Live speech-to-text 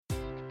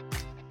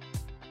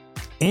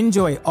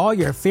Enjoy all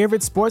your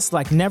favorite sports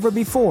like never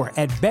before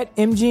at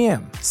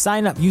BetMGM.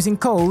 Sign up using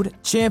code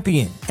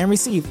CHAMPION and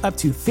receive up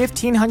to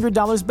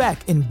 $1,500 back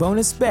in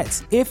bonus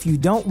bets if you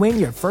don't win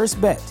your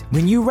first bet.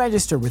 When you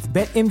register with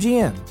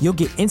BetMGM, you'll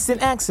get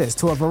instant access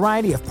to a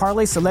variety of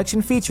parlay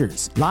selection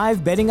features,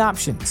 live betting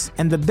options,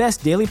 and the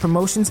best daily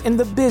promotions in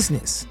the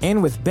business.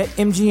 And with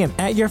BetMGM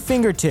at your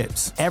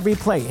fingertips, every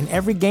play and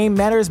every game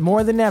matters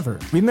more than ever.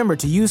 Remember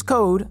to use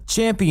code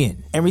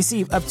CHAMPION and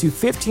receive up to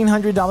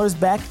 $1,500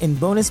 back in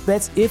bonus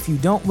bets if you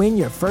don't win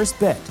your first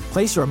bet.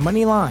 Place your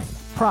money line,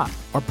 prop,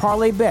 or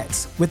parlay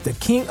bets with the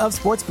king of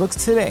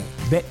sportsbooks today.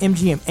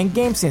 BetMGM and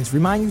GameSense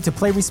remind you to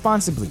play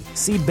responsibly.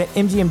 See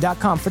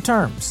BetMGM.com for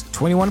terms.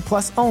 21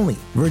 plus only.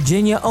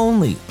 Virginia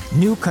only.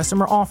 New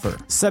customer offer.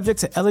 Subject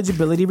to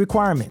eligibility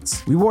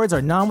requirements. Rewards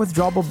are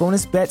non-withdrawable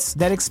bonus bets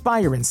that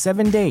expire in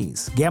 7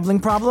 days. Gambling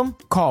problem?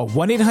 Call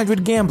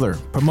 1-800-GAMBLER.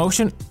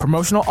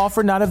 Promotional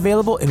offer not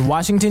available in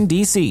Washington,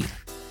 D.C.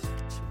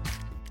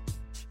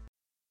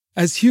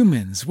 As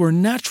humans, we're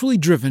naturally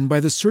driven by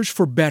the search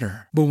for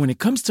better. But when it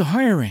comes to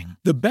hiring,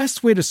 the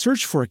best way to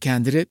search for a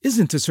candidate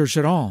isn't to search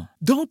at all.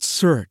 Don't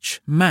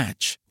search,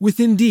 match with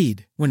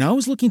Indeed. When I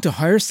was looking to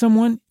hire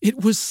someone,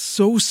 it was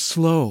so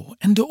slow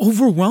and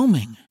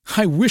overwhelming.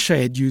 I wish I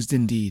had used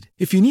Indeed.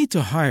 If you need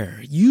to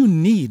hire, you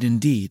need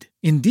Indeed.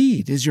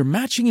 Indeed is your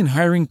matching and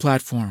hiring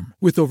platform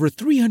with over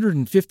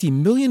 350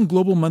 million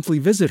global monthly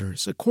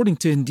visitors, according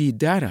to Indeed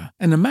data,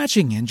 and a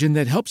matching engine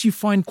that helps you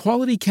find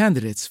quality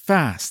candidates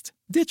fast.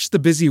 Ditch the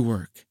busy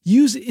work.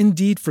 Use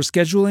Indeed for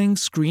scheduling,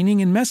 screening,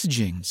 and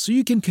messaging so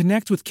you can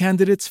connect with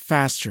candidates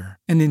faster.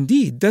 And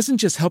Indeed doesn't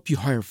just help you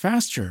hire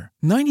faster.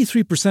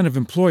 93% of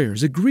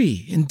employers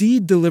agree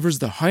Indeed delivers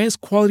the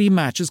highest quality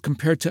matches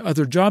compared to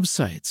other job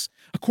sites,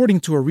 according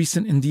to a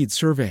recent Indeed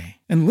survey.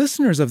 And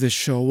listeners of this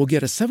show will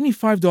get a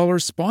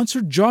 $75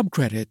 sponsored job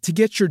credit to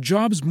get your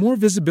jobs more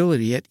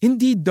visibility at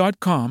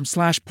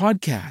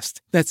Indeed.com/podcast.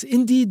 That's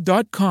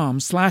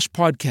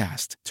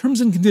Indeed.com/podcast.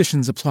 Terms and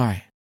conditions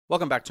apply.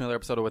 Welcome back to another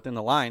episode of Within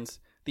the Lines,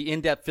 the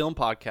in-depth film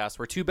podcast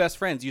where two best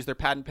friends use their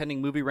patent-pending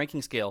movie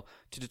ranking scale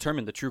to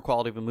determine the true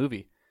quality of a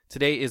movie.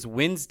 Today is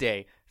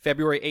Wednesday,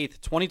 February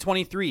 8th,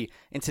 2023,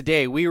 and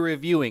today we are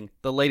reviewing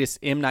the latest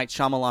M. Night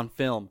Shyamalan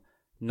film,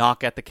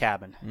 Knock at the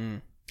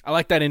Cabin. I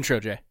like that intro,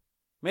 Jay.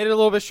 Made it a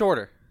little bit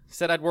shorter.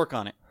 Said I'd work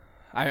on it.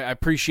 I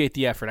appreciate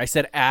the effort. I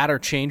said add or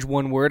change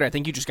one word. I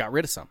think you just got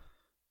rid of some.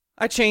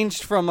 I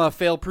changed from a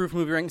fail-proof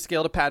movie ranking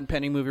scale to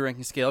patent-pending movie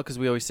ranking scale because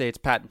we always say it's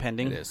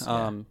patent-pending. It is,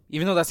 yeah.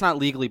 Even though that's not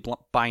legally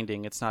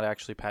binding, it's not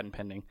actually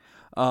patent-pending.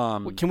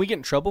 Can we get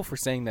in trouble for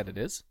saying that it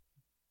is?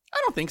 I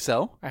don't think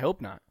so. I hope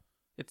not.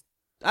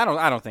 I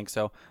don't think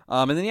so.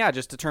 And then,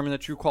 just determine the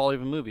true quality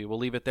of a movie. We'll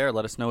leave it there.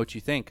 Let us know what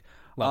you think.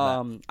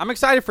 Love that. I'm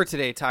excited for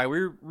today, Ty.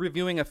 We're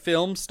reviewing a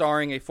film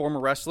starring a former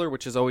wrestler,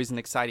 which is always an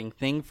exciting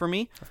thing for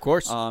me. Of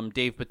course.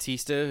 Dave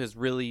Bautista has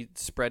really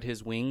spread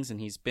his wings,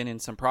 and he's been in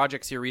some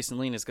projects here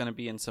recently and is going to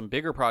be in some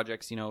bigger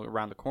projects,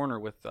 around the corner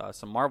with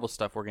some Marvel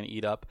stuff we're going to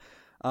eat up.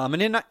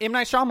 And then M.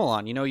 Night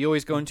Shyamalan. You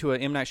always go into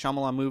an M. Night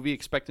Shyamalan movie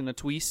expecting a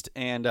twist,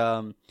 and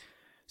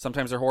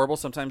sometimes they're horrible,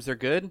 sometimes they're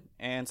good,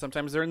 and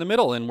sometimes they're in the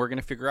middle, and we're going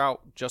to figure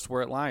out just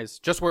where it lies,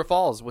 just where it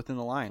falls within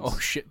the lines. Oh,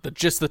 shit.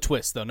 Just the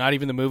twist, though. Not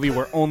even the movie.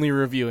 We're only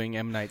reviewing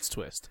M. Night's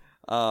twist.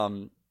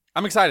 I'm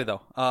excited,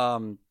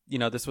 though.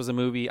 This was a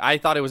movie. I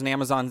thought it was an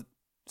Amazon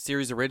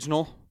series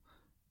original.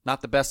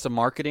 Not the best of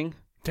marketing.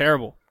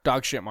 Terrible.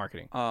 Dog shit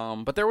marketing.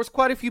 But there was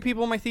quite a few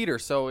people in my theater,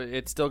 so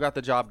it still got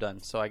the job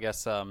done. So I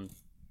guess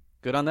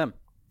good on them.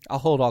 I'll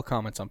hold all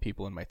comments on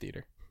people in my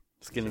theater.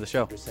 Let's get into the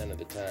show. 60% of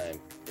the time,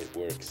 it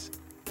works.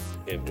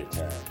 Every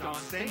time. Don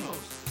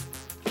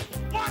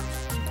Stamos. What?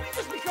 We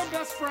just become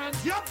best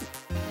friends? Yup.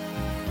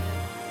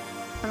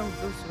 I don't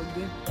feel so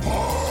good.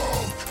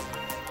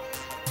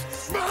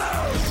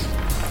 Smash!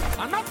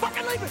 I'm not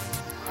fucking leaving.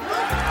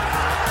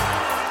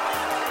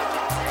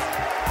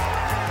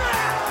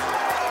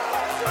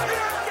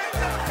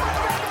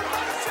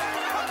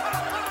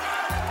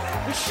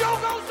 The show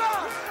goes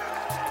on.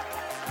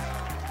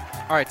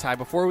 All right, Ty,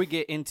 before we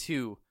get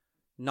into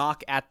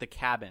Knock at the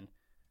Cabin,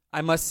 I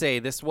must say,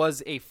 this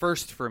was a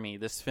first for me,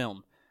 this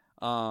film.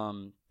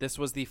 This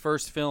was the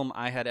first film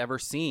I had ever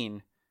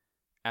seen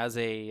as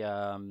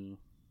a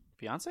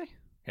fiance?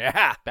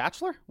 Yeah.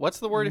 Bachelor? What's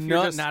the word if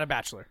you're just... not a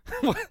bachelor.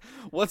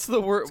 What's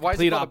the word? Why is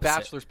it called a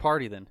bachelor's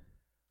party, then?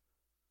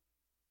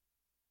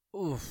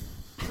 Oof.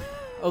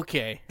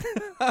 Okay.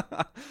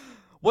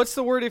 What's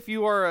the word if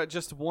you are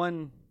just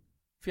one...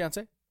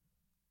 Fiance?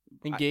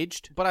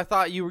 Engaged? But I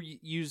thought you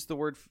used the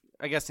word...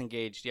 I guess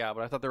engaged, yeah,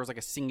 but I thought there was like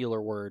a singular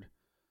word.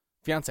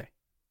 Fiance.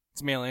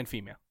 It's male and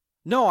female.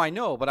 No, I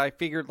know, but I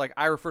figured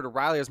I refer to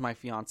Riley as my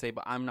fiance,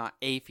 but I'm not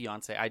a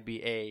fiance. I'd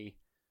be a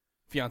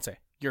fiance.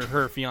 You're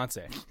her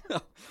fiance.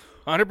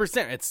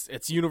 100%.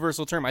 It's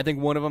universal term. I think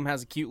one of them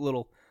has a cute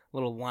little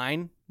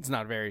line. It's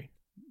not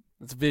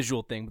it's a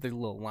visual thing, but there's a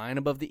little line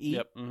above the E.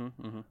 Yep.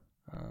 Mm-hmm, mm-hmm.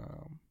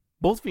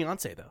 Both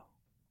fiance though.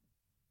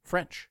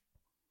 French,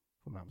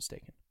 if I'm not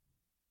mistaken.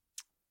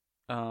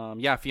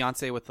 Yeah,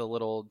 fiance with the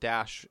little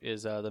dash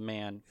is the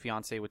man.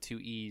 Fiance with two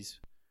E's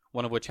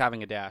one of which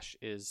having a dash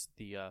is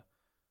the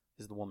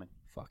woman.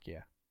 Fuck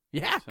yeah.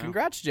 Yeah, So-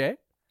 congrats, Jay.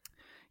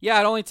 Yeah,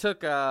 it only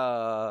took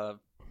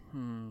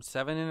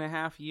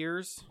 7.5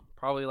 years,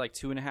 probably like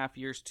 2.5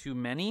 years too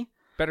many.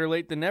 Better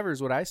late than never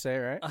is what I say,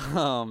 right?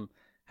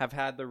 Have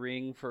had the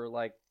ring for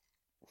like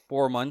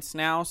 4 months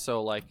now,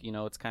 so like,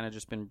 it's kind of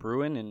just been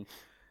brewing, and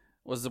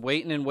was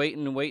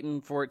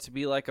waiting for it to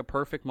be like a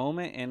perfect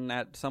moment, and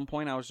at some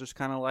point I was just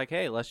kind of like,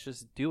 hey, let's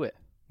just do it.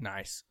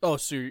 Nice. Oh,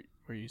 so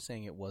were you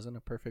saying it wasn't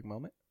a perfect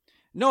moment?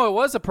 No, it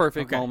was a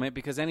perfect Okay. moment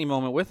because any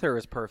moment with her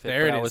is perfect.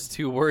 There but it I was is.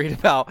 too worried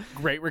about,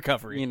 Great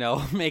recovery.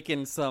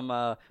 making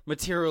some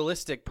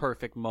materialistic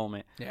perfect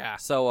moment. Yeah.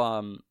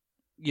 So,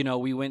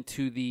 we went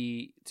to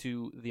the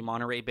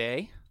Monterey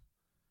Bay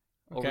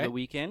over Okay. the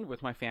weekend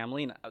with my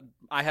family, and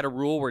I had a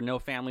rule where no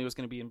family was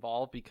going to be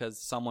involved because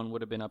someone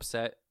would have been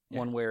upset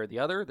one way or the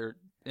other. They're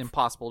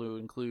impossible to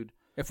include.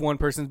 If one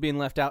person's being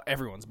left out,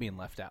 everyone's being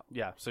left out.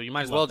 Yeah, so you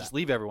might as Love well that. just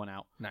leave everyone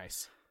out.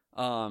 Nice.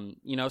 So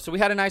we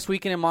had a nice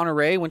weekend in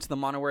Monterey. Went to the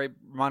Monterey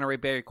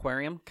Bay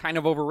Aquarium. Kind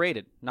of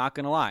overrated, not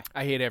gonna lie.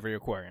 I hate every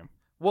aquarium.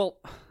 Well,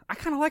 I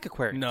kind of like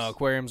aquariums. No,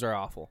 aquariums are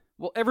awful.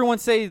 Well, everyone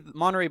say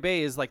Monterey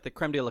Bay is like the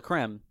creme de la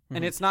creme,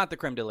 and it's not the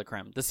creme de la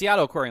creme. The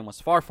Seattle Aquarium was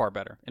far, far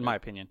better, in my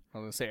opinion. I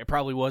was going to say, it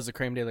probably was the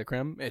creme de la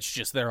creme. It's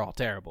just they're all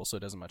terrible, so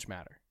it doesn't much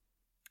matter.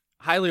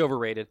 Highly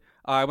overrated.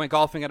 I went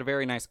golfing at a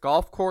very nice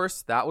golf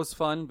course. That was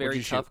fun. Very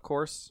you tough shoot?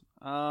 course.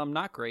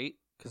 Not great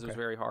because it was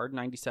Okay. very hard.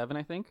 97,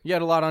 I think. You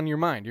had a lot on your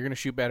mind. You're going to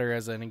shoot better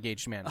as an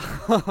engaged man.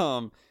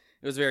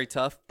 It was very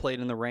tough.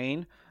 Played in the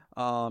rain.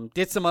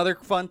 Did some other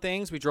fun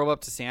things. We drove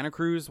up to Santa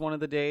Cruz one of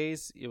the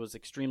days. It was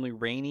extremely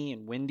rainy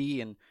and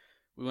windy, and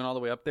we went all the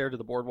way up there to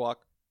the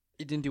boardwalk.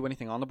 It didn't do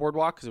anything on the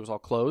boardwalk because it was all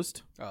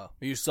closed. Oh,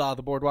 you saw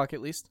the boardwalk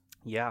at least?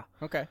 Yeah.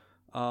 Okay.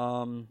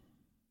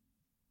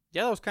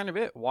 Yeah, that was kind of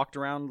it. Walked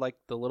around like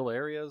the little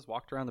areas,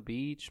 walked around the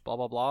beach, blah,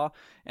 blah, blah.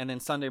 And then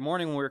Sunday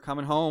morning when we were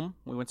coming home,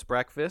 we went to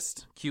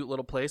breakfast. Cute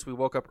little place. We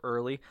woke up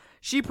early.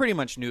 She pretty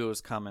much knew it was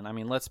coming. I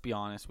mean, let's be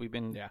honest. We've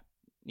been,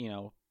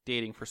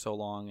 dating for so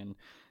long, and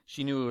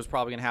she knew it was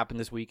probably going to happen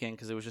this weekend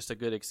because it was just a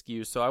good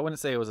excuse. So I wouldn't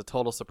say it was a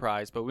total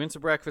surprise, but we went to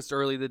breakfast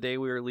early the day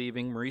we were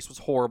leaving. Maurice was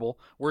horrible.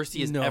 Worst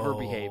he has ever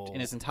behaved in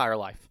his entire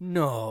life.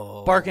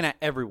 No. Barking at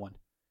everyone.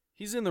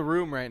 He's in the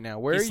room right now.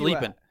 Where He's are you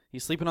sleeping. at?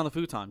 He's sleeping on the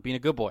futon, being a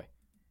good boy.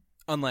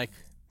 Unlike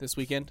this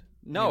weekend?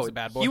 No, He was a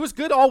bad boy? he was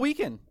good all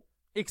weekend,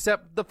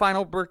 except the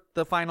final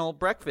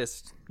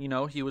breakfast.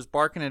 He was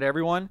barking at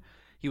everyone.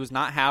 He was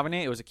not having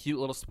it. It was a cute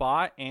little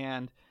spot,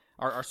 and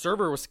our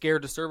server was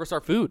scared to serve us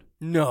our food.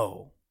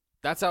 No.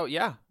 That's how.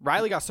 Yeah,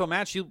 Riley got so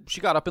mad she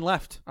got up and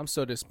left. I'm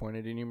so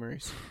disappointed in you,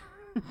 Maurice.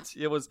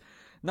 It was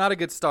not a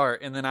good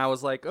start, and then I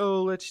was like,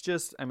 oh, let's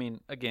just. I mean,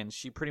 again,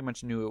 she pretty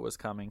much knew it was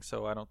coming,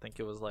 so I don't think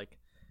it was like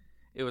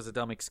it was a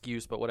dumb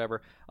excuse, but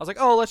whatever. I was like,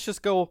 oh, let's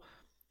just go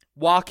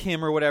walk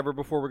him or whatever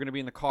before we're going to be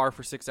in the car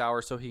for 6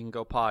 hours so he can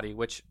go potty,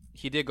 which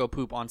he did go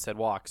poop on said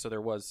walk, so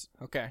there was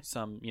Okay.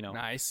 some,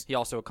 Nice. he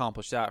also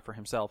accomplished that for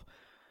himself.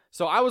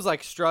 So I was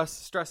like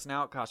stressing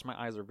out. Gosh, my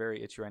eyes are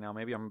very itchy right now.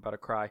 Maybe I'm about to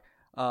cry.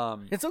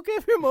 It's okay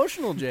if you're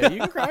emotional, Jay. You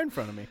can cry in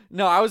front of me.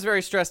 No, I was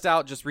very stressed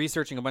out just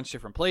researching a bunch of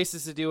different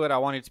places to do it. I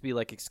wanted it to be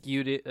like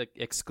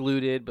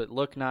excluded but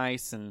look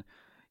nice, and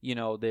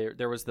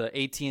there was the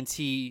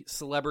AT&T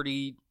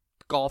celebrity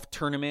golf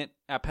tournament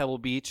at Pebble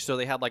Beach, so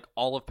they had like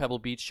all of Pebble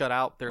Beach shut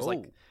out. There's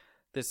like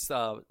this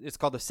it's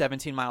called the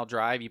 17-mile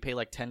drive. You pay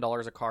like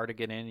 $10 a car to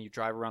get in, and you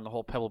drive around the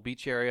whole Pebble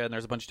Beach area, and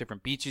there's a bunch of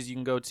different beaches you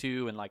can go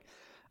to, and like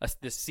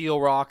this Seal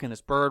Rock and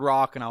this Bird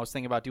Rock, and I was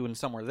thinking about doing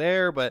somewhere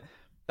there, but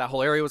that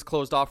whole area was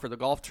closed off for the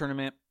golf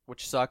tournament,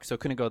 which sucked, so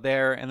couldn't go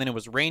there. And then it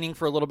was raining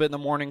for a little bit in the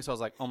morning, so I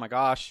was like, oh my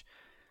gosh,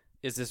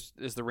 is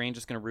the rain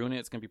just going to ruin it?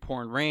 It's going to be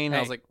pouring rain. Hey.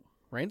 I was like,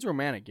 Rain's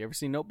romantic. You ever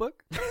seen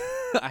Notebook?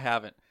 I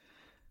have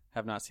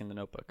not seen The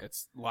Notebook.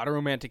 It's a lot of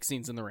romantic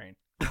scenes in the rain.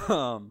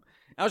 I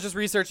was just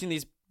researching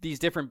these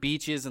different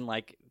beaches and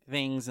like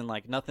things, and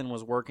like nothing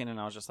was working, and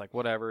I was just like,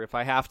 whatever. If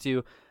I have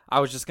to, I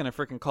was just gonna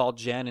freaking call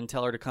Jen and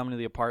tell her to come into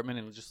the apartment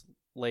and just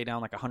lay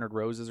down like 100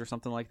 roses or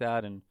something like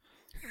that, and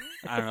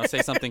I don't know,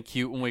 say something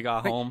cute when we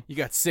got home. You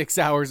got 6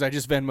 hours. I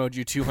just Venmoed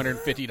you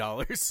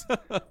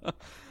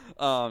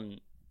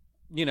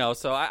 $250.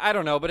 So I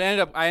don't know, but I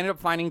ended up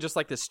finding just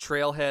like this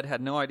trailhead. Had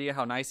no idea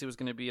how nice it was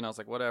going to be, and I was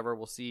like, whatever,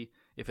 we'll see.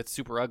 If it's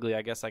super ugly,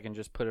 I guess I can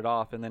just put it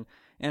off. And then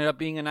ended up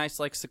being a nice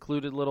like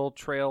secluded little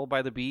trail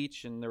by the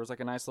beach, and there was like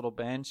a nice little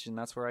bench, and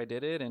that's where I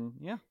did it. And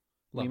yeah,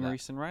 Love that.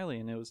 Maurice and Riley,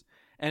 and it was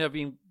ended up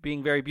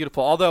being very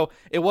beautiful. Although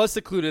it was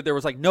secluded, there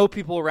was like no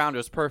people around. It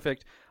was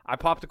perfect. I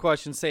popped a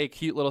question, say a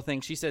cute little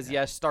thing. She says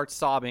yes, starts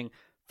sobbing.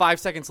 5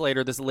 seconds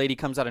later, this lady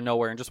comes out of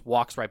nowhere and just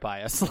walks right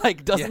by us.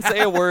 Like, doesn't say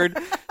a word,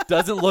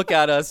 doesn't look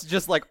at us,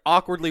 just like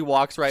awkwardly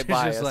walks right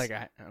by She's just us. like,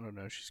 I don't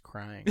know. She's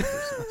crying.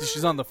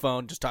 She's on the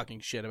phone just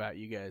talking shit about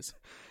you guys.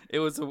 It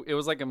was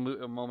like a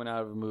moment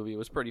out of a movie. It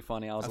was pretty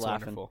funny. I was That's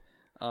laughing. wonderful.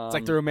 It's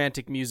like the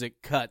romantic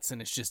music cuts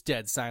and it's just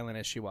dead silent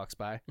as she walks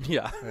by.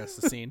 Yeah, That's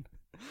the scene.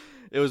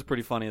 it was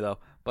pretty funny though.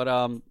 But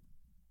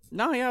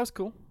no, yeah, it was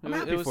cool. I'm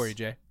happy for you,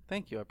 Jay.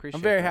 Thank you. I appreciate.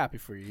 I'm very that. happy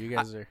for you. You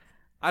guys are.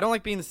 I don't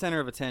like being the center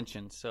of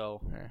attention,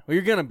 so... Well,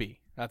 you're going to be.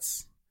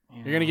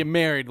 You're going to get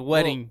married, the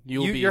wedding,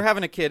 well, you're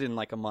having a kid in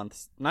like a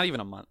month. Not even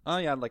a month. Oh,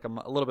 yeah, like a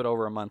little bit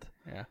over a month.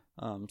 Yeah.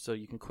 So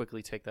you can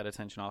quickly take that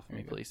attention off of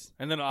me, please.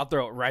 And then I'll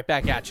throw it right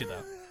back at you,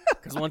 though.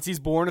 Because once he's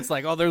born, it's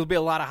like, oh, there'll be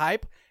a lot of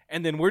hype.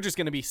 And then we're just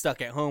going to be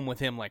stuck at home with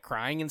him, like,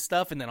 crying and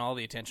stuff. And then all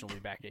the attention will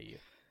be back at you.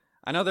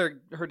 I know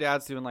her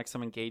dad's doing like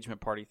some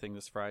engagement party thing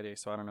this Friday,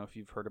 so I don't know if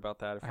you've heard about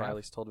that, if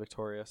Riley's told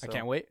Victoria. So I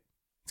can't wait.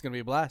 It's going to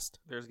be a blast.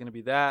 There's going to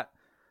be that.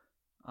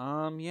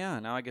 Yeah,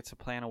 now I get to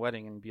plan a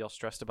wedding and be all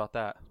stressed about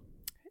that.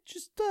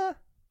 Just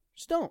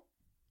don't.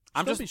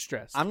 Don't be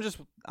stressed.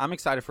 I'm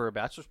excited for a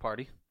bachelor's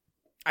party.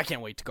 I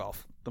can't wait to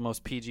golf. The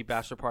most PG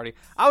bachelor party.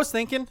 I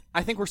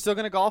think we're still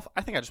going to golf.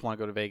 I think I just want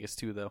to go to Vegas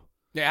too, though.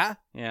 Yeah?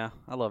 Yeah,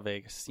 I love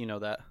Vegas. You know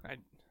that. I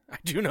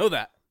do know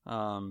that.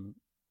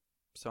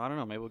 So I don't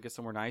know. Maybe we'll get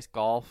somewhere nice,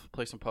 golf,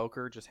 play some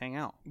poker, just hang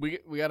out.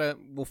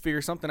 We'll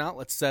figure something out.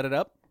 Let's set it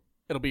up.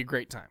 It'll be a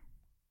great time.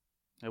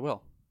 It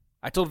will.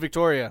 I told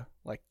Victoria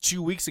like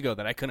 2 weeks ago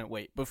that I couldn't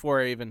wait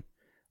before I even.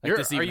 Like,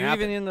 are you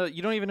happened. even in the?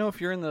 You don't even know if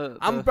you're in the.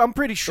 I'm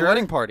pretty sure.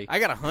 Wedding party. I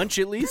got a hunch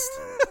at least.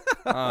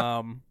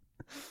 I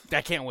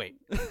can't wait.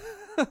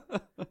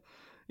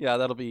 Yeah,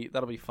 that'll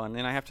be fun.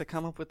 And I have to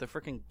come up with the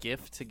freaking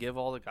gift to give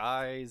all the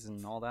guys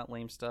and all that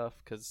lame stuff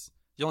because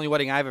the only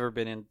wedding I've ever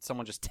been in,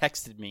 someone just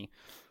texted me.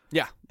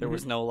 Yeah, there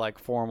was no like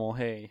formal.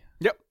 Hey.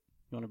 Yep.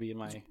 You want to be in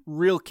my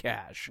real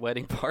cash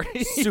wedding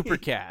party? Super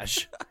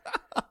cash.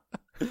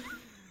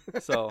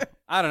 So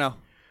I don't know.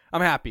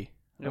 I'm happy.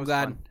 I'm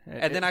glad.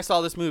 And then I saw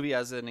this movie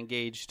as an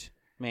engaged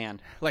man.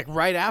 Like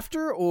right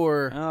after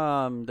or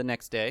the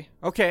next day.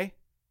 Okay.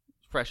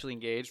 Freshly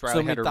engaged.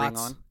 Riley had her ring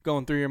on.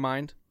 Going through your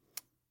mind?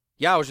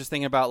 Yeah, I was just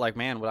thinking about like,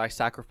 man, would I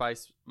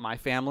sacrifice my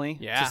family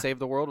to save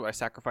the world? Would I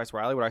sacrifice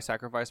Riley? Would I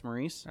sacrifice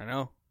Maurice? I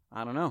know.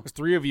 I don't know. There's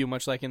three of you,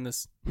 much like in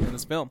this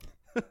film.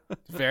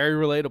 It's very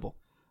relatable.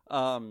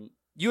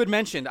 You had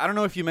mentioned, I don't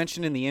know if you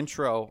mentioned in the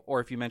intro or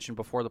if you mentioned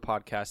before the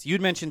podcast, you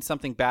had mentioned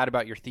something bad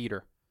about your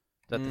theater,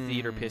 that the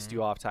theater pissed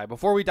you off, Ty.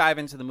 Before we dive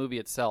into the movie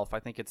itself, I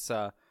think it's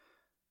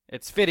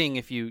fitting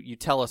if you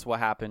tell us what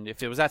happened.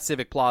 If it was at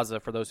Civic Plaza,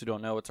 for those who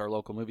don't know, it's our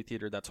local movie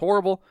theater. That's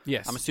horrible.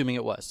 Yes. I'm assuming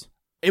it was.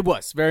 It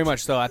was, very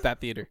much so, at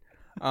that theater.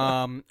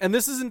 And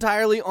this is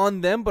entirely on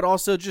them, but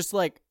also just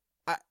like,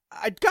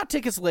 I got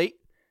tickets late,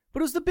 but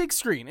it was the big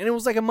screen, and it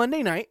was like a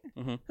Monday night.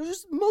 Mm-hmm. It was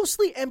just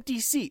mostly empty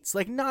seats,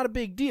 like not a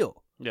big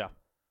deal. Yeah.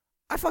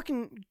 I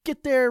fucking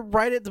get there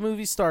right at the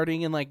movie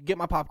starting and like get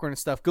my popcorn and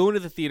stuff, go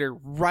into the theater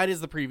right as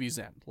the previews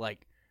end,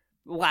 like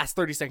last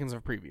 30 seconds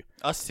of preview.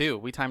 Us too.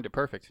 We timed it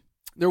perfect.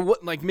 There were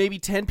like maybe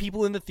 10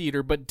 people in the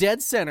theater, but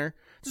dead center,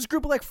 this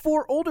group of like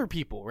 4 older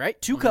people,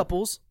 right? 2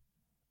 couples,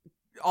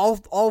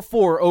 all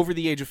 4 over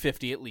the age of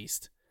 50 at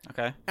least.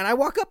 Okay. And I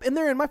walk up and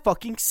they're in my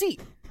fucking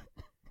seat.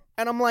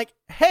 And I'm like,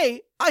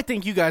 hey, I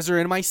think you guys are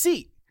in my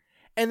seat.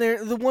 And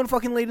the one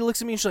fucking lady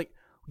looks at me and she's like,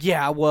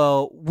 yeah,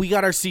 well, we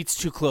got our seats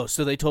too close,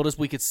 so they told us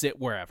we could sit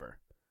wherever.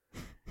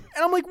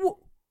 And I'm like,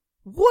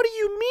 what do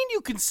you mean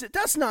you can sit?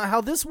 That's not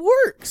how this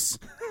works.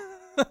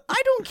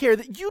 I don't care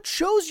that you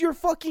chose your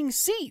fucking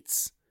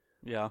seats.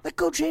 Yeah. Like,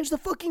 go change the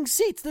fucking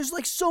seats. There's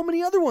like so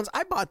many other ones.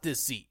 I bought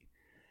this seat.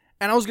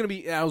 And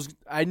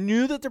I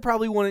knew that there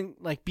probably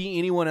wouldn't like be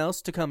anyone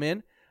else to come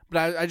in,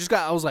 but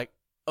I was like,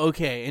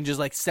 okay, and just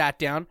like sat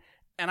down.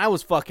 And I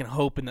was fucking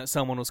hoping that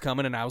someone was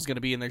coming and I was going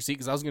to be in their seat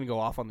because I was going to go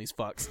off on these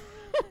fucks.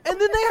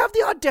 And then they have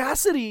the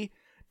audacity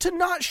to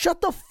not shut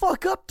the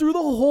fuck up through the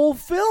whole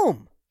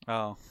film.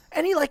 Oh.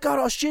 And he like got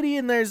all shitty,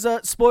 and there's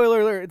a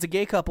spoiler alert, it's a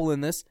gay couple in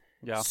this.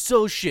 Yeah.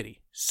 So shitty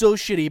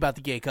about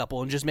the gay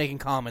couple and just making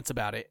comments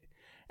about it.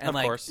 And of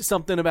like course.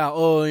 something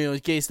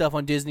about, gay stuff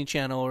on Disney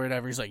Channel or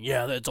whatever. He's like,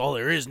 yeah, that's all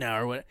there is now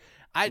or what.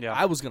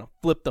 I was going to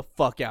flip the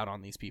fuck out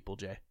on these people,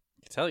 Jay.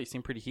 I can tell you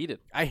seem pretty heated.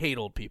 I hate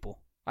old people.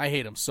 I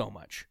hate them so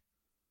much.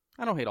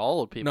 I don't hate all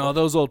old people. No,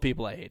 those old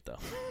people I hate though.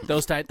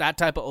 That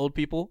type of old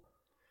people,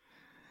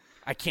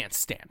 I can't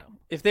stand them.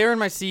 If they were in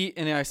my seat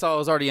and I saw it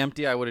was already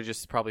empty, I would have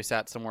just probably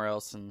sat somewhere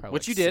else. And Probably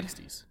which like you did.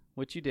 60s.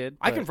 Which you did.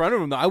 I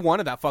confronted him though. I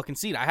wanted that fucking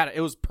seat.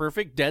 It was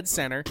perfect, dead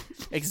center,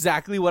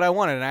 exactly what I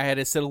wanted, and I had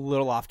to sit a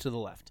little off to the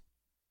left.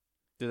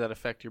 Did that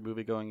affect your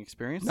movie going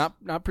experience?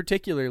 Not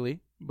particularly,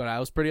 but I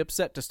was pretty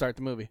upset to start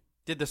the movie.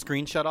 Did the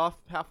screen shut off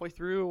halfway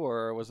through,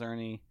 or was there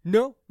any?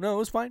 No, it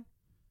was fine.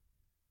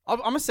 I'm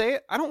gonna say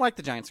it. I don't like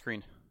the giant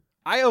screen.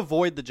 I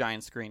avoid the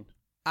giant screen.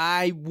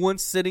 I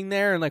once sitting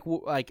there and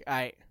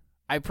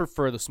I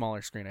prefer the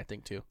smaller screen. I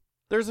think too.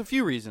 There's a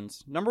few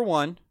reasons. Number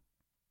one,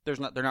 they're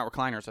not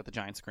recliners at the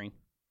giant screen.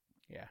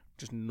 Yeah,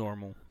 just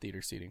normal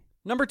theater seating.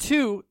 Number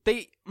two,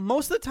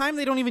 most of the time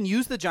they don't even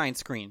use the giant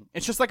screen.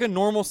 It's just like a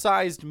normal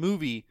sized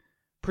movie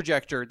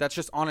projector that's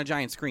just on a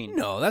giant screen.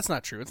 No, that's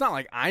not true. It's not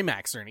like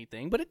IMAX or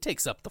anything, but it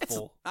takes up the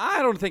full.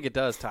 I don't think it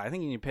does, Ty. I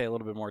think you need to pay a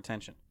little bit more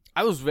attention.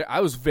 I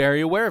was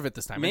very aware of it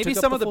this time. Maybe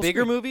some of the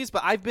bigger movies,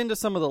 but I've been to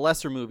some of the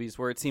lesser movies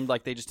where it seemed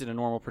like they just did a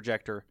normal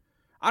projector.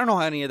 I don't know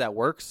how any of that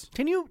works.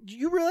 Do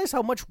you realize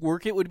how much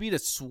work it would be to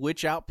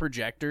switch out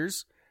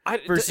projectors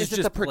versus is it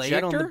just the play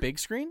it on the projector? big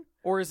screen?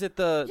 Or is it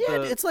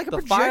it's like a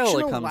the file projection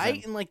it of comes light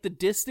in? and like the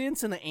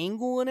distance and the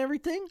angle and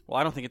everything. Well,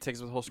 I don't think it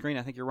takes up the whole screen.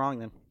 I think you're wrong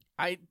then.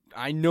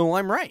 I know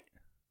I'm right.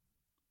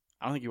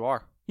 I don't think you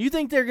are. You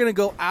think they're going to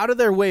go out of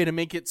their way to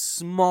make it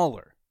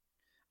smaller?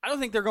 I don't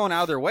think they're going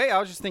out of their way. I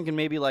was just thinking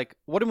maybe like,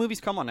 what do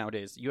movies come on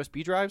nowadays?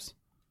 USB drives?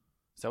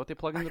 Is that what they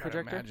plug in the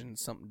projector? Imagine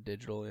something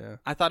digital, yeah.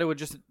 I thought it would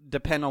just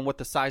depend on what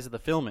the size of the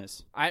film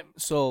is.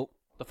 The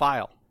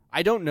file.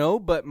 I don't know,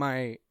 but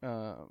my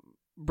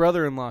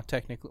brother-in-law,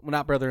 technically, well,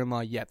 not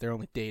brother-in-law yet. They're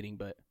only dating,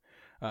 but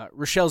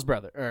Rochelle's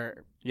brother,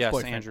 or Yes,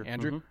 boyfriend,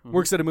 Andrew. Mm-hmm.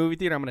 works at a movie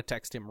theater. I'm going to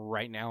text him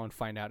right now and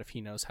find out if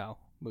he knows how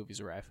movies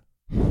arrive.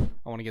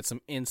 I want to get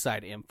some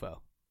inside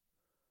info.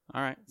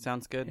 All right,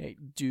 sounds good. Hey,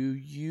 do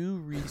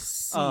you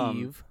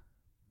receive?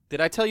 Did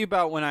I tell you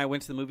about when I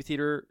went to the movie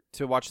theater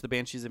to watch The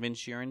Banshees of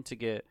Inisherin to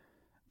get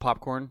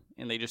popcorn,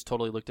 and they just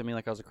totally looked at me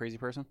like I was a crazy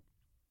person?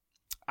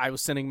 I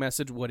was sending a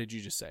message. What did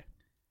you just say?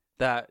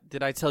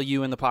 Did I tell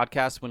you in the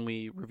podcast when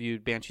we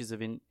reviewed Banshees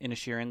of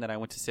Inisherin that I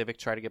went to Civic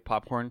to try to get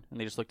popcorn, and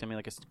they just looked at me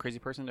like a crazy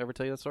person? Did I ever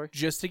tell you that story?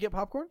 Just to get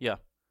popcorn? Yeah.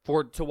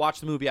 To watch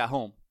the movie at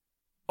home.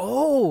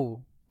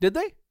 Oh, did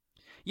they?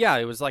 Yeah,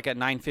 it was like at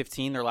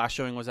 9:15. Their last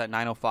showing was at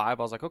 9:05. I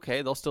was like,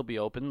 okay, they'll still be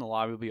open. The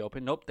lobby will be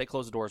open. Nope, they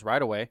closed the doors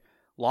right away,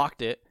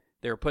 locked it.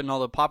 They were putting all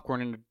the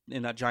popcorn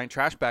in that giant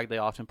trash bag they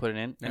often put it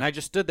in. Yeah. And I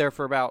just stood there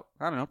for about,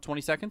 20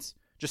 seconds,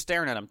 just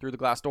staring at them through the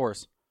glass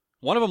doors.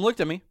 One of them looked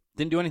at me,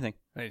 didn't do anything.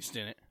 I just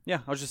didn't. Yeah,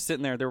 I was just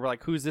sitting there. They were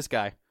like, who's this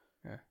guy?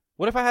 Yeah.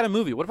 What if I had a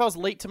movie? What if I was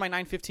late to my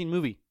 9:15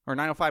 movie or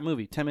 9:05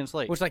 movie, 10 minutes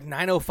late? Which, like,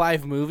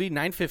 9:05 movie,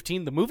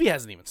 9:15, the movie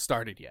hasn't even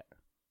started yet.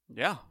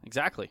 Yeah,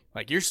 exactly.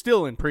 Like, you're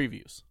still in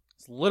previews. I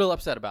was a little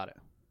upset about it.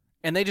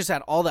 And they just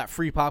had all that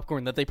free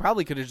popcorn that they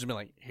probably could have just been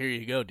like, here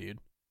you go, dude.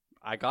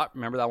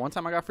 Remember that one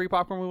time I got free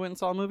popcorn when we went and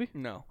saw a movie?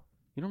 No.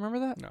 You don't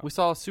remember that? No. We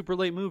saw a super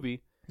late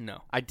movie.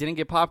 No. I didn't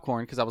get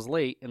popcorn because I was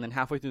late, and then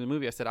halfway through the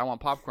movie I said, I want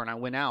popcorn. I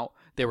went out.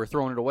 They were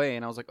throwing it away,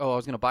 and I was like, oh, I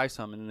was going to buy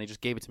some, and then they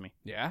just gave it to me.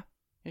 Yeah?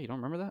 Yeah, you don't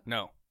remember that?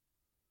 No.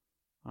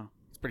 Oh.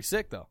 It's pretty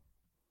sick, though.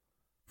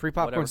 Free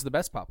popcorn's the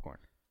best popcorn.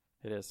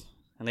 It is.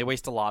 And they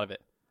waste a lot of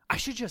it. I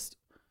should just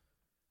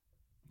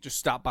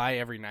stop by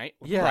every night?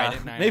 Yeah. Right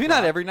at 9 maybe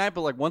o'clock. not every night,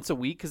 but like once a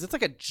week, because it's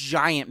like a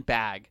giant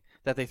bag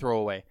that they throw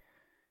away.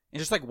 And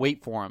just like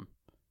wait for them.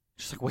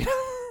 Just like wait.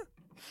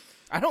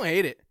 I don't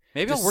hate it.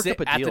 Maybe just I'll work sit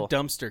up a at deal. the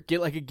dumpster.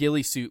 Get like a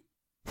ghillie suit.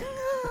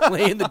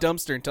 Lay in the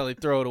dumpster until they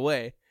throw it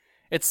away.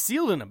 It's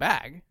sealed in a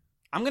bag.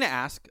 I'm going to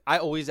ask. I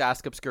always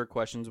ask obscure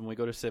questions when we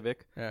go to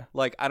Civic. Yeah.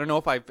 Like, I don't know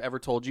if I've ever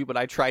told you, but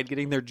I tried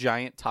getting their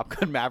giant Top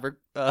Gun Maverick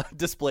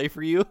display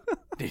for you.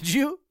 Did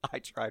you? I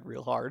tried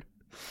real hard.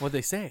 What'd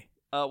they say?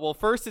 Well,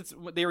 first,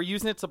 they were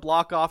using it to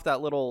block off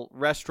that little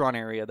restaurant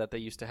area that they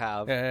used to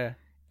have. Yeah.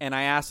 And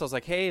I asked, I was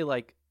like, hey,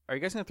 like, are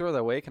you guys going to throw that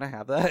away? Can I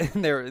have that?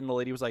 And the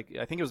lady was like,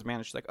 I think it was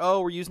managed. She's like,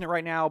 oh, we're using it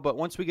right now, but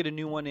once we get a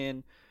new one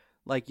in,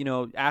 like,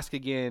 ask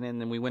again.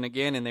 And then we went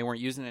again, and they weren't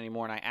using it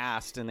anymore. And I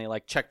asked, and they,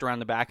 like, checked around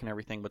the back and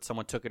everything, but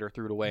someone took it or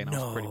threw it away, and I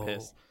was pretty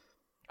pissed.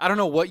 I don't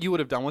know what you would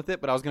have done with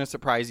it, but I was going to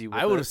surprise you with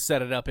it. I would have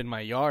set it up in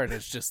my yard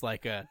as just,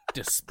 like, a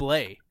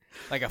display,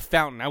 like a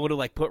fountain. I would have,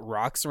 like, put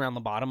rocks around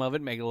the bottom of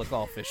it, make it look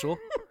all official.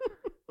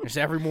 Just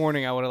every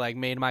morning, I would have, like,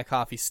 made my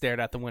coffee, stared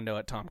out the window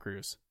at Tom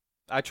Cruise.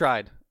 I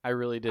tried. I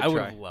really did try. I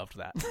would have loved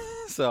that.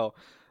 So,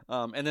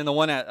 and then the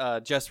one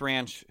at Jess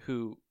Ranch,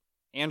 who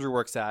Andrew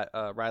works at,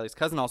 Riley's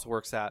cousin also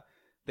works at,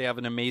 they have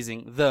the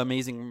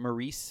amazing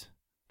Maurice.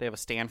 They have a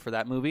stand for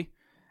that movie.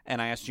 And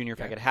I asked Junior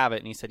if I could have it,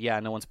 and he said, yeah,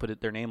 no one's put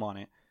their name on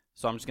it.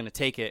 So I'm just going to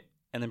take it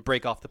and then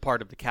break off the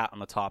part of the cat on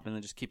the top and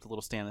then just keep the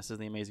little stand that says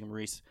the amazing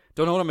Maurice.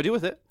 Don't know what I'm going to do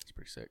with it. It's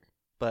pretty sick.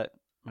 But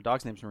my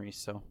dog's name's Maurice,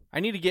 so. I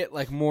need to get,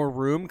 like, more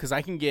room, because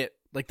I can get,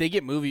 like, they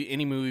get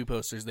any movie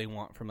posters they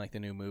want from, like, the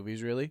new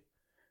movies, really.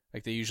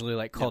 Like, they usually,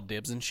 like, call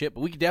dibs and shit,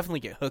 but we could definitely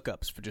get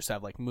hookups for just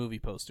have, like, movie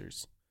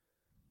posters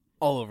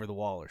all over the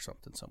wall or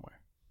something somewhere.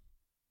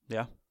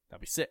 Yeah. That'd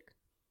be sick.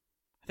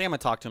 I think I'm going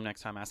to talk to him next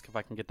time, ask if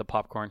I can get the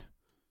popcorn.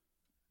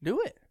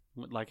 Do it.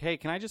 Like, hey,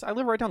 I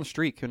live right down the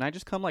street. Can I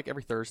just come, like,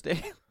 every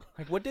Thursday?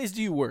 Like, what days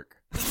do you work?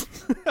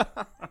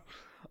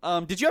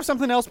 Did you have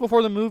something else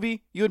before the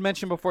movie? You had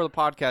mentioned before the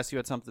podcast you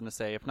had something to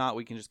say. If not,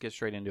 we can just get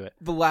straight into it.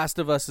 The Last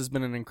of Us has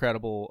been an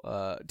incredible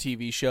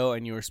TV show,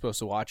 and you were supposed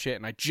to watch it,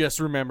 and I just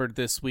remembered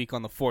this week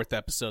on the 4th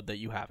episode that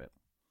you have it.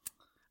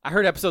 I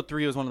heard episode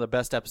 3 was one of the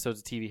best episodes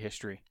of TV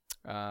history.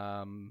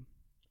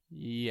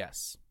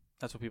 Yes.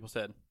 That's what people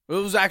said. It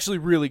was actually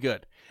really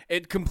good.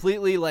 It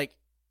completely, like,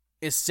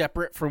 is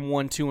separate from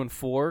 1, 2, and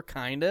 4,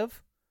 kind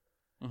of.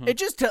 Mm-hmm.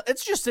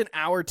 It's just an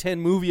hour 10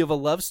 movie of a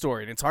love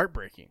story, and it's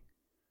heartbreaking.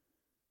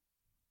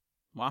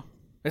 Wow.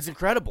 It's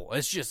incredible.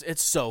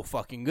 It's so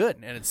fucking good.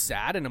 And it's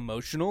sad and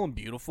emotional and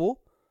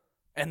beautiful.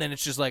 And then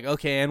it's just like,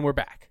 okay, and we're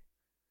back.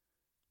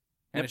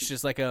 And it's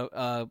just like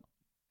a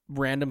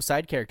random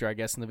side character, I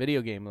guess, in the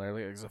video game.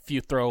 There's a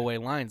few throwaway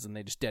lines, and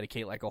they just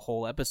dedicate like a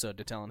whole episode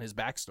to telling his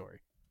backstory.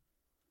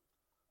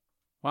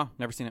 Wow,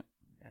 never seen it.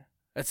 Yeah.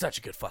 It's such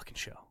a good fucking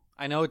show.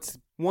 I know it's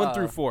 1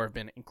 through 4 have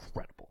been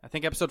incredible. I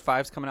think episode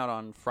 5's coming out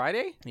on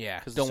Friday. Yeah,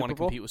 because don't want to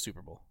compete with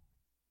Super Bowl,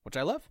 which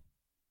I love.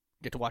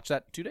 Get to watch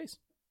that in 2 days.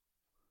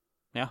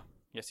 Yeah.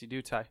 Yes, you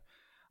do, Ty.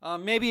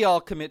 Maybe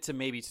I'll commit to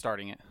maybe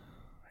starting it.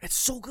 It's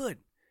so good.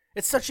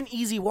 It's such an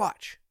easy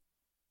watch.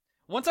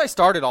 Once I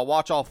start it, I'll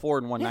watch all 4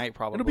 in one night,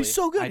 probably. It'll be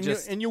so good, I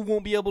and you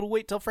won't be able to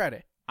wait till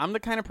Friday. I'm the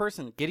kind of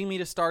person, getting me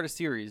to start a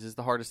series is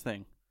the hardest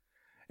thing.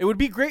 It would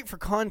be great for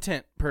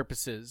content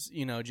purposes,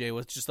 Jay,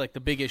 with just like the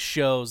biggest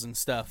shows and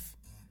stuff.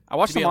 I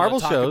watch to some be able to Marvel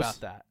talk shows.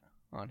 about that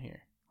on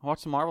here. I watch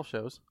some Marvel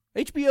shows.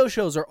 HBO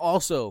shows are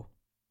also,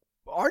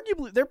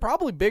 arguably, they're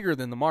probably bigger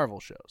than the Marvel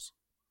shows.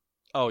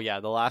 Oh, yeah.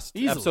 The last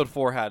Easily. episode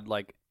 4 had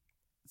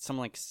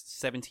something like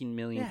 17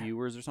 million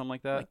viewers or something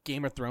like that. Like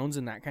Game of Thrones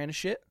and that kind of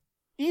shit.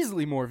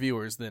 Easily more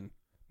viewers than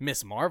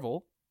Miss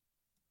Marvel.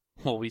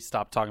 Well, we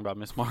stopped talking about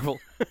Miss Marvel.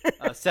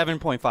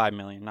 7.5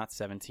 million, not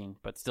 17,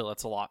 but still,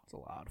 that's a lot. It's a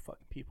lot of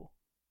fucking people.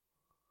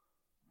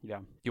 Yeah.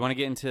 Do you want to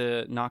get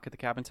into Knock at the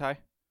Cabin, Ty?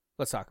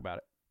 Let's talk about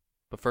it.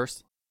 But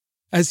first,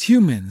 As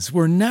humans,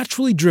 we're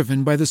naturally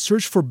driven by the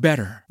search for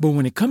better. But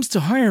when it comes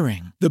to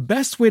hiring, the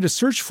best way to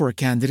search for a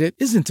candidate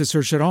isn't to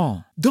search at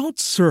all. Don't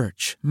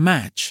search,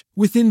 match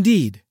with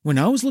Indeed. When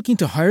I was looking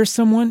to hire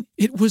someone,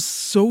 it was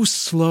so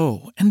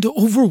slow and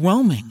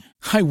overwhelming.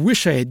 I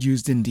wish I had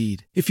used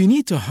Indeed. If you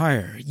need to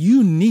hire,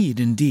 you need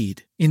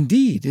Indeed.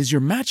 Indeed is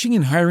your matching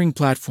and hiring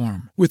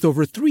platform with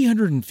over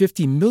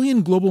 350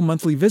 million global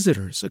monthly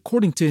visitors,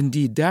 according to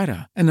Indeed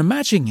data, and a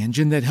matching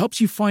engine that helps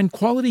you find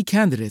quality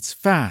candidates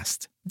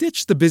fast.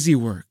 Ditch the busy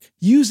work.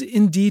 Use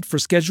Indeed for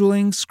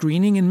scheduling,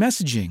 screening, and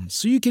messaging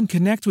so you can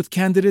connect with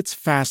candidates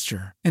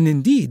faster. And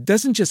Indeed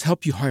doesn't just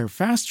help you hire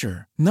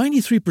faster.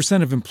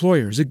 93% of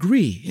employers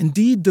agree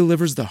Indeed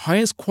delivers the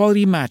highest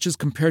quality matches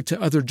compared to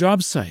other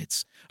job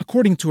sites,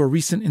 according to a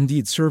recent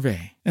Indeed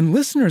survey. And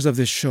listeners of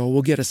this show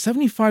will get a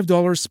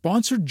 $75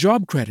 sponsored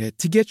job credit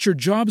to get your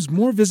jobs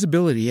more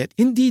visibility at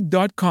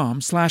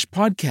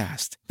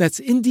Indeed.com/podcast. That's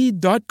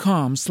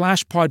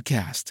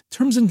Indeed.com/podcast.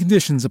 Terms and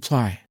conditions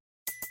apply.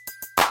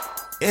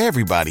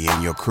 Everybody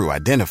in your crew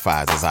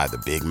identifies as either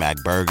Big Mac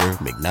Burger,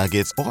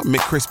 McNuggets, or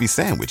McCrispy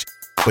Sandwich.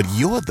 But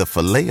you're the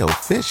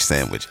Filet-O-Fish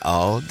Sandwich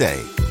all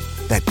day.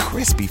 That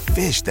crispy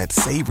fish, that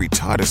savory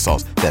tartar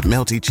sauce, that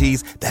melty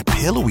cheese, that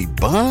pillowy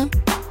bun.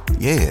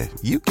 Yeah,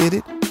 you get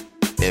it.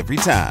 Every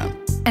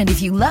time. And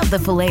if you love the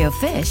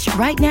Filet-O-Fish,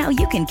 right now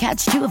you can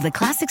catch 2 of the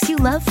classics you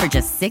love for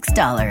just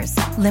 $6.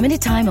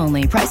 Limited time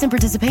only. Price and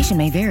participation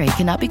may vary.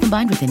 Cannot be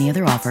combined with any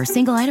other offer.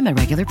 Single item at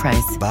regular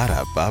price.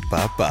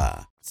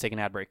 Ba-da-ba-ba-ba. let's take an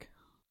ad break.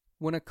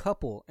 When a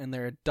couple and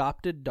their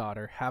adopted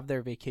daughter have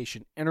their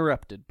vacation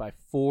interrupted by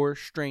 4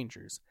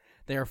 strangers,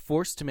 they are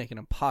forced to make an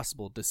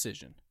impossible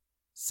decision.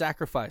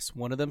 Sacrifice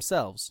one of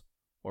themselves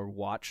or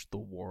watch the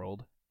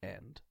world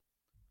end.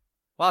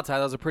 Wow, Ty,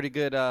 that was a pretty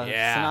good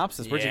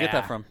synopsis. Where'd you get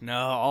that from?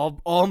 No,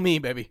 all me,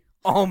 baby.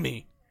 All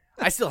me.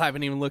 I still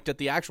haven't even looked at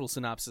the actual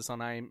synopsis on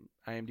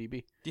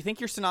IMDb. Do you think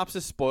your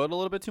synopsis spoiled a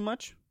little bit too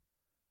much?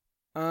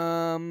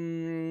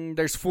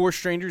 There's 4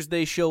 strangers.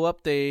 They show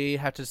up. They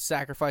have to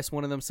sacrifice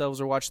one of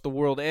themselves or watch the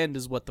world end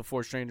is what the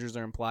 4 strangers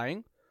are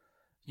implying.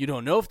 You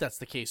don't know if that's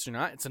the case or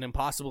not. It's an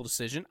impossible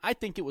decision. I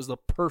think it was the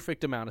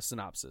perfect amount of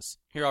synopsis.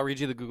 Here, I'll read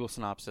you the Google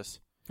synopsis.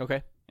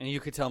 Okay. And you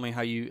could tell me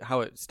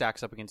how it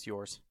stacks up against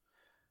yours.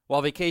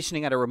 While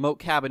vacationing at a remote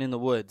cabin in the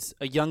woods,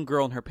 a young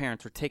girl and her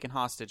parents were taken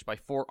hostage by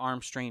 4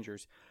 armed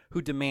strangers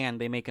who demand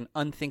they make an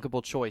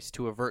unthinkable choice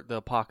to avert the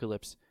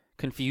apocalypse.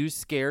 Confused,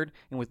 scared,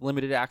 and with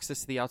limited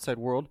access to the outside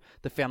world,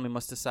 the family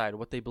must decide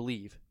what they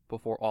believe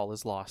before all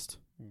is lost.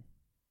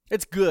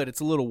 It's good.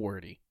 It's a little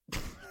wordy.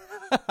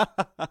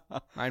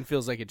 Mine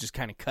feels like it just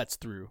kind of cuts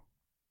through.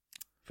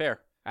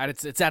 Fair.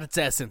 It's at its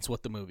essence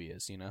what the movie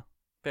is, you know?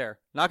 Fair.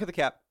 Knock at the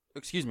Cabin,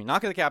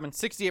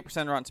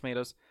 68% Rotten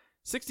Tomatoes,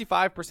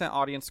 65%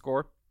 audience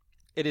score.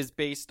 It is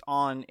based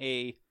on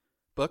a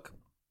book,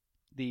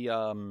 The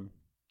Cabin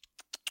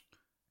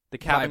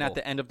Bible. at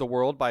the End of the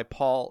World by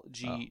Paul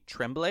G.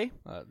 Tremblay.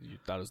 You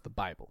thought it was the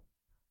Bible.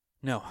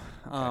 No.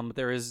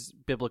 There is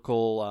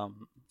biblical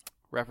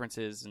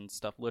references and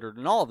stuff littered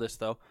in all of this,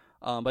 though.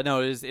 But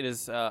no, it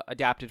is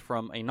adapted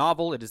from a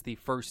novel. It is the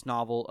first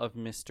novel of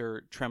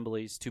Mr.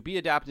 Tremblay's to be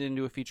adapted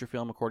into a feature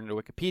film, according to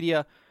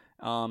Wikipedia.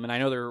 And I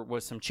know there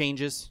was some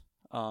changes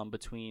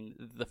between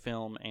the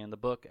film and the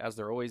book, as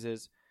there always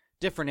is.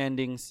 Different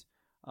endings.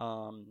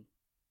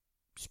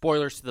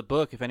 Spoilers to the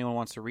book, if anyone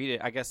wants to read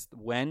it. I guess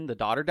when the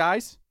daughter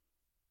dies.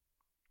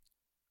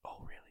 Oh,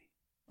 really?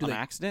 On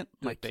accident?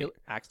 Like they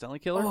accidentally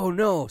kill her? Oh,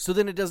 no. So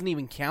then it doesn't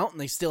even count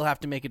and they still have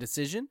to make a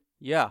decision?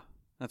 Yeah.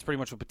 That's pretty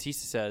much what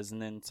Batista says, and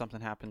then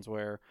something happens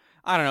where,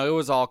 I don't know, it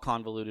was all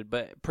convoluted,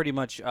 but pretty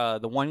much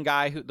the one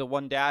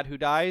dad who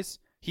dies,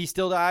 he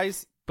still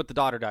dies, but the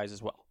daughter dies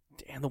as well.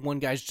 And the one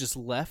guy's just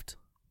left?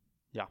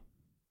 Yeah.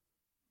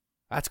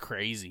 That's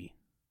crazy.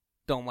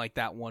 Don't like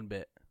that one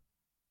bit.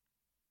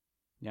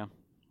 Yeah.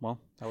 Well,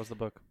 that was the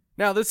book.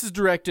 Now, this is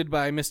directed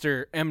by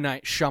Mr. M.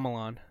 Night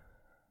Shyamalan.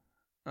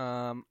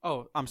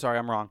 Oh, I'm sorry,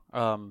 I'm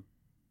wrong.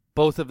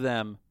 Both of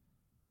them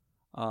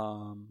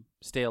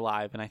stay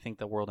alive, and I think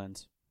the world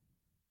ends.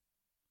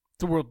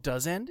 The world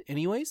does end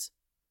anyways?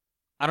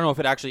 I don't know if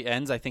it actually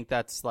ends. I think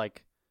that's,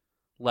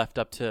 left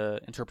up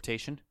to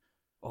interpretation.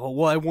 Oh,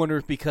 well, I wonder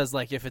if because,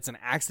 like, if it's an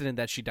accident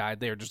that she died,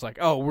 they're just like,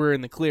 oh, we're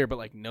in the clear, but,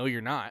 like, no,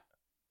 you're not.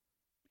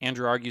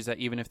 Andrew argues that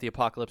even if the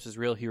apocalypse is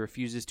real, he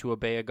refuses to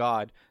obey a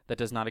god that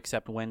does not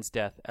accept Wen's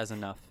death as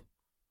enough.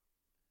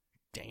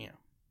 Damn.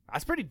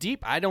 That's pretty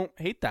deep. I don't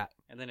hate that.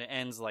 And then it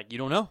ends like, you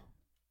don't know.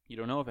 You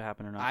don't know if it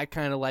happened or not. I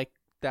kind of like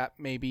that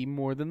maybe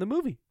more than the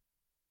movie.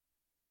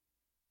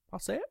 I'll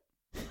say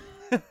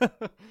it.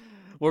 What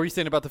were you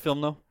saying about the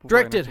film, though?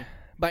 Directed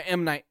by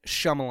M. Night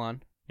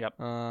Shyamalan.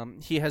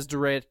 Yep. He has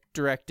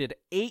directed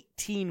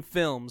 18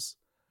 films.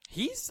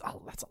 That's a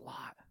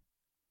lot.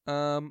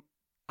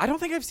 I don't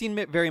think I've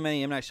seen very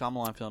many M. Night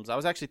Shyamalan films. I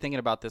was actually thinking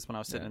about this when I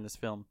was sitting in this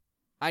film.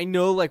 I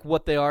know like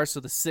what they are. So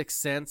The Sixth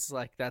Sense,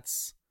 like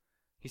that's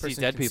he sees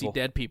dead people. See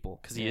dead people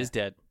because he is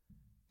dead.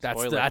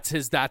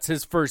 That's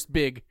his first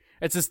big.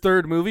 It's his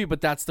third movie, but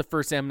that's the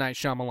first M. Night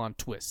Shyamalan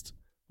twist.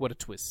 What a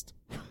twist!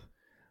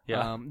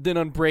 Yeah. Then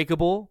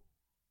Unbreakable.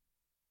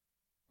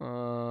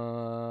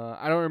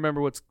 I don't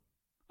remember what's.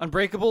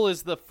 Unbreakable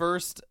is the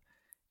first.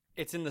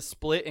 It's in the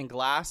Split and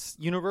Glass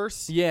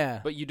universe.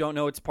 Yeah. But you don't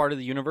know it's part of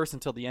the universe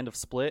until the end of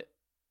Split.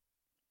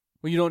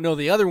 Well, you don't know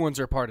the other ones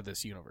are part of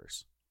this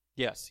universe.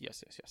 Yes.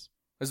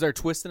 Is there a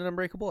twist in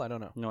Unbreakable? I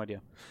don't know. No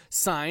idea.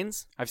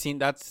 Signs.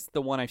 That's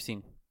the one I've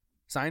seen.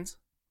 Signs?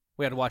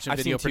 We had to watch in I've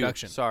video seen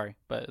production. Two. Sorry,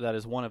 but that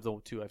is one of the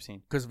two I've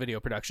seen. Because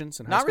video productions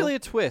and not really a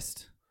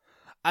twist.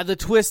 The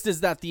twist is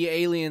that the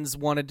aliens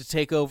wanted to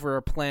take over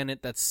a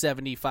planet that's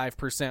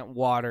 75%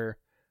 water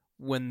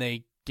when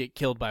they get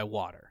killed by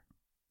water.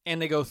 And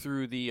they go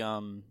through the,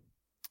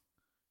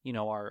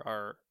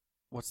 our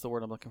what's the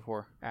word I'm looking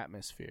for?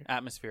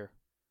 Atmosphere.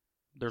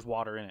 There's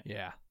water in it.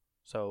 Yeah.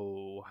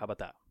 So how about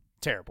that?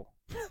 Terrible.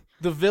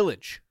 The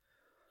Village.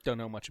 Don't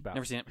know much about.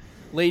 Never seen it.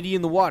 Lady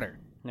in the Water.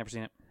 Never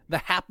seen it. The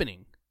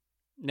Happening.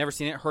 Never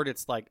seen it. Heard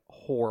it's like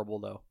horrible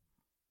though.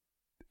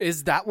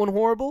 Is that one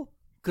horrible?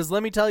 Because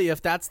let me tell you,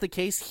 if that's the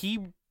case, he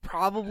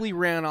probably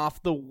ran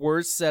off the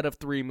worst set of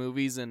 3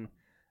 movies in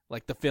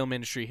like the film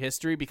industry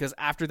history. Because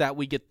after that,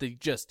 we get the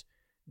just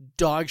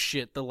dog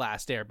shit, The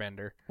Last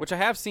Airbender, which I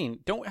have seen.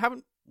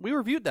 We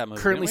reviewed that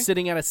movie. Currently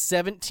sitting at a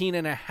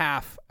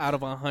 17.5 out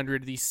of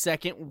 100, the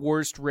second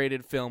worst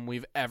rated film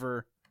we've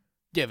ever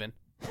given.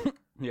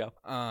 Yeah.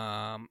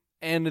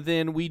 And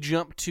then we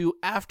jump to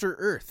After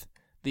Earth,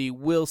 the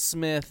Will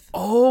Smith.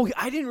 Oh,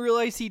 I didn't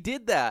realize he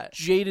did that.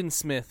 Jaden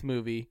Smith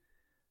movie.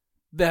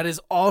 That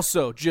is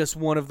also just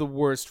one of the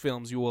worst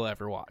films you will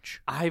ever watch.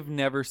 I've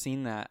never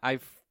seen that. I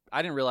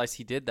didn't realize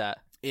he did that.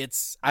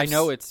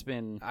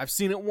 I've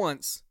seen it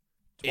once.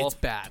 12,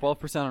 it's bad.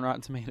 12% on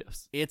Rotten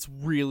Tomatoes. It's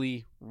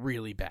really,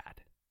 really bad.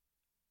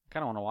 I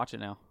kind of want to watch it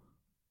now.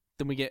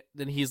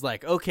 Then he's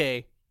like,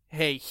 okay,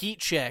 hey, heat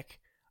check.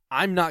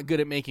 I'm not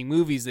good at making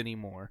movies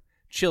anymore.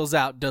 Chills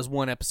out, does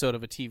 1 episode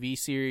of a TV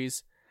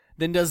series,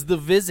 then does The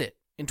Visit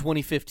in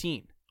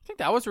 2015. I think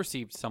that was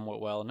received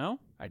somewhat well, no?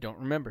 I don't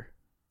remember.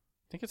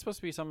 I think it's supposed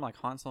to be something like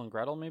Hansel and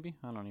Gretel, maybe?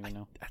 I don't even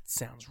know. That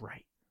sounds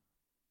right.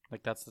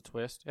 Like, that's the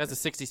twist? It has a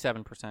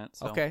 67%.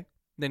 So. Okay.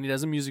 Then he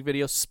does a music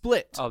video,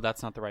 Split. Oh,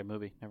 that's not the right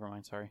movie. Never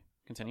mind, sorry.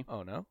 Continue.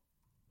 Oh, no?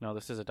 No,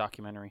 this is a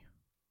documentary.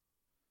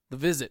 The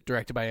Visit,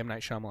 directed by M.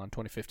 Night Shyamalan,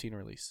 2015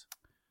 release.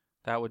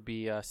 That would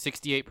be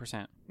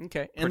 68%.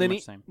 Okay. And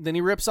then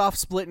he rips off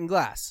Split and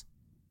Glass.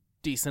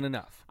 Decent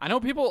enough. I know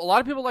a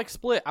lot of people like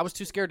Split. I was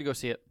too scared to go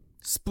see it.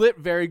 Split,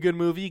 very good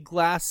movie.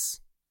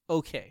 Glass,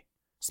 okay.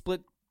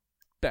 Split,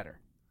 better.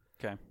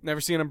 Okay.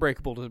 Never seen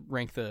Unbreakable to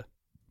rank the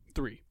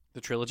 3.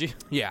 The trilogy?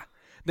 Yeah.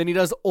 Then he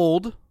does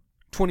Old,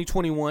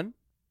 2021.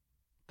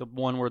 The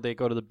one where they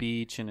go to the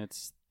beach and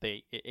it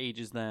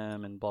ages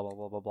them and blah, blah,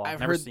 blah, blah, blah. I've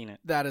never heard seen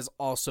it. That is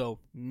also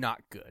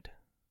not good.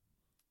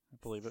 I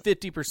believe it.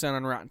 50%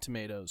 on Rotten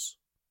Tomatoes.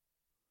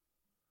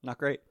 Not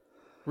great.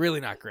 Really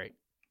not great.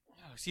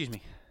 Oh, excuse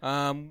me.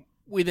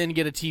 We then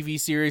get a TV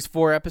series,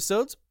 4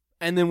 episodes,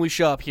 and then we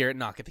show up here at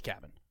Knock at the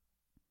Cabin.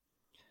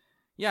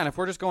 Yeah, and if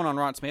we're just going on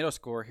Rotten Tomato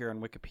score here on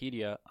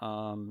Wikipedia,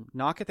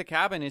 Knock at the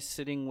Cabin is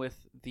sitting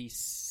with the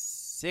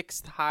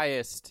 6th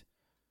highest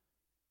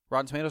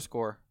Rotten Tomato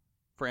score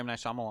for M. Night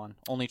Shyamalan,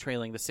 only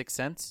trailing The Sixth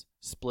Sense,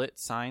 Split,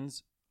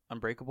 Signs,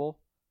 Unbreakable,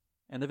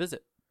 and The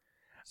Visit.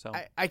 So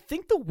I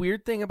think the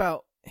weird thing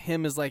about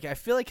him is like I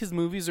feel like his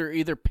movies are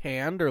either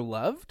panned or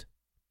loved.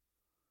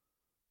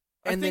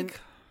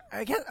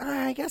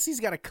 I guess he's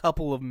got a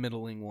couple of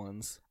middling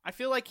ones. I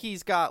feel like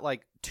he's got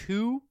like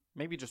 2,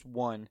 maybe just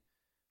 1,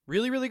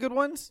 really, really good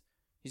ones.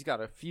 He's got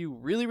a few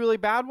really, really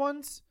bad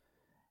ones,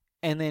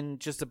 and then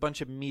just a bunch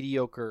of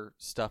mediocre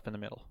stuff in the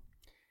middle.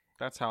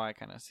 That's how I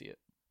kind of see it.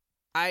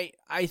 I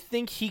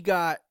think he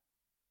got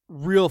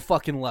real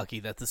fucking lucky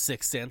that The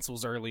Sixth Sense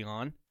was early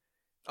on.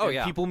 Oh, and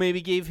yeah. People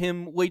maybe gave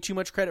him way too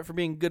much credit for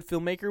being a good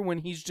filmmaker when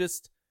he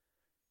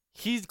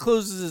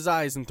closes his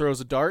eyes and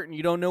throws a dart and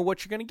you don't know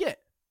what you're going to get.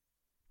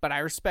 But I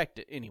respect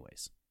it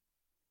anyways.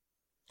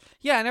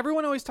 Yeah, and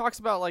everyone always talks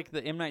about like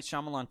the M. Night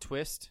Shyamalan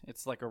twist.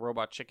 It's like a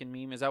Robot Chicken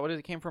meme. Is that what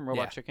it came from?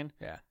 Robot Chicken?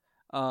 Yeah.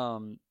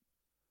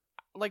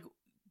 Like,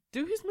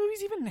 do his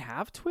movies even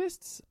have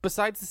twists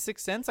besides The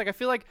Sixth Sense? Like, I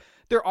feel like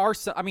there are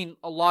some, I mean,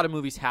 a lot of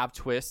movies have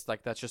twists.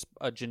 Like, that's just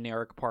a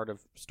generic part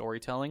of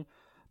storytelling.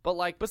 But,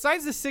 like,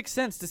 besides The Sixth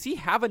Sense, does he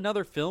have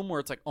another film where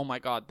it's like, oh my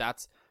God,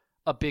 that's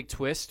a big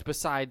twist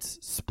besides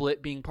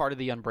Split being part of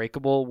the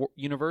Unbreakable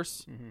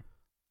universe? Mm-hmm.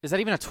 Is that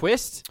even a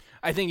twist?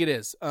 I think it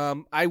is.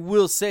 I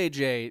will say,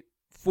 Jay,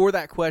 for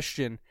that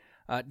question,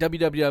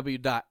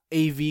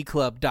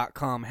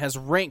 www.avclub.com has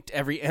ranked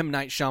every M.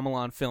 Night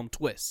Shyamalan film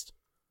twist.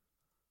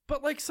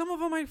 But, like, some of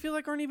them I feel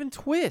like aren't even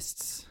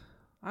twists.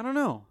 I don't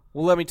know.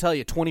 Well, let me tell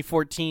you,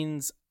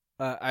 2014's,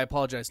 I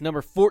apologize,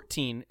 number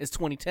 14 is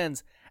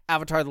 2010's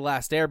Avatar: The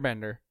Last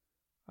Airbender.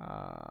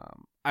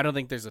 I don't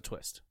think there's a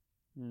twist.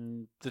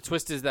 The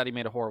twist is that he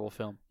made a horrible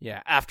film.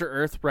 Yeah, After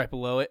Earth, right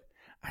below it.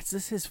 Is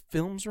this his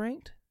films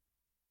ranked?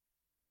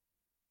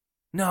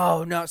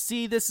 No.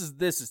 See, this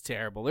is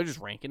terrible. They're just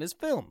ranking his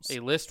films. A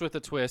list with a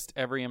twist,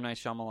 every M. Night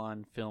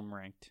Shyamalan film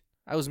ranked.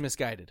 I was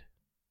misguided.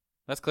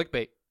 That's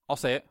clickbait. I'll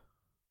say it.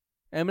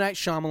 M. Night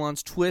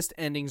Shyamalan's twist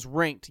endings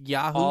ranked.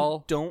 Yahoo,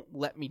 don't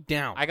let me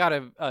down. I got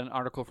an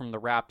article from The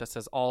Wrap that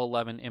says all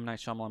 11 M. Night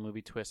Shyamalan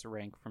movie twists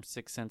rank from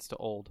Sixth Sense to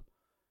Old.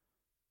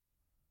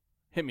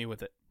 Hit me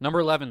with it.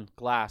 Number 11,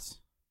 Glass.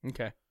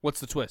 Okay.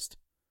 What's the twist?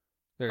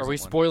 Are we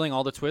spoiling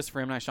all the twists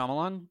for M. Night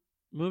Shyamalan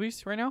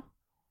movies right now?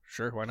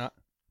 Sure, why not?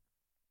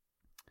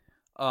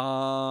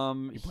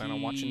 You plan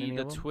on watching any of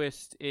them? The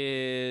twist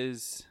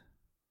is...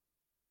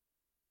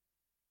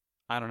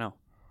 I don't know.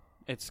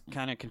 It's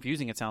kind of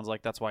confusing, it sounds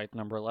like. That's why it's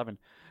number 11.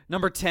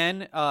 Number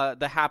 10,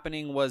 the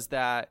happening was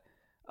that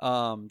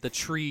the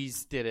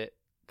trees did it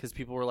because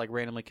people were like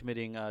randomly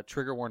committing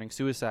trigger warning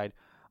suicide.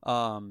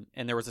 And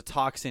there was a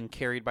toxin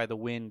carried by the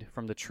wind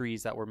from the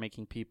trees that were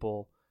making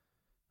people,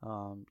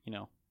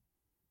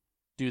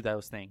 do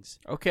those things.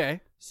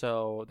 Okay.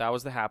 So that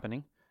was the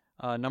happening.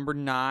 Number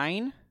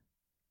 9,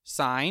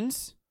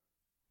 Signs.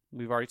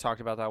 We've already talked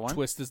about that one.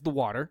 Twist is the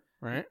water,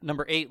 right?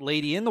 Number 8,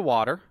 Lady in the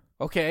Water.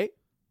 Okay.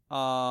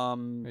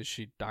 Is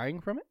she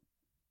dying from it?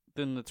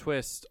 Then the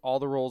twist, all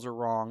the roles are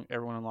wrong.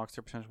 Everyone unlocks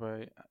their potential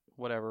by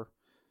whatever.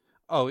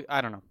 Oh,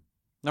 I don't know.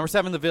 Number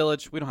 7, The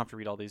Village. We don't have to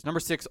read all these. Number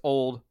 6,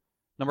 Old.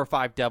 Number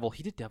 5, Devil.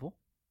 He did Devil?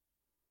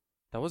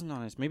 That wasn't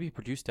on his. Maybe he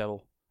produced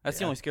Devil. That's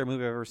the only scary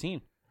movie I've ever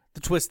seen.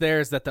 The twist there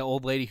is that the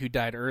old lady who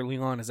died early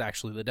on is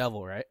actually the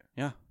devil, right?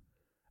 Yeah.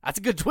 That's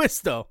a good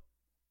twist, though.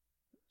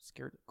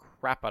 Scared the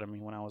crap out of me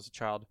when I was a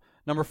child.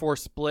 Number 4,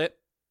 Split.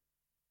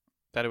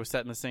 That it was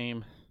set in the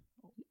same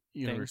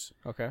universe.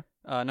 Okay.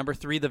 Number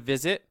 3, The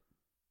Visit.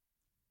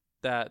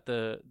 That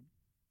the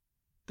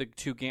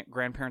two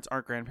grandparents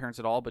aren't grandparents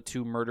at all, but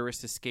 2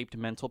 murderous escaped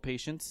mental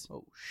patients.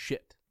 Oh,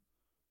 shit.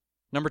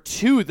 Number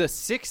 2, The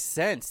Sixth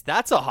Sense.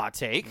 That's a hot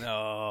take.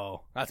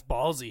 No, that's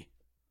ballsy.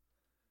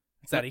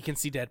 It's that he can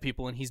see dead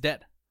people and he's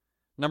dead.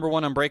 Number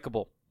 1,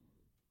 Unbreakable.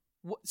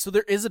 What? So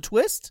there is a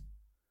twist?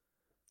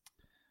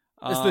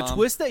 Is the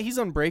twist that he's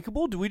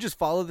unbreakable? Do we just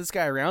follow this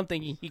guy around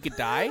thinking he could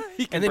die?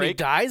 And then he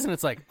dies and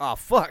it's like, oh,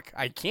 fuck,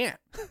 I can't.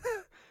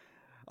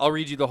 I'll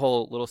read you the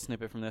whole little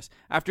snippet from this.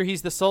 After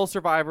he's the sole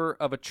survivor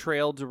of a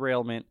trail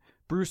derailment,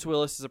 Bruce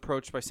Willis is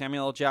approached by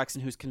Samuel L.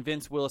 Jackson, who's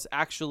convinced Willis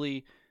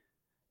actually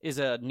is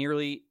a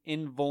nearly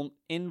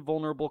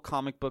invulnerable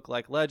comic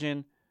book-like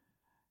legend.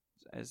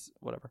 As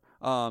whatever.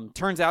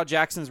 Turns out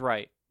Jackson's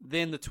right.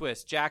 Then the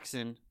twist.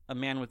 Jackson, a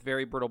man with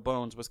very brittle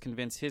bones, was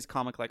convinced his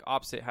comic-like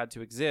opposite had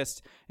to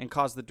exist and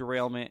caused the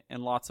derailment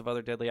and lots of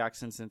other deadly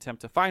accidents in an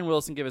attempt to find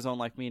Willis and give his own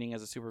life meaning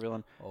as a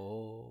supervillain.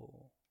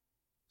 Oh.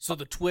 So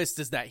the twist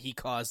is that he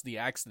caused the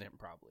accident,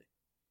 probably.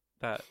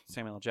 That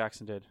Samuel L.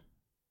 Jackson did.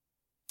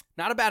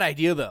 Not a bad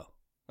idea, though.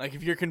 Like,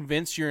 if you're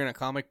convinced you're in a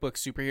comic book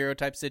superhero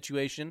type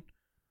situation,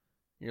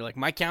 you're like,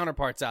 my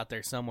counterpart's out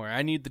there somewhere.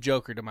 I need the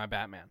Joker to my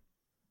Batman.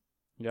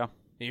 Yeah.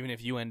 Even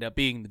if you end up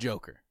being the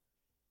Joker.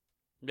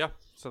 Yeah.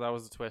 So that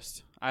was the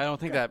twist. I don't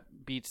think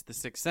that beats The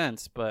Sixth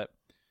Sense, but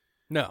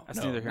no, that's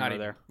neither here nor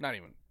there. Not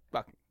even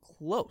fucking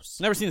close.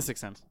 Never seen The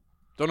Sixth Sense.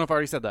 Don't know if I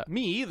already said that.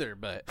 Me either,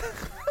 but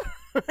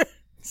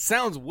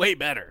sounds way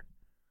better.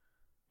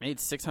 Made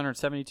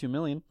 $672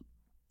 million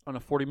on a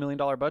 $40 million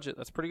budget.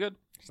 That's pretty good.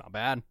 It's not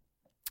bad.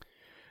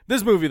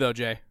 This movie, though,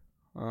 Jay,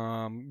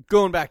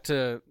 going back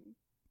to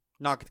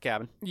Knock at the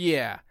Cabin.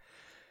 Yeah.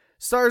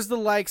 Stars the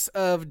likes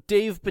of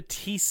Dave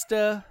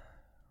Bautista,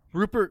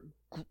 Rupert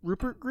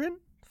Grint?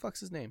 The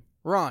fuck's his name?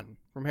 Ron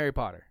from Harry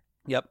Potter.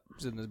 Yep.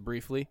 Was in this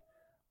briefly.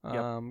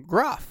 Yep.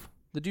 Groff,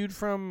 the dude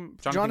from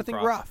Jonathan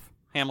Groff.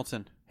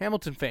 Hamilton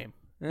fame.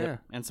 Yeah.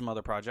 Yep. And some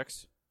other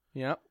projects.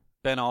 Yep.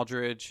 Ben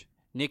Aldridge.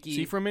 Nikki. Is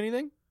he from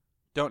anything?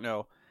 Don't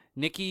know.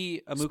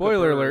 Nikki Amuka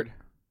Spoiler Bird. alert.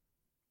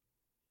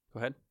 Go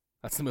ahead.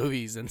 That's the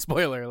movies and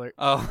spoiler alert.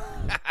 Oh.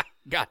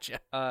 Gotcha.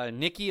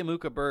 Nikki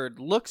Amuka Bird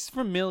looks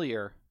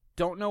familiar.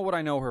 Don't know what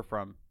I know her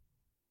from.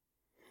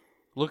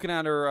 Looking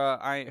at her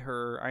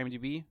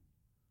IMDb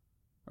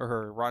or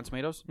her Rotten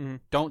Tomatoes,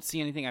 don't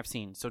see anything I've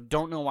seen, so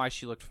don't know why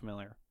she looked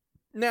familiar.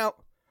 Now,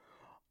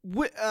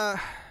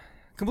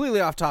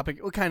 completely off topic,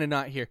 we're kind of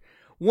not here.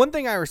 One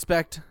thing I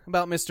respect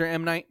about Mr.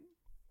 M. Night,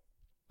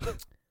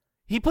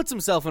 he puts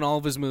himself in all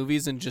of his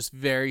movies in just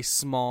very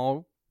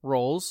small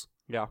roles.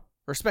 Yeah.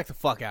 Respect the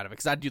fuck out of it,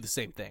 because I'd do the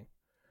same thing.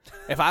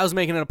 If I was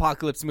making an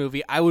apocalypse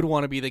movie, I would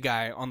want to be the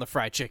guy on the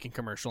fried chicken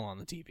commercial on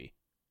the TV.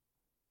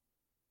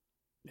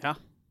 Yeah.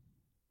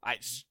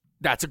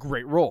 That's a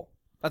great role.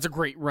 That's a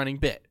great running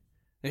bit.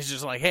 It's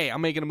just like, hey,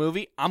 I'm making a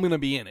movie. I'm going to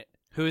be in it.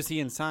 Who is he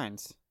in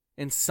Signs?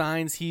 In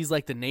Signs, he's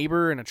like the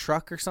neighbor in a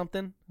truck or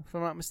something, if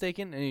I'm not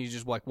mistaken. And he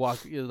just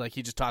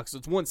he just talks.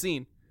 It's one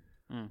scene.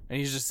 And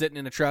he's just sitting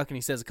in a truck and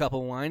he says a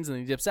couple of lines and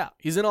then he dips out.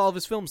 He's in all of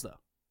his films, though.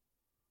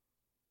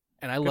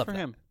 And I love for that.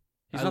 him.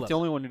 He's not the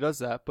only one who does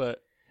that,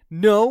 but...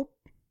 No,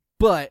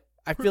 but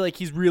I feel like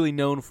he's really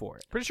known for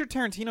it. Pretty sure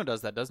Tarantino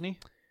does that, doesn't he?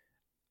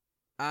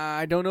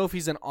 I don't know if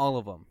he's in all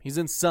of them. He's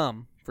in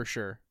some, for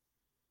sure.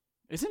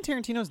 Isn't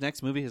Tarantino's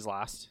next movie his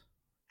last?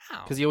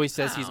 How? Because he always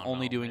says he's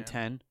only doing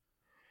 10.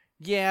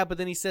 Yeah, but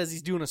then he says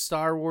he's doing a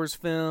Star Wars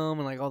film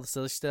and like all this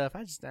other stuff. I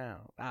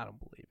don't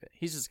believe it.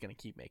 He's just going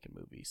to keep making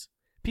movies.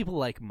 People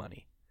like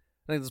money.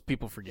 I think those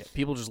people forget.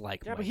 People just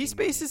like money. Yeah, but he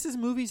spaces his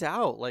movies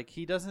out. Like,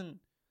 he doesn't...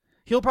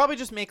 He'll probably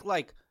just make,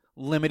 like,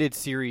 limited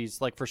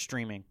series, like, for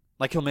streaming.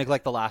 Like, he'll make,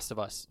 like, The Last of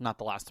Us. Not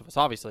The Last of Us,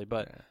 obviously,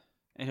 but... Yeah.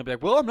 And he'll be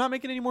like, well, I'm not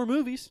making any more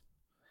movies.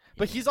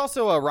 But he's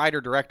also a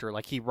writer-director.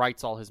 Like, he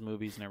writes all his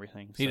movies and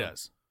everything. So. He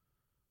does.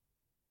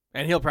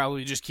 And he'll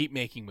probably just keep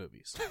making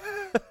movies.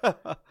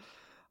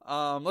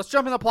 Let's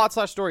jump in the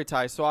plot/story,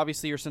 Ty. So,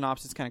 obviously, your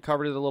synopsis kind of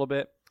covered it a little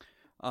bit.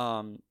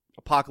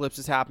 Apocalypse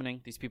is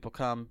happening. These people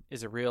come.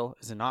 Is it real?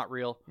 Is it not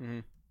real? Mm-hmm.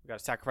 We got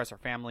to sacrifice our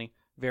family.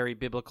 Very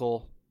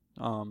biblical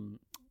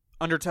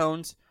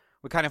undertones.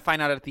 We kind of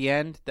find out at the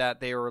end that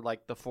they were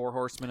like the 4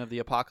 horsemen of the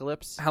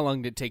apocalypse. How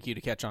long did it take you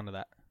to catch on to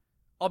that?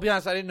 I'll be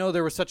honest, I didn't know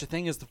there was such a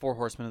thing as the 4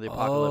 horsemen of the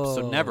apocalypse,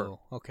 so never.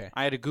 Okay.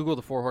 I had to Google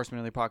the 4 horsemen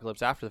of the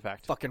apocalypse after the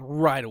fact. Fucking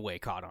right away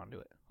caught on to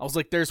it. I was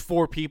like, there's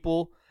 4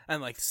 people,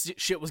 and like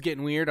shit was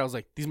getting weird. I was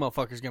like, these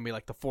motherfuckers are going to be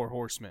like the 4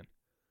 horsemen.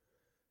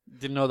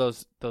 Didn't know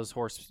those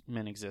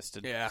horsemen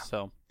existed. Yeah.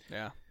 So,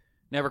 yeah.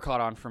 Never caught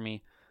on for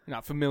me. You're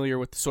not familiar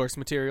with the source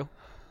material?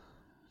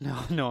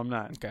 No, I'm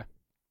not. Okay.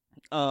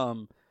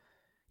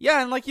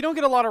 Yeah, and like you don't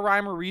get a lot of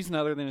rhyme or reason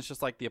other than it's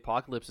just like the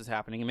apocalypse is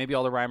happening, and maybe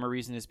all the rhyme or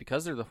reason is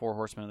because they're the 4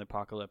 horsemen of the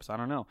apocalypse. I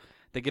don't know.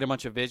 They get a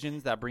bunch of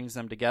visions that brings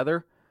them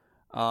together,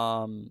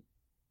 and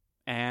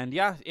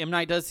yeah, M.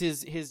 Night does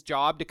his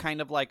job to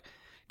kind of like,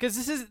 because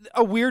this is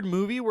a weird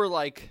movie where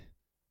like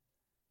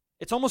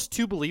it's almost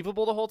too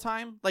believable the whole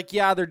time. Like,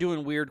 yeah, they're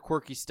doing weird,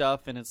 quirky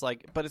stuff, and it's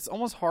like, but it's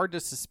almost hard to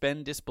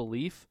suspend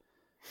disbelief,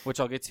 which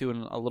I'll get to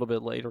in a little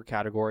bit later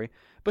category.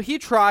 But he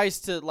tries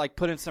to like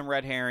put in some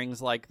red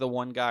herrings, like the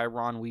one guy,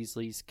 Ron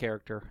Weasley's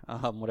character,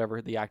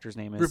 whatever the actor's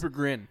name is.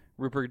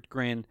 Rupert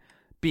Grint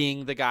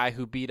being the guy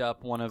who beat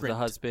up one of the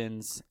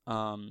husbands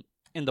in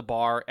the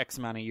bar X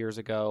amount of years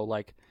ago,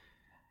 like,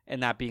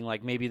 and that being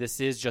like, maybe this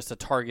is just a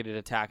targeted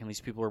attack and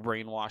these people are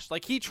brainwashed.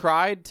 Like, he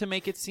tried to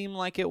make it seem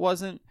like it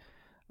wasn't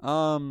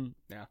kind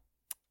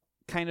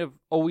of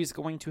always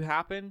going to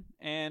happen,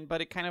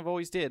 but it kind of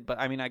always did. But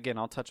I mean, again,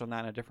 I'll touch on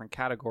that in a different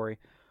category.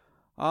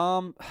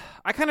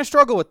 I kind of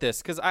struggle with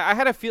this because I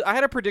had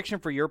a prediction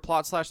for your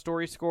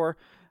plot/story score,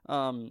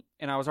 and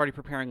I was already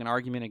preparing an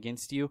argument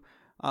against you.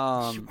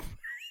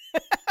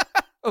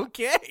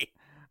 Okay.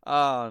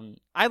 I'm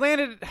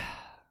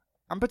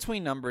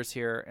between numbers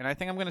here, and I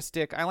think I'm going to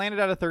stick. I landed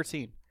at a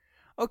 13.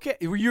 Okay,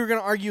 you were going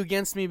to argue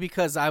against me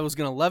because I was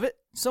going to love it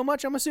so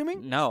much, I'm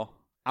assuming? No,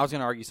 I was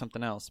going to argue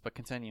something else, but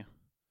continue.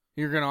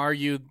 You're going to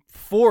argue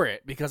for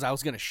it because I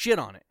was going to shit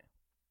on it.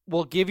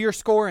 Well, give your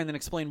score and then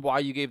explain why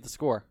you gave the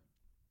score.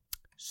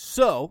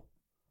 So,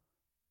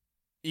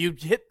 you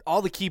hit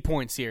all the key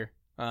points here.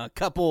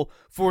 Couple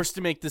forced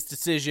to make this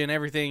decision,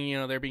 everything,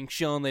 they're being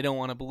shown, they don't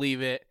want to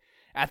believe it.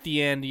 At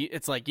the end,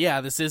 it's like,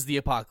 yeah, this is the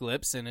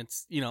apocalypse, and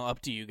it's,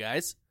 up to you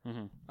guys.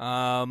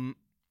 Mm-hmm.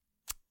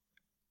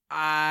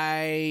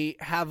 I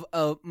have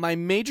my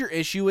major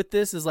issue with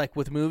this is like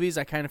with movies,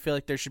 I kind of feel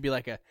like there should be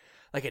like a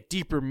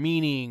deeper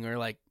meaning or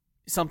like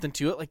something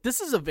to it. Like,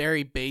 this is a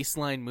very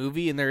baseline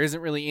movie, and there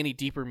isn't really any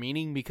deeper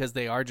meaning because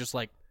they are just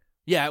like,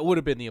 yeah, it would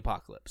have been the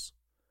apocalypse.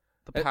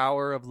 The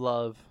power of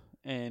love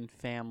and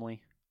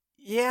family.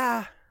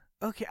 Yeah.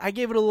 Okay, I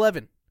gave it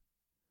 11.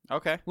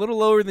 Okay. A little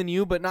lower than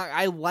you, but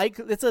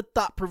it's a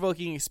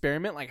thought-provoking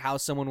experiment, like how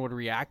someone would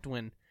react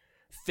when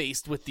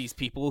faced with these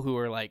people who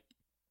are like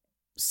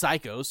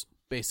psychos,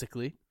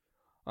 basically.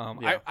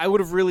 Yeah. I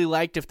would have really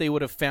liked if they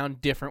would have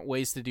found different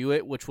ways to do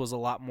it, which was a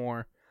lot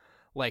more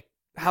like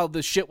how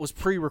the shit was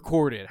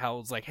pre-recorded, how it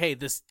was like, hey,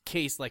 this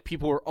case, like,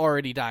 people were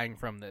already dying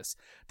from this.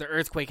 The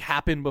earthquake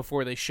happened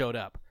before they showed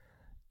up.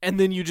 And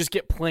then you just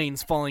get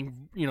planes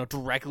falling,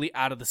 directly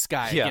out of the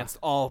sky against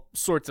all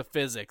sorts of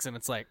physics. And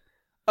it's like,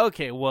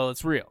 okay, well,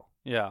 it's real.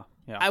 Yeah.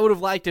 I would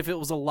have liked if it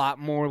was a lot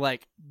more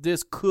like,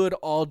 this could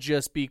all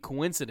just be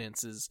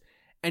coincidences,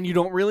 and you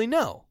don't really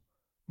know.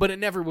 But it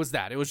never was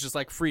that. It was just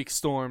like freak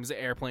storms,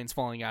 airplanes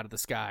falling out of the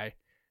sky.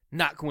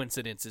 Not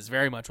coincidences.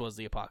 Very much was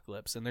the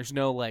apocalypse. And there's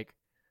no, like,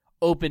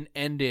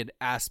 open-ended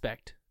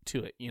aspect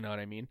to it. You know what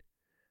I mean?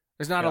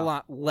 There's not a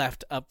lot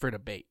left up for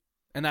debate.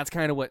 And that's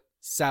kind of what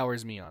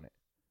sours me on it.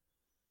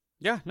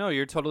 Yeah, no,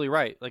 you're totally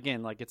right.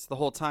 Again, like it's the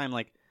whole time,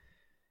 like,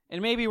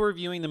 and maybe we're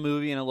viewing the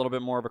movie in a little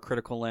bit more of a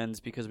critical lens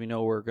because we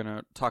know we're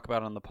gonna talk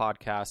about it on the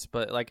podcast.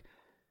 But like,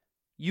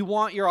 you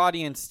want your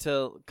audience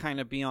to kind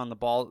of be on the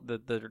ball,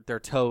 their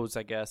toes,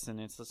 I guess.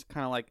 And it's just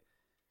kind of like,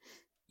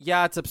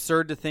 yeah, it's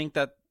absurd to think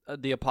that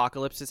the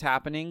apocalypse is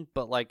happening,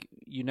 but like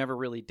you never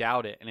really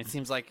doubt it. And it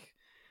seems like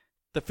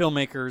the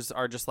filmmakers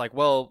are just like,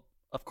 well,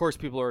 of course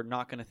people are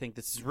not going to think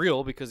this is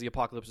real because the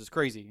apocalypse is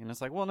crazy. And it's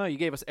like, well, no, you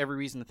gave us every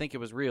reason to think it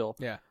was real.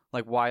 Yeah.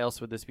 Like, why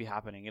else would this be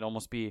happening? It'd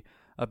almost be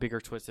a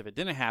bigger twist if it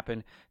didn't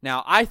happen.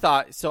 Now, I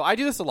thought, so I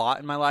do this a lot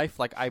in my life.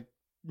 Like, I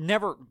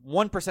never,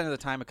 1% of the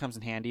time it comes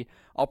in handy.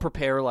 I'll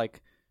prepare,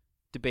 like,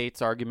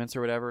 debates, arguments,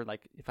 or whatever.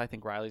 Like, if I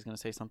think Riley's going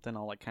to say something,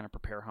 I'll, like, kind of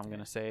prepare how I'm going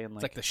to say. And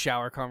It's like the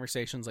shower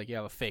conversations. Like, you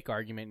have a fake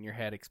argument in your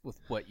head with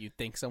what you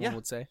think someone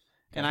would say.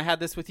 And I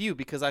had this with you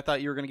because I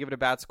thought you were going to give it a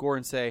bad score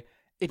and say,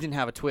 it didn't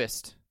have a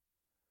twist.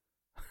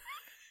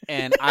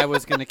 And I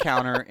was going to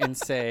counter and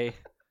say,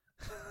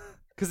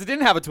 because it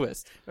didn't have a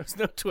twist. There's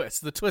no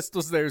twist. The twist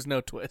was there's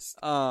no twist.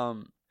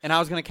 And I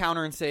was going to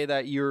counter and say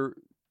that you're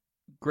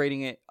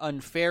grading it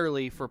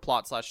unfairly for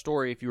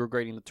plot/story if you were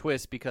grading the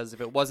twist, because if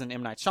it wasn't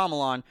M. Night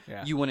Shyamalan,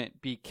 you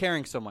wouldn't be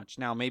caring so much.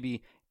 Now,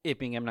 maybe it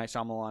being M. Night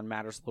Shyamalan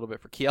matters a little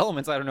bit for key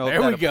elements. I don't know if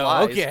that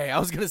applies. Okay, I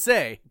was going to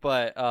say.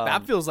 But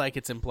that feels like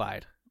it's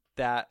implied.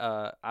 That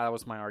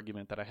was my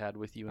argument that I had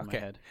with you in my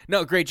head.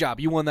 No, great job.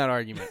 You won that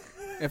argument.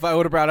 If I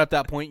would have brought up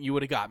that point, you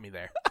would have got me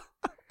there.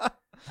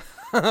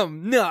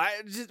 No,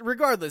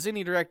 regardless,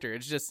 any director, it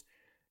just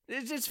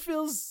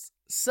feels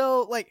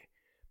so like.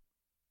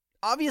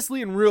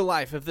 Obviously, in real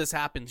life, if this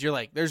happens, you're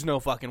like, "There's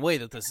no fucking way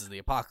that this is the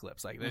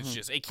apocalypse." Like, it's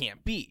just it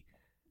can't be.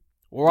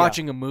 We're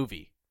watching a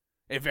movie.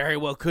 It very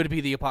well could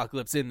be the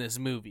apocalypse in this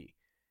movie.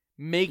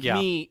 Make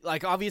me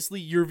like. Obviously,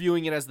 you're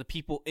viewing it as the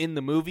people in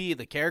the movie,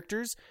 the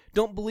characters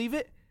don't believe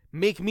it.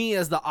 Make me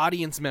as the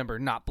audience member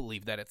not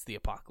believe that it's the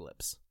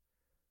apocalypse.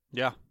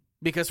 Yeah.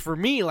 Because for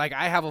me, like,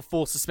 I have a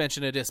full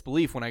suspension of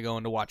disbelief when I go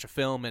in to watch a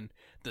film and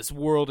this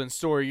world and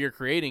story you're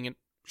creating, and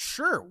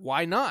sure,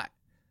 why not?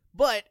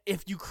 But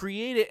if you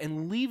create it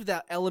and leave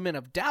that element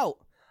of doubt,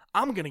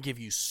 I'm going to give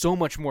you so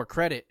much more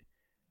credit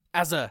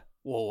as a,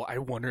 well, I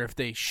wonder if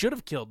they should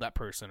have killed that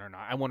person or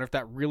not. I wonder if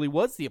that really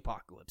was the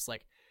apocalypse.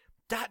 Like,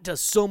 that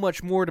does so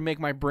much more to make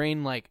my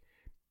brain, like,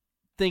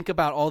 think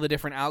about all the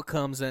different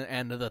outcomes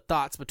and the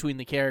thoughts between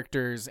the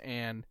characters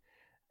and,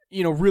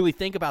 you know, really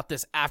think about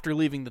this after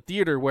leaving the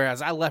theater,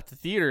 whereas I left the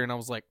theater and I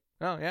was like,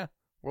 oh, yeah,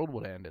 world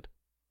would have ended.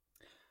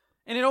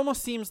 And it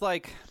almost seems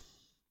like...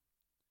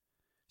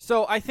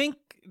 So I think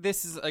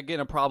this is, again,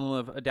 a problem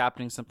of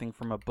adapting something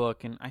from a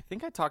book, and I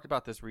think I talked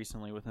about this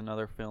recently with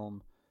another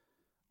film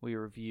we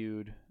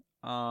reviewed.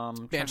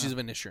 Banshees of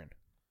Inisherin.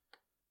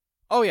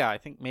 Oh, yeah, I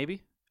think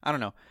maybe. I don't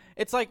know.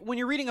 It's like when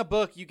you're reading a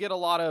book, you get a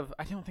lot of...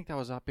 I don't think that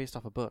was based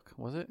off a book,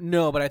 was it?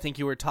 No, but I think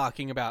you were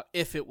talking about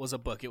if it was a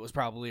book, it was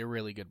probably a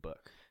really good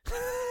book.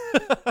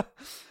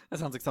 That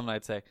sounds like something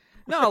I'd say.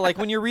 No, like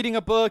when you're reading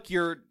a book,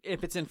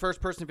 if it's in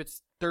first person, if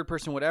it's third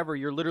person, whatever,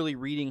 you're literally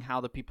reading how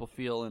the people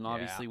feel. And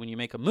obviously when you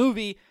make a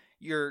movie,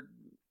 you're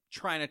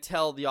trying to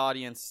tell the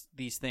audience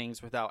these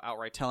things without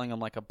outright telling them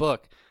like a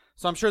book.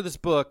 So I'm sure this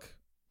book,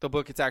 the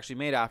book it's actually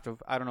made after,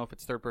 I don't know if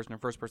it's third person or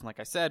first person, like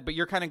I said, but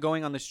you're kind of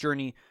going on this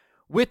journey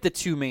with the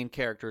two main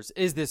characters.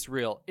 Is this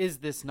real? Is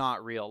this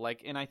not real?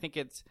 Like, and I think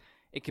it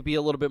could be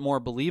a little bit more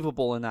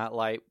believable in that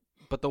light.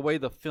 But the way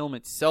the film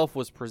itself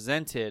was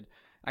presented,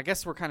 I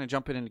guess we're kind of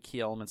jumping into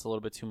key elements a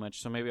little bit too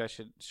much. So maybe I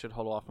should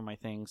hold off on my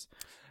things.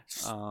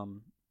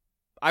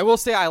 I will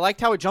say I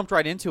liked how it jumped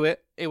right into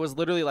it. It was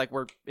literally like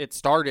where it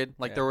started.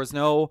 Like there was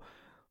no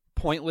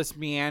pointless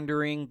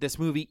meandering. This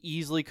movie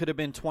easily could have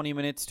been 20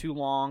 minutes too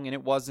long, and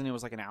it wasn't. It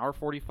was like an hour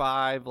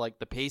 45. Like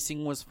the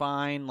pacing was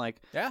fine.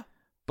 Like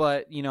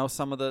but you know,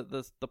 some of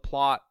the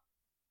plot,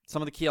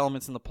 some of the key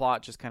elements in the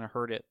plot just kind of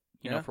hurt it.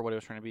 You know, for what it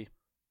was trying to be.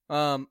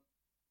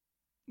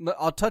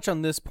 I'll touch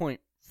on this point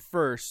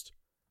first.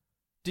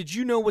 Did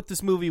you know what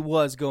this movie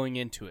was going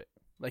into it?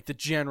 Like the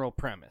general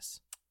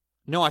premise?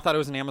 No, I thought it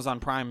was an Amazon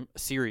Prime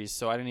series,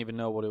 so I didn't even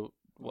know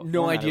what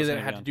no idea that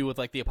it had to do with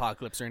like the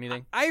apocalypse or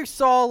anything? I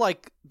saw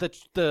like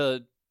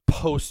the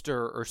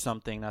poster or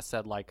something that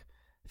said like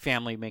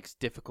family makes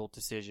difficult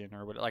decision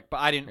or whatever, like, but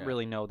I didn't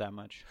really know that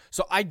much.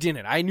 So I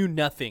didn't. I knew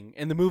nothing.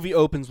 And the movie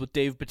opens with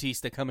Dave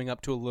Bautista coming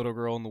up to a little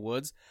girl in the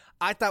woods.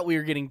 I thought we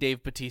were getting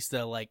Dave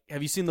Bautista, like,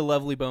 have you seen The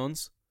Lovely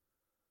Bones?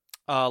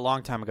 A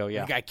long time ago,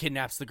 yeah. The guy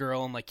kidnaps the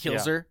girl and like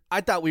kills her.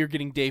 I thought we were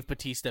getting Dave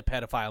Bautista,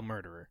 pedophile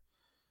murderer.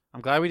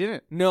 I'm glad we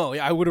didn't. No,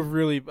 I would have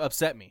really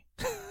upset me.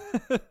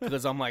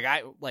 Because I'm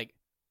like,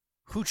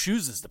 who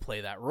chooses to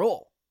play that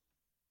role?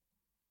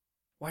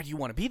 Why do you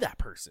want to be that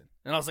person?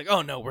 And I was like,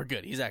 oh no, we're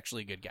good. He's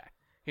actually a good guy.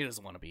 He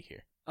doesn't want to be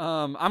here.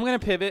 I'm going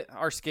to pivot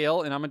our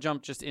scale and I'm going to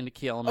jump just into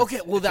key elements.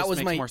 Okay, well that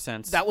was makes more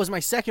sense. That was my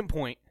second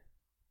point.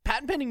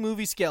 Patent Pending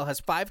Movie Scale has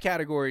 5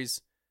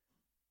 categories,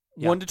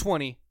 1 to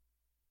 20.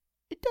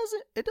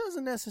 It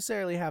doesn't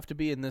necessarily have to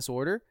be in this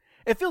order.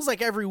 It feels like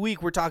every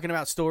week we're talking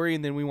about story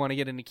and then we want to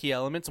get into key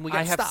elements and we got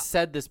to stop. I have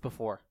said this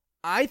before.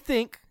 I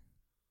think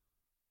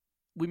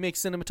we make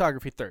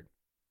cinematography third.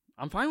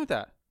 I'm fine with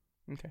that.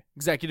 Okay.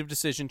 Executive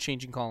decision,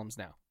 changing columns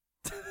now.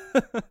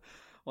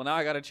 Well, now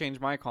I got to change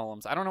my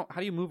columns. I don't know. How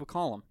do you move a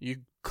column? You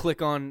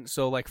click on,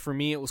 so like for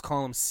me, it was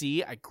column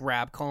C. I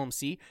grab column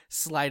C,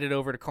 slide it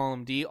over to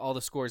column D. All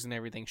the scores and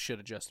everything should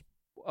adjust.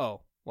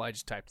 Oh, well, I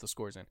just typed the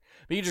scores in.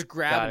 But you just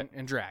grab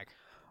and drag.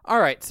 All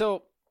right.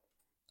 So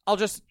I'll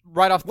just,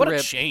 right off the What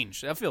rip. a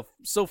change. I feel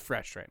so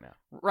fresh right now.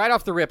 Right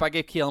off the rip, I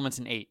gave Key Elements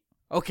an 8.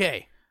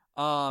 Okay.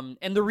 And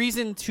the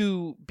reason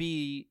to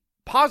be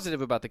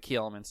positive about the Key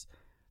Elements,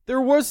 there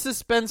was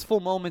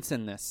suspenseful moments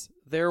in this.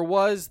 There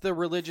was the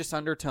religious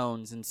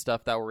undertones and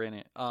stuff that were in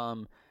it.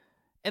 And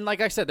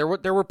like I said,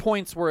 there were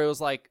points where it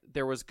was like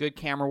there was good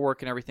camera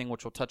work and everything,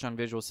 which we'll touch on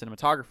visual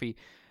cinematography,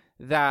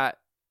 that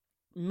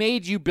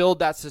made you build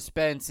that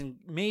suspense and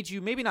made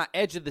you maybe not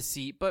edge of the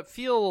seat, but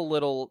feel a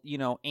little,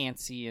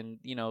 antsy and,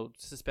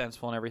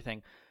 suspenseful and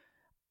everything.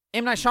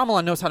 M. Night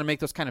Shyamalan knows how to make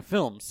those kind of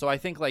films. So I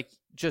think like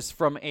just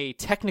from a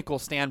technical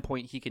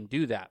standpoint, he can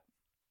do that.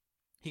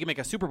 He can make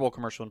a Super Bowl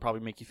commercial and probably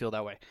make you feel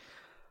that way.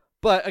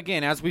 But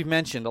again, as we've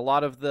mentioned, a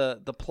lot of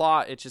the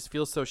plot, it just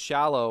feels so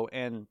shallow,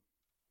 and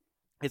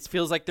it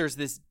feels like there's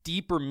this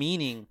deeper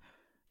meaning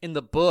in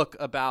the book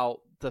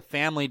about the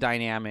family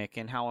dynamic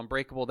and how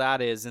unbreakable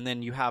that is. And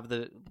then you have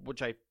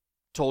which I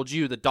told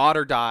you, the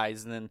daughter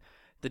dies, and then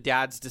the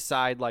dads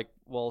decide like,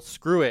 well,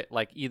 screw it.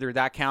 Like either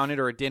that counted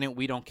or it didn't.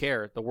 We don't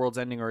care. The world's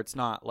ending or it's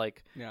not.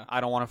 Like,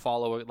 I don't want to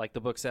follow it. Like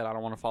the book said, I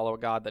don't want to follow a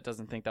God that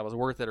doesn't think that was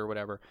worth it or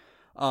whatever.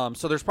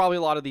 So there's probably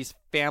a lot of these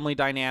family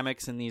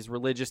dynamics and these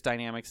religious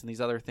dynamics and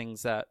these other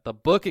things that the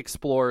book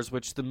explores,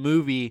 which the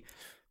movie,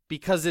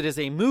 because it is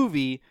a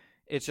movie,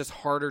 it's just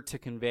harder to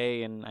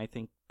convey, and I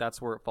think that's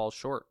where it falls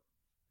short.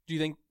 Do you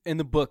think in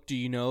the book,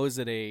 is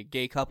it a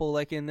gay couple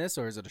like in this,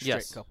 or is it a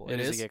straight couple? It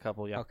is a gay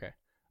couple, yeah. Okay.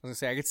 I was going to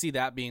say, I could see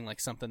that being like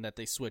something that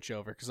they switch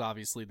over, because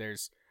obviously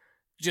there's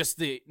just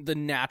the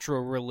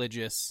natural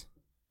religious.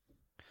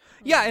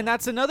 Yeah, and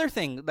that's another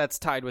thing that's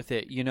tied with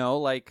it,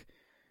 like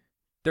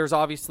there's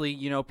obviously,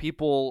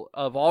 people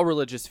of all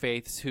religious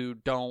faiths who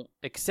don't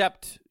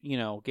accept,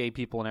 gay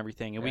people and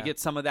everything. And we get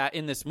some of that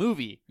in this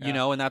movie,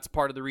 and that's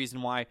part of the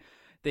reason why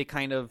they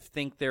kind of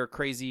think they're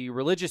crazy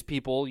religious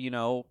people,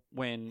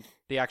 when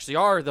they actually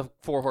are the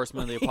 4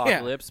 horsemen of the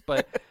apocalypse.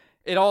 But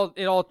it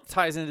all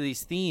ties into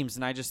these themes.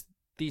 And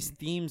these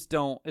themes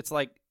it's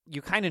like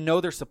you kind of know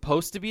they're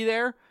supposed to be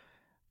there,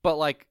 but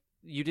like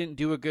you didn't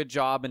do a good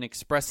job in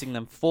expressing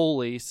them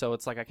fully. So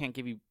it's like I can't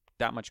give you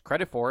that much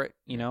credit for it,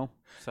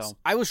 So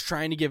I was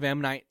trying to give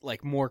M. Night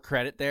like more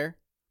credit there,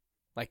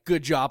 like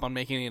good job on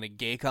making it a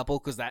gay couple,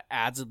 because that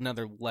adds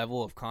another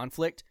level of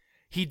conflict.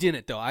 He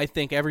didn't though. I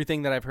think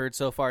everything that I've heard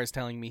so far is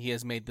telling me he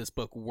has made this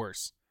book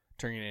worse,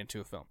 turning it into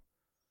a film.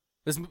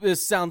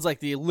 This sounds like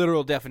the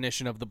literal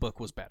definition of the book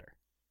was better.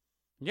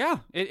 Yeah,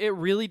 it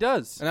really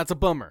does, and that's a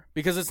bummer,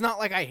 because it's not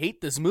like I hate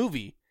this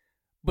movie,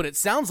 but it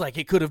sounds like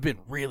it could have been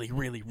really,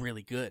 really,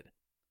 really good.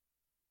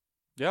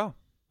 Yeah,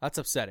 that's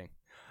upsetting.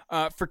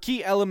 For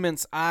Key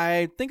Elements,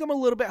 I think I'm a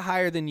little bit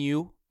higher than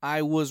you.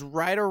 I was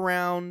right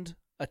around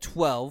a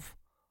 12.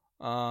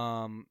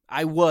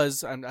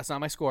 That's not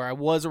my score. I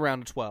was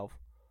around a 12.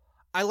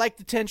 I like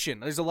the tension.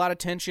 There's a lot of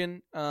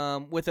tension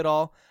with it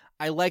all.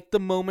 I like the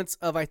moments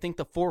of, I think,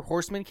 the 4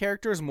 horsemen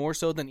characters more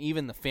so than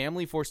even the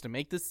family forced to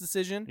make this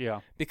decision. Yeah.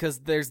 Because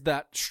there's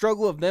that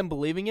struggle of them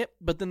believing it,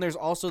 but then there's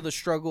also the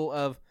struggle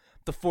of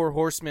the 4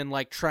 horsemen,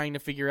 like, trying to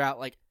figure out,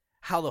 like,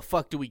 how the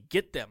fuck do we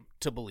get them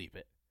to believe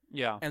it?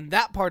 Yeah. And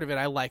that part of it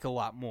I like a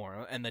lot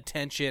more. And the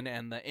tension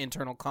and the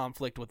internal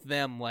conflict with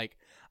them. Like,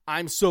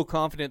 I'm so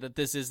confident that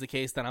this is the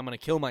case that I'm going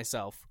to kill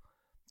myself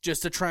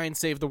just to try and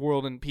save the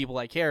world and people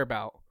I care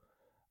about.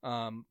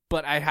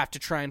 But I have to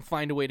try and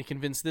find a way to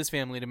convince this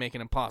family to make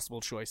an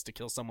impossible choice to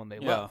kill someone they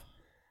love.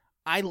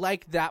 I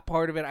like that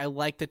part of it. I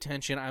like the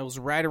tension. I was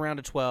right around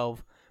a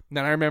 12.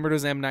 Then I remembered it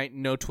was M. Night,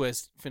 no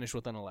twist, finished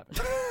with an 11.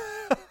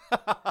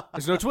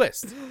 There's no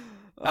twist.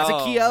 That's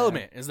a key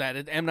element, is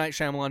that M. Night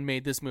Shyamalan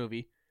made this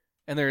movie,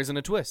 and there isn't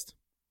a twist.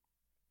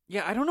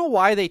 Yeah, I don't know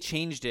why they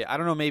changed it. I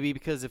don't know, maybe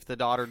because if the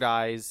daughter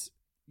dies,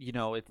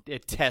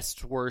 it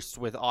tests worse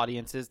with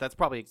audiences. That's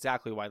probably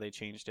exactly why they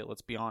changed it,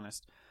 let's be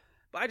honest.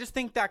 But I just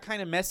think that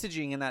kind of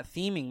messaging and that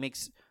theming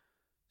makes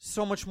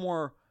so much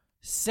more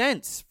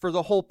sense for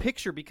the whole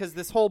picture, because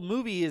this whole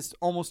movie is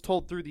almost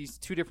told through these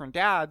 2 different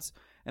dads.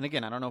 And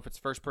again, I don't know if it's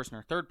first person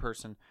or third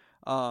person,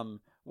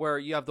 where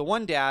you have the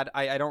one dad.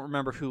 I don't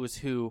remember who was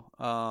who.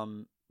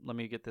 Let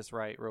me get this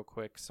right real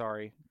quick.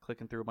 Sorry,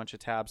 clicking through a bunch of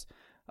tabs.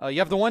 You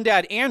have the one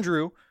dad,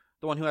 Andrew,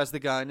 the one who has the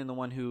gun, and the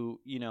one who,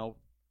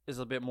 is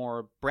a bit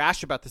more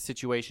brash about the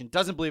situation,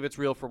 doesn't believe it's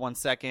real for 1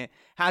 second,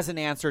 has an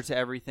answer to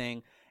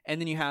everything. And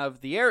then you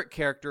have the Eric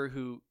character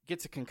who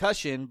gets a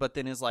concussion, but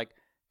then is like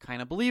kind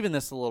of believing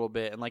this a little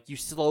bit. And like you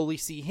slowly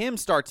see him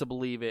start to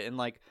believe it. And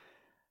like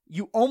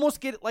you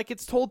almost get it like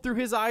it's told through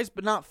his eyes,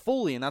 but not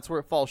fully. And that's where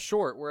it falls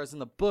short. Whereas in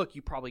the book,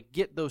 you probably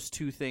get those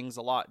 2 things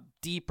a lot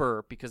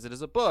deeper because it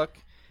is a book.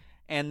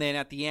 And then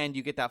at the end,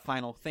 you get that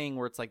final thing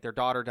where it's like their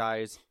daughter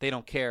dies. They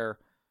don't care.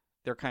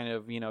 they're kind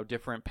of,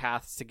 different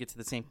paths to get to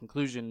the same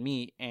conclusion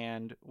meet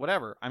and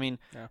whatever. I mean,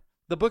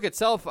 the book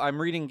itself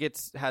I'm reading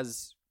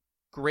has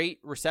great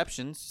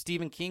receptions.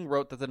 Stephen King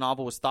wrote that the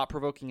novel was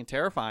thought-provoking and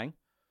terrifying.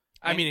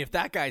 I mean, if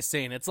that guy's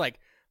saying it's like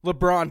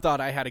LeBron thought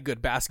I had a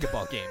good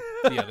basketball game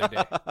the other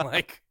day.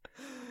 Like,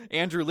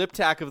 Andrew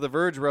Liptak of The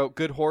Verge wrote,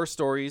 good horror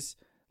stories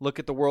look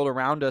at the world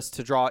around us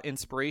to draw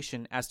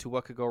inspiration as to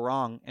what could go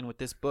wrong. And with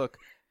this book,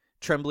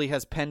 Tremblay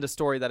has penned a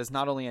story that is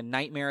not only a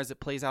nightmare as it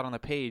plays out on the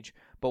page,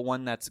 but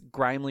one that's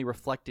grimly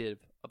reflective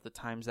of the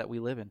times that we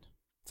live in.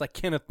 It's like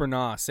Kenneth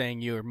Branagh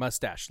saying your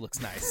mustache looks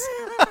nice.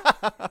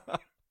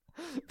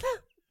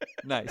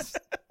 Nice.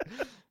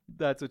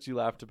 That's what you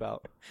laughed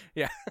about.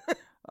 Yeah.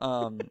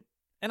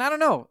 And I don't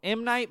know,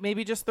 M. Night,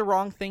 maybe just the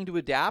wrong thing to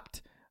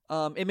adapt.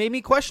 It made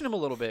me question him a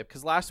little bit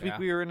because last week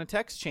we were in a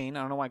text chain.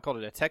 I don't know why I called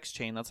it a text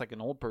chain. That's like an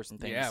old person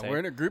thing to say. We're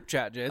in a group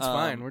chat, Jay. It's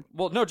fine.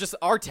 Well, no, just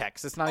our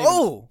text. It's not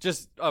even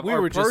just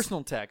our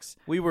personal text.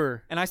 We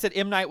were. And I said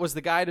M. Night was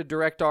the guy to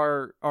direct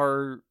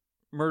our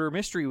murder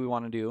mystery we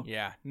want to do.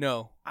 Yeah,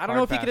 no. I don't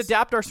know if he could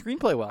adapt our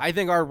screenplay well. I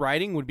think our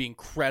writing would be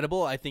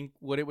incredible. I think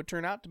what it would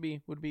turn out to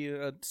be would be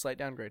a slight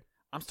downgrade.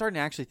 I'm starting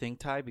to actually think,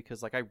 Ty,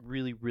 because like I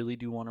really, really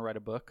do want to write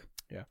a book.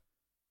 Yeah.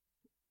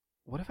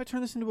 What if I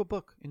turn this into a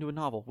book, into a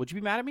novel? Would you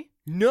be mad at me?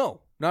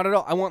 No, not at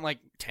all. I want like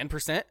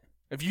 10%.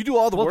 If you do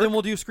all the work, then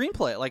we'll do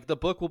screenplay. Like the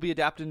book will be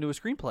adapted into a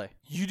screenplay.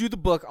 You do the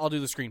book, I'll do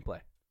the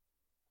screenplay.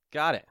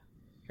 Got it.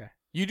 Okay.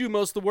 You do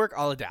most of the work,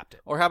 I'll adapt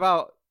it. Or how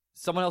about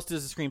someone else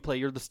does the screenplay,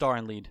 you're the star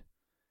and lead?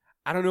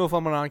 I don't know if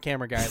I'm an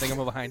on-camera guy. I think I'm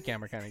a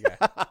behind-camera kind of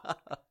guy.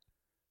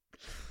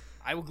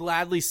 I will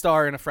gladly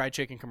star in a fried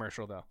chicken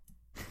commercial, though.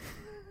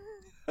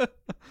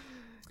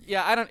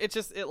 Yeah,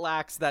 it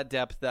lacks that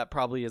depth that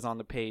probably is on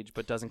the page,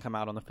 but doesn't come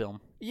out on the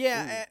film.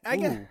 Yeah, I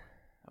guess. That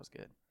was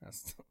good.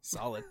 That's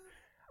solid.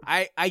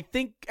 I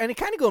think, and it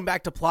kind of going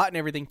back to plot and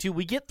everything, too,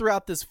 we get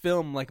throughout this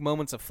film, like,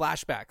 moments of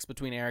flashbacks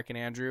between Eric and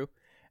Andrew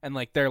and,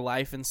 like, their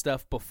life and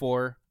stuff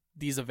before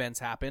these events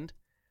happened.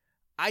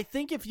 I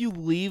think if you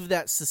leave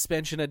that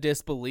suspension of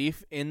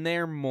disbelief in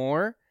there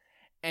more,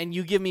 and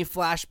you give me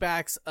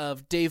flashbacks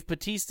of Dave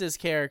Bautista's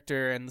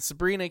character and the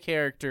Sabrina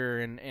character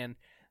and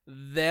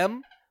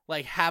them,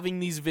 like, having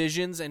these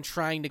visions and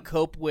trying to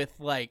cope with,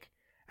 like,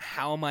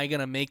 how am I going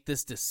to make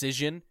this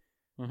decision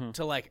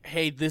to, like,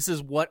 hey, this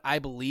is what I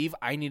believe.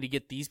 I need to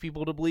get these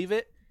people to believe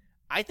it.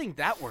 I think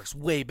that works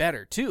way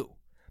better, too,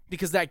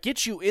 because that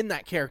gets you in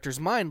that character's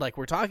mind, like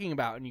we're talking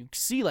about, and you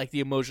see, like, the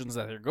emotions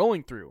that they're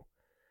going through.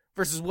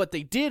 Versus what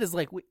they did is,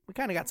 like, we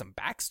kind of got some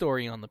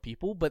backstory on the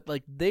people, but,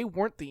 like, they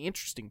weren't the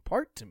interesting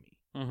part to me.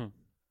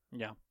 Mm-hmm.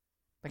 Yeah.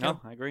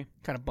 I agree.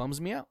 Kind of bums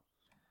me out.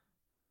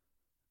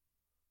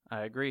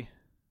 I agree.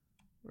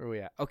 Where are we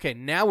at? Okay,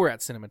 now we're at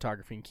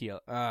cinematography and key.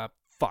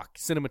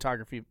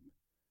 Cinematography.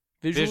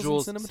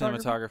 Visuals and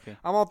cinematography.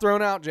 I'm all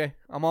thrown out, Jay.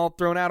 I'm all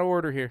thrown out of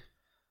order here.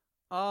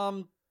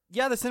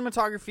 Yeah, the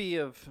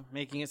cinematography of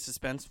making it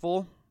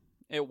suspenseful,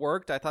 it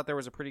worked. I thought there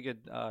was a pretty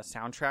good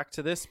soundtrack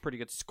to this, pretty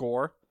good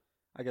score,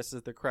 I guess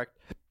is the correct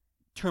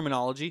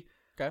terminology.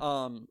 Okay.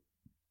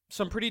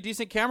 Some pretty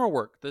decent camera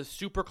work. The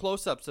super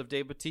close-ups of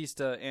Dave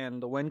Bautista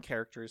and the Wen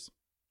characters'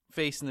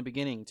 face in the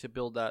beginning to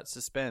build that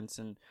suspense,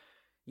 and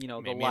the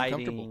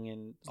lighting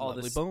and all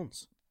this.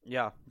 Bones.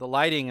 Yeah, the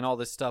lighting and all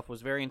this stuff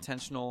was very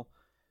intentional.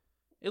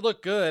 It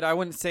looked good. I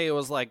wouldn't say it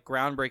was like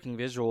groundbreaking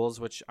visuals,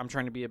 which I'm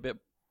trying to be a bit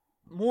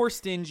more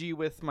stingy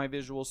with my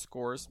visual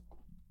scores,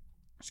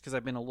 just because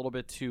I've been a little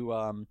bit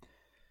too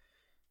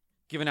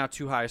giving out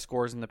too high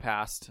scores in the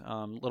past.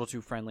 A little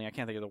too friendly. I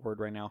can't think of the word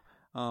right now.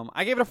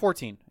 I gave it a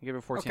 14. I gave it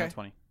a 14 out of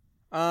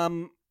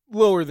 20.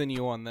 Lower than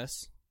you on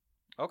this.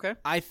 Okay.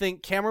 I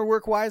think camera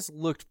work wise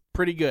looked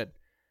pretty good.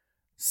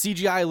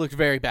 CGI looked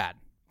very bad.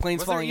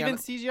 Planes falling out.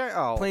 CGI?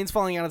 Oh. Planes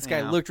falling out of the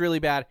sky looked really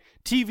bad.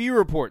 TV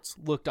reports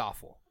looked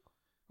awful.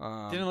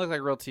 Didn't look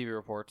like real TV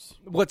reports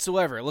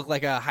whatsoever. It looked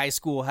like a high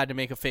school had to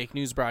make a fake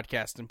news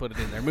broadcast and put it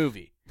in their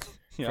movie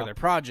for their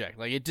project.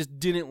 Like, it just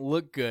didn't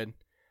look good.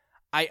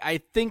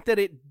 I think that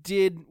it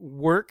did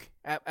work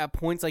at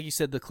points, like you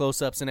said, the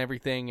close-ups and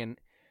everything, and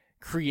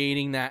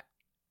creating that,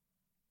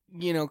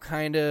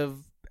 kind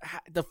of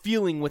the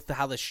feeling with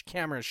how the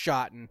camera is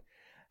shot and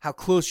how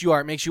close you are.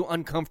 It makes you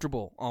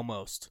uncomfortable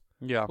almost.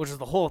 Yeah. Which is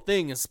the whole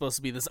thing, is supposed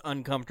to be this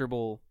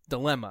uncomfortable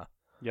dilemma.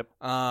 Yep.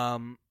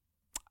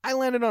 I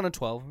landed on a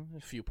 12, a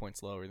few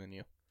points lower than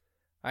you.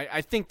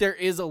 I think there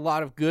is a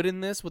lot of good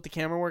in this with the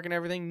camera work and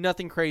everything.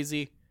 Nothing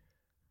crazy.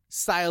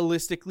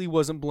 Stylistically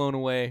wasn't blown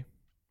away.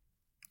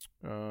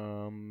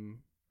 And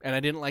I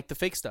didn't like the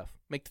fake stuff.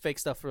 Make the fake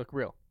stuff look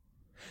real.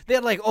 They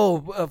had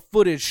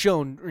footage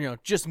shown,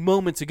 just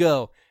moments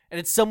ago,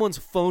 and it's someone's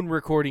phone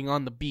recording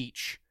on the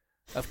beach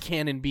of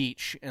Cannon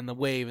Beach and the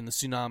wave and the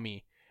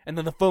tsunami. And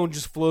then the phone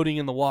just floating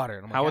in the water.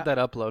 And I'm like, how would that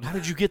upload? How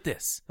did you get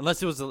this?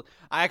 Unless it was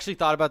I actually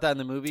thought about that in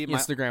the movie.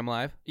 Instagram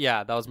Live?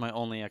 Yeah, that was my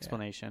only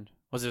explanation.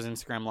 Was it was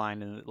Instagram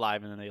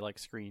Live and then they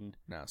screen.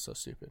 No, so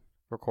stupid.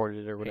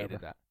 Recorded it or whatever.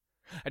 Hated that.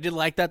 I did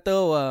like that,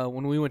 though,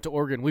 when we went to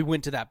Oregon. We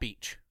went to that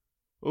beach.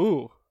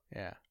 Ooh.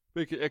 Yeah.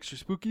 Make it extra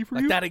spooky for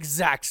you? That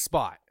exact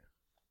spot.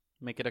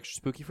 Make it extra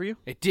spooky for you?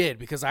 It did,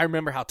 because I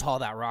remember how tall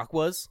that rock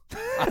was.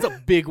 That's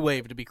a big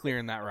wave to be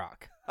clearing that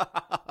rock.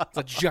 It's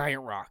a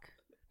giant rock.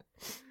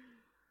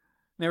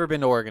 Never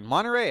been to Oregon.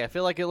 Monterey, I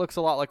feel like it looks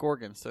a lot like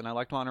Oregon, and I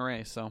liked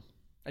Monterey, so.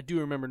 I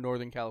do remember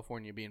Northern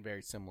California being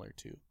very similar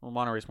to. Well,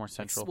 Monterey's more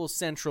central. Well,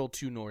 central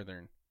to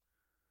northern.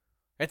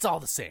 It's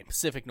all the same.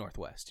 Pacific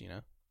Northwest, you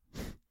know?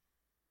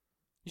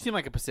 You seem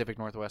like a Pacific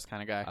Northwest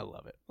kind of guy. I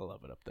love it. I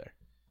love it up there.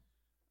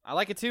 I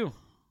like it too,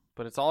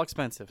 but it's all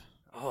expensive.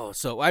 Oh,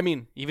 so, I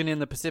mean. Even in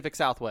the Pacific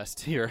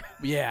Southwest here.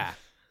 Yeah.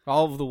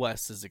 All of the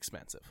West is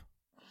expensive.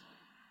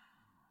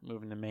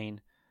 Moving to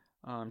Maine.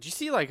 Did you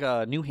see like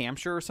New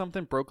Hampshire or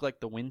something broke like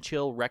the wind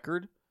chill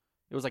record?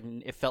 It was like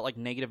it felt like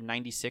negative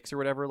 96 or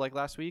whatever like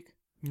last week.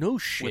 No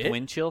shit. With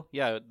wind chill.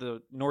 Yeah,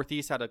 the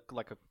Northeast had a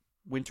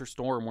winter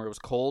storm where it was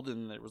cold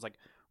and it was like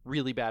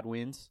really bad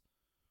winds.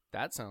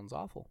 That sounds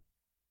awful.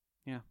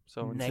 Yeah,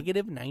 so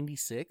negative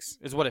 96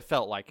 is what it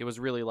felt like. It was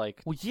really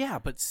like. Well, yeah,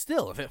 but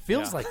still, if it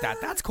feels like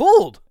that, that's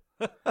cold.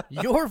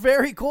 You're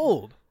very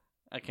cold.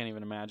 I can't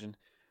even imagine.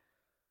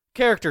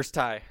 Characters,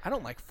 Ty. I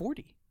don't like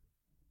 40.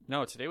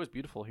 No, today was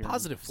beautiful here.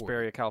 Positive in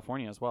Hesperia,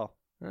 California, as well.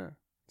 Yeah,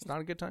 it's not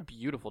a good time.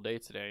 Beautiful day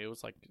today. It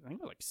was like I think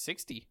it was like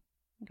 60.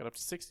 I got up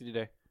to 60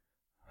 today.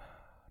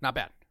 Not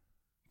bad.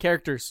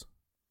 Characters.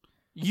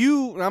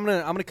 I'm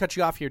gonna cut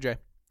you off here, Jay.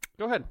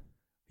 Go ahead.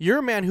 You're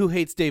a man who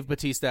hates Dave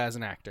Bautista as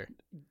an actor.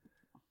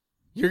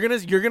 You're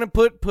gonna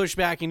put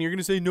pushback and you're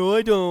gonna say no,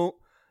 I don't.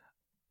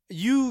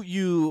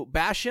 You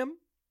bash him.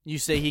 You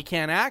say he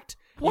can't act.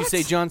 What? You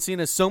say John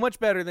Cena is so much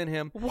better than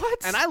him.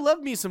 What? And I love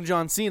me some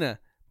John Cena,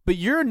 but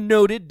you're a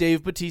noted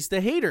Dave Bautista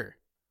hater.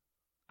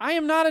 I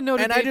am not a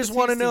noted. And Dave I just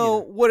want to know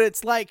what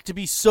it's like to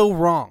be so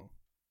wrong.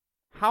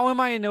 How am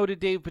I a noted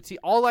Dave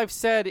Bautista? All I've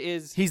said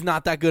is he's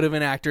not that good of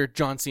an actor.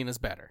 John Cena's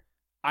better.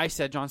 I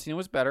said John Cena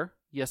was better.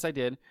 Yes, I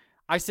did.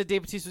 I said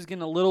Dave Bautista was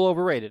getting a little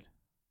overrated.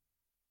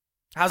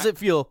 How's it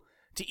feel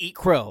to eat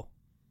crow,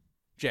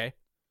 Jay?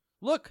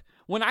 Look,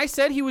 when I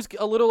said he was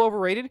a little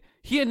overrated,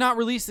 he had not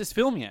released this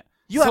film yet.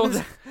 You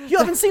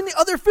haven't seen the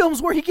other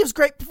films where he gives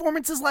great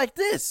performances like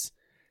this.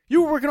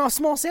 You were working on a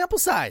small sample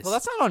size. Well,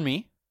 that's not on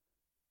me.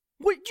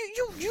 What,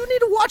 you need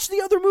to watch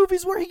the other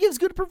movies where he gives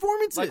good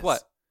performances. Like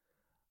what?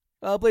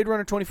 Blade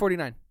Runner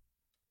 2049.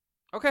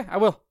 Okay, I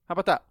will. How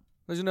about that?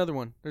 There's another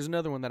one. There's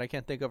another one that I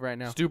can't think of right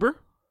now. Stuber?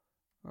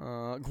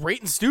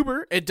 Great in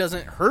Stuber. It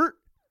doesn't hurt.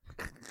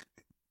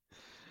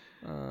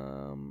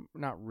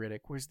 Not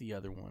Riddick. Where's the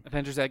other one?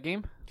 Avengers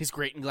Endgame? He's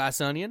great in Glass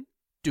Onion.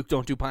 Duke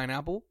Don't Do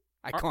Pineapple.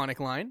 Iconic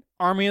line.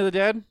 Army of the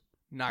Dead?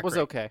 Not was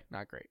great. Okay.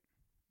 Not great.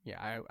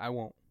 Yeah, I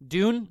won't.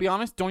 Dune, be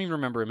honest, don't even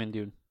remember him in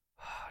Dune.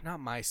 Not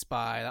My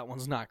Spy. That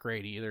one's not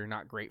great either.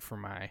 Not great for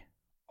my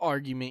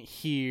argument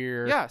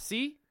here. Yeah,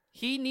 see?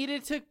 He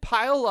needed to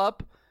pile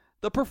up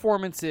the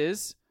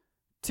performances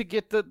to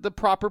get the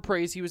proper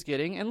praise he was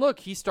getting. And look,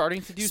 he's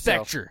starting to do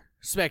Spectre.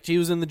 He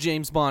was in the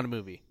James Bond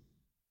movie.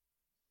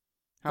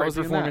 How was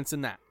great performance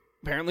in that?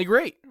 Apparently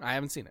great. I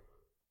haven't seen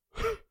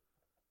it.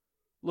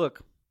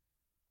 Look,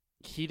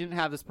 he didn't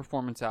have this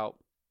performance out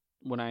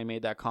when I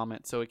made that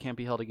comment, so it can't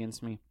be held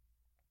against me.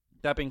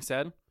 That being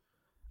said,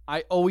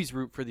 I always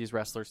root for these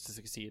wrestlers to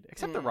succeed.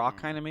 Except The Rock,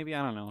 kind of, maybe.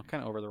 I don't know.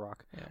 Kind of over The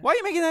Rock. Yeah. Why are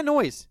you making that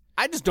noise?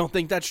 I just don't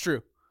think that's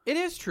true. It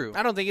is true.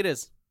 I don't think it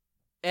is.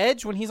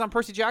 Edge, when he's on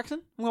Percy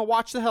Jackson, I'm going to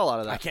watch the hell out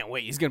of that. I can't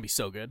wait. He's going to be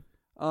so good.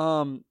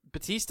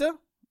 Batista?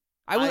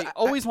 I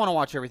always want to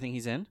watch everything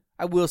he's in.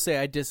 I will say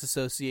I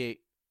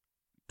disassociate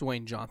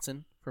Dwayne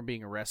Johnson from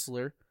being a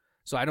wrestler.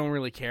 So I don't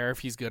really care if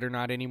he's good or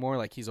not anymore.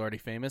 Like, he's already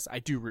famous. I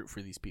do root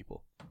for these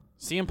people.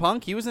 CM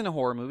Punk, he was in a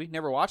horror movie.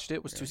 Never watched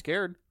it. Was too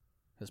scared.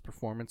 His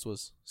performance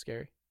was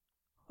scary.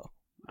 Oh,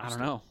 I don't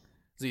know.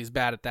 Is he as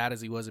bad at that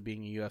as he was at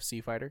being a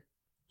UFC fighter?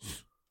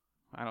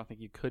 I don't think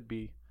you could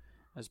be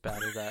as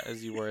bad at that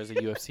as you were as a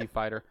UFC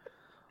fighter.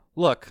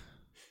 Look,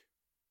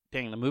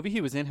 dang, the movie he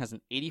was in has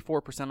an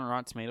 84% on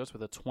Rotten Tomatoes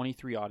with a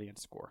 23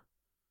 audience score.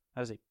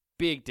 That is a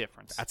big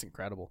difference. That's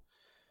incredible.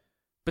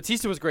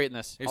 Batista was great in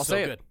this. He was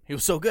so good. He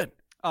was so good.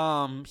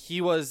 He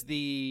was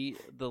the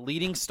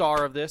leading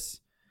star of this.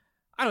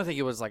 I don't think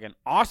it was like an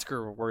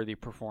Oscar-worthy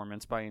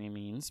performance by any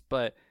means,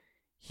 but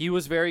he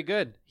was very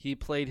good. He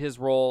played his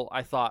role,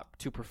 I thought,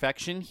 to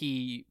perfection.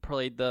 He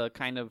played the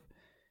kind of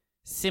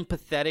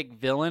sympathetic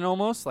villain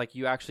almost, like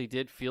you actually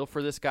did feel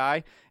for this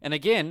guy. And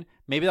again,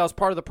 maybe that was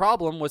part of the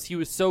problem, was he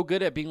was so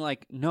good at being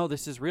like, no,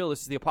 this is real,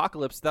 this is the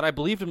apocalypse, that I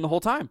believed him the whole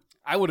time.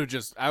 I would have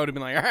been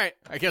like, all right,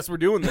 I guess we're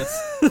doing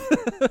this.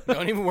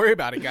 Don't even worry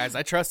about it, guys.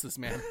 I trust this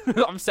man.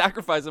 I'm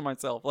sacrificing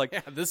myself. Like,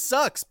 yeah, this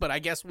sucks, but I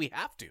guess we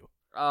have to.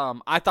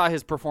 I thought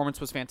his performance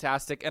was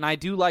fantastic, and I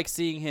do like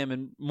seeing him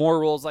in more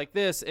roles like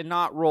this and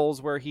not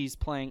roles where he's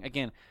playing,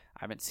 again, I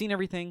haven't seen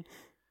everything,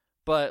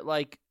 but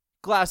like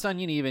Glass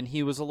Onion even,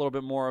 he was a little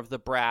bit more of the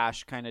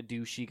brash, kind of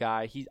douchey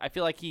guy. I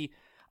feel like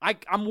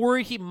I'm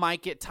worried he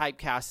might get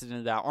typecasted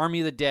into that. Army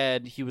of the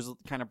Dead, he was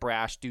kind of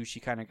brash,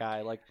 douchey kind of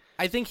guy. Like,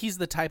 I think he's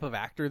the type of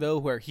actor, though,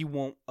 where he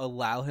won't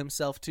allow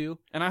himself to.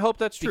 And I hope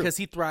that's true. Because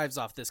he thrives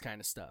off this kind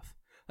of stuff.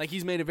 Like,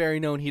 he's made it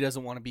very known he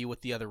doesn't want to be with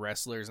the other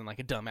wrestlers in, like,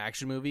 a dumb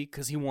action movie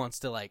because he wants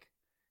to, like,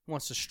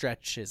 Wants to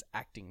stretch his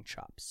acting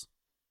chops.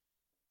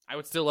 I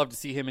would still love to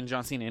see him and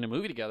John Cena in a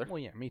movie together. Well,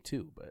 yeah, me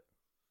too, but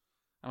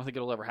I don't think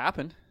it'll ever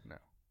happen. no.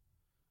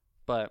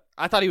 But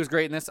I thought he was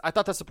great in this. I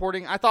thought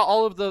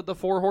all of the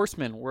Four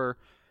Horsemen were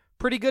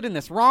pretty good in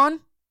this.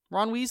 Ron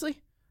Weasley,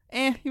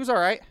 he was all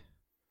right.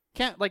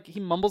 He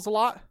mumbles a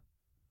lot.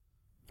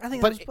 I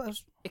think But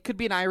it could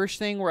be an Irish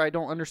thing where I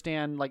don't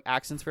understand like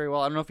accents very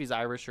well. I don't know if he's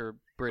Irish or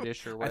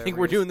British or whatever. I think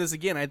we're doing this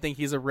again. I think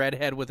he's a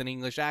redhead with an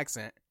English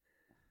accent.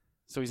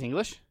 So he's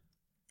English?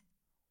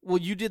 Well,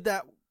 you did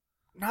that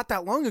not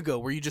that long ago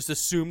where you just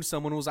assumed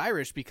someone was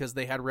Irish because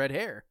they had red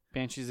hair.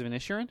 Banshees of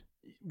Inisherin?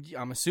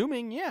 I'm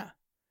assuming, yeah.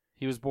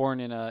 He was born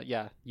in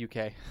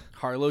UK.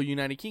 Harlow,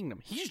 United Kingdom.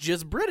 He's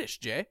just British,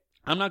 Jay.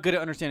 I'm not good at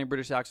understanding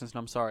British accents, and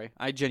I'm sorry.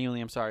 I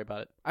genuinely am sorry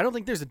about it. I don't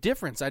think there's a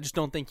difference. I just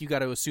don't think you got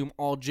to assume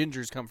all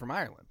gingers come from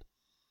Ireland.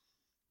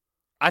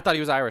 I thought he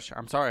was Irish.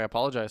 I'm sorry. I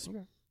apologize.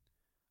 Okay.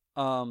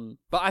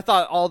 But I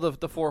thought all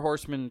the Four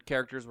Horsemen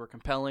characters were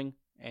compelling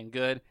and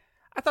good.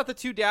 I thought the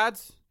two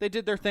dads, they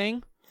did their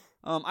thing.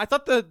 I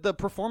thought the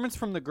performance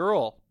from the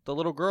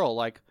little girl,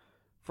 like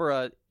for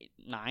a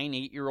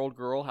 8-year-old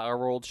girl,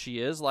 however old she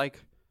is,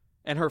 like,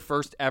 and her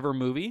first ever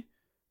movie,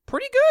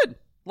 pretty good.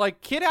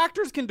 Like, kid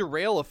actors can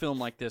derail a film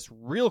like this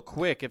real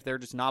quick if they're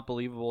just not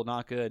believable,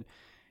 not good.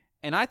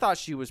 And I thought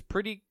she was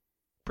pretty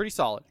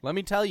solid. Let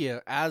me tell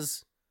you,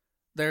 as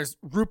there's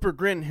Rupert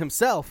Grint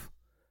himself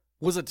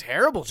was a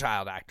terrible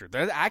child actor.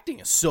 The acting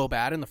is so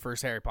bad in the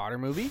first Harry Potter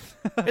movie.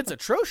 It's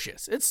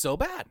atrocious. It's so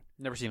bad.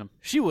 Never seen him.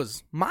 She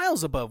was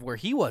miles above where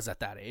he was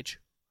at that age.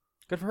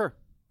 Good for her.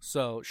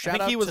 So I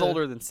think he was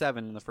older than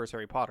 7 in the first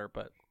Harry Potter,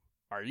 but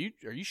are you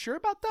sure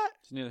about that?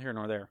 It's neither here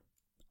nor there.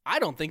 I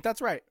don't think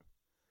that's right.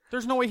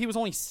 There's no way he was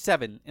only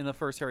 7 in the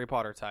first Harry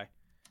Potter, Ty.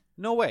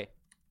 No way.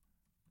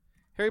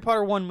 Harry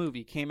Potter 1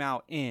 movie came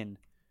out in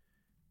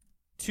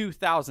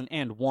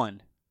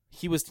 2001.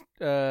 He was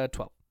 12.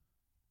 All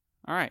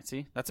right,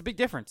 see? That's a big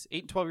difference.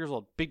 8 and 12 years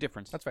old. Big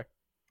difference. That's fair.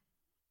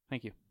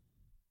 Thank you.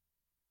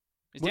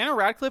 Is Daniel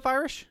Radcliffe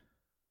Irish?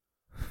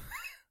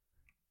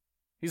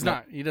 He's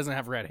not. He doesn't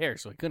have red hair,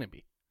 so he couldn't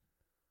be.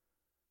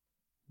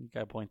 You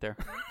got a point there.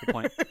 Good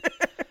point.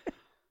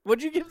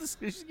 What'd you give this?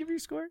 Did you give your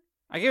score?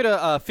 I gave it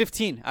a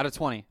 15 out of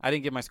 20. I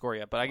didn't give my score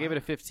yet, but I gave it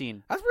a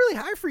 15. That's really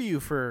high for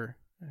you for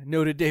a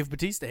noted Dave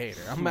Bautista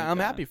hater. I'm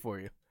happy for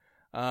you.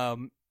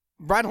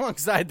 Right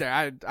alongside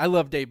there, I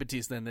love Dave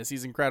Bautista in this.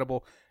 He's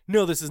incredible.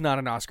 No, this is not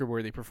an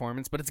Oscar-worthy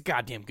performance, but it's a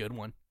goddamn good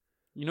one.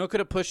 You know, it could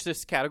have pushed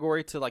this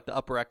category to like the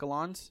upper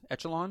echelons.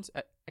 Echelons?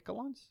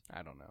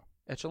 I don't know.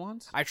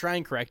 Echelons? I try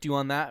and correct you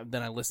on that,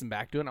 then I listen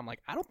back to it, and I'm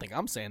like, I don't think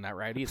I'm saying that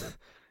right either.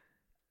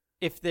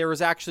 If there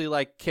was actually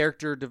like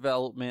character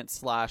development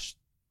 /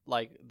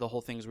 like the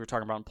whole things we were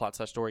talking about in plot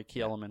 / story,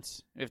 key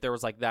elements, if there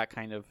was like that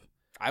kind of...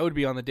 I would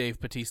be on the Dave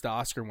Bautista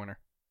Oscar winner.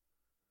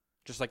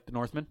 Just like the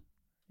Northman?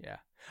 Yeah.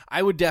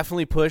 I would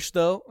definitely push,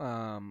 though,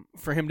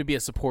 for him to be a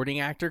supporting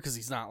actor, because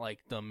he's not like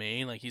the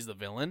main, like he's the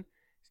villain.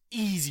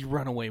 Easy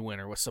runaway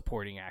winner with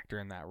supporting actor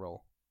in that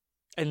role.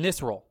 In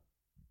this role?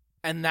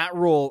 And that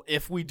role,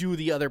 if we do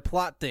the other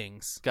plot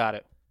things. Got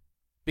it.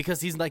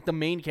 Because he's like the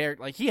main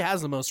character. Like, he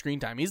has the most screen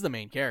time. He's the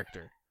main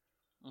character.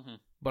 Mm-hmm.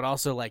 But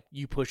also, like,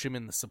 you push him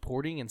in the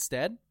supporting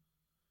instead.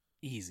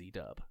 Easy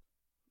dub.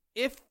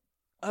 If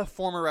a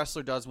former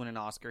wrestler does win an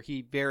Oscar,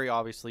 he very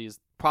obviously is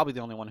probably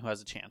the only one who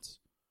has a chance.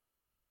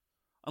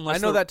 I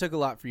know that took a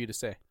lot for you to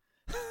say.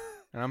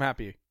 And I'm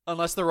happy.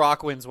 Unless The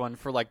Rock wins one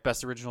for, like,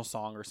 Best Original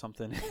Song or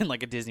something in,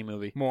 like, a Disney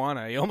movie.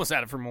 Moana. He almost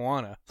had it for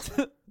Moana.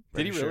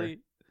 Did he really?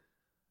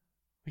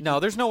 No,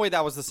 there's no way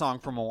that was the song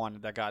from Moana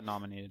that got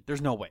nominated.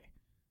 There's no way.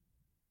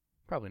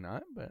 Probably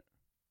not, but...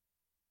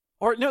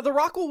 Or, no, The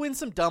Rock will win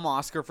some dumb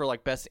Oscar for,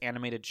 like, Best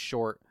Animated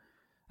Short.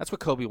 That's what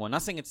Kobe won.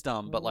 Not saying it's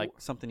dumb, but, like,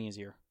 something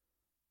easier.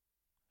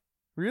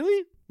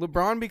 Really?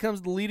 LeBron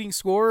becomes the leading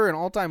scorer and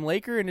all-time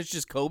Laker, and it's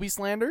just Kobe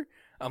slander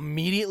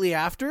immediately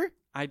after?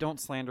 I don't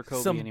slander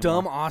Kobe Some anymore.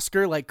 dumb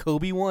Oscar like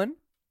Kobe won?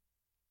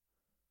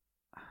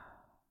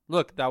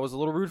 Look, that was a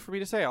little rude for me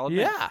to say, I'll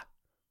admit. Yeah.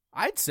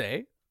 I'd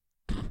say.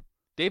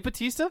 Dave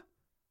Bautista?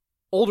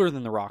 Older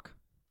than The Rock.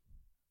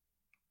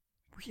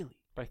 Really?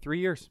 By 3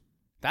 years.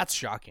 That's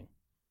shocking.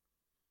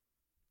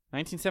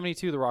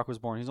 1972, The Rock was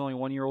born. He's only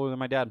 1 year older than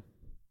my dad.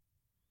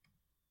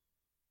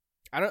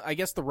 I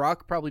guess The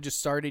Rock probably just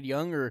started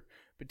young, or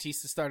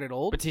Batista started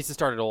old. Batista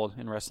started old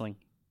in wrestling.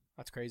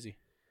 That's crazy.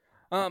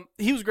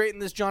 He was great in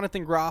this.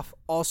 Jonathan Groff,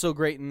 also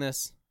great in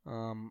this.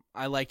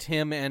 I liked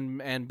him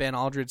and Ben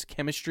Aldridge's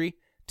chemistry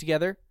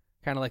together.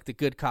 Kind of like the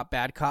good cop,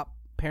 bad cop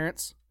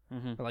parents.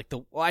 Mm-hmm. Like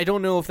I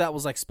don't know if that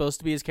was like supposed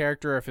to be his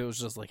character, or if it was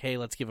just like, hey,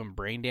 let's give him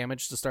brain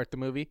damage to start the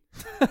movie.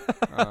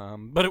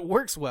 But it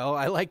works well.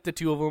 I like the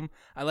two of them.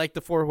 I like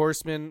the Four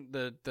Horsemen.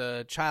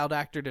 The child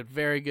actor did a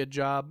very good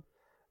job.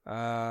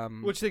 What'd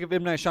you think of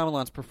M. Night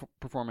Shyamalan's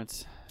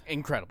performance?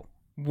 Incredible.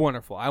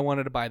 Wonderful. I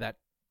wanted to buy that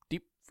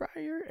deep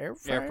fryer, air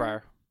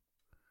fryer.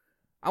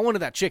 I wanted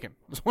that chicken.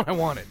 That's what I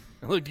wanted.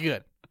 It looked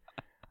good.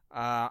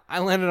 I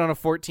landed on a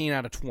 14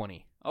 out of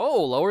 20.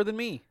 Oh, lower than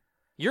me.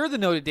 You're the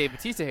noted Dave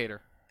Bautista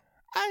hater.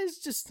 I was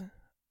just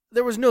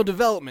there was no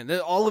development.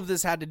 All of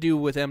this had to do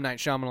with M. Night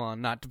Shyamalan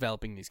not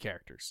developing these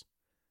characters.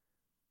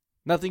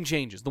 Nothing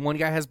changes. The one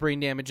guy has brain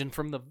damage, and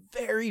from the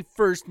very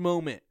first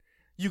moment,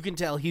 you can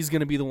tell he's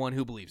going to be the one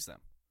who believes them.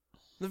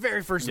 The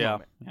very first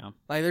moment. Yeah.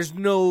 Like, there's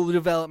no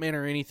development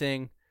or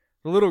anything.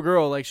 The little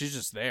girl, like, she's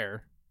just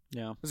there.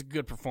 Yeah. It's a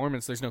good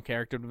performance. There's no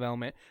character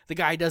development. The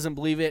guy doesn't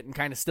believe it and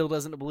kind of still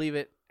doesn't believe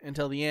it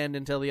until the end,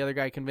 until the other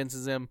guy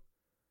convinces him.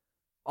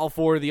 All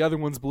four of the other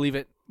ones believe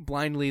it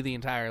blindly the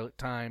entire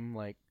time.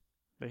 Like,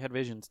 They had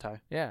visions,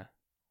 Ty. yeah.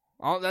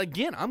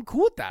 Again, I'm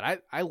cool with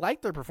that. I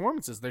like their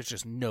performances. There's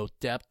just no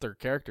depth or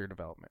character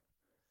development.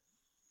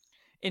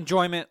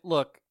 Enjoyment.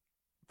 Look,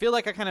 feel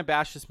like I kind of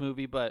bash this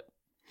movie, but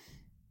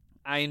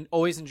I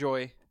always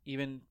enjoy,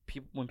 even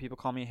when people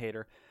call me a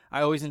hater,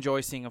 I always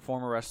enjoy seeing a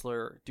former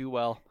wrestler do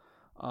well.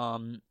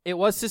 It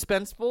was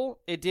suspenseful.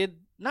 It did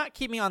not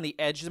keep me on the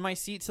edge of my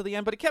seat till the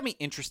end, but it kept me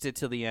interested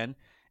till the end.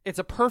 It's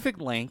a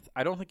perfect length.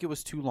 I don't think it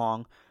was too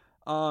long.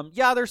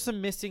 Yeah, there's some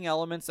missing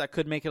elements that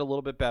could make it a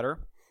little bit better.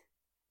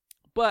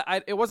 But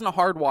it wasn't a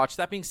hard watch.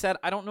 That being said,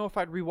 I don't know if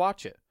I'd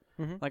rewatch it.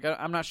 Mm-hmm. Like,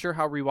 I'm not sure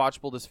how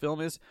rewatchable this film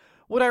is.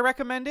 Would I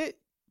recommend it?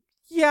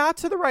 Yeah,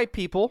 to the right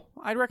people.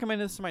 I'd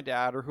recommend this to my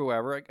dad or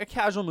whoever. A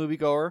casual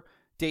moviegoer,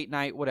 date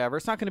night, whatever.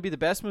 It's not going to be the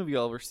best movie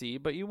you'll ever see,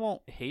 but you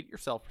won't hate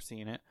yourself for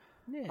seeing it.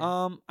 Yeah.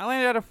 I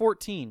landed at a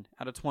 14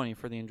 out of 20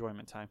 for the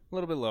enjoyment time. A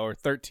little bit lower,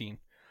 13.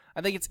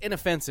 I think it's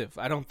inoffensive.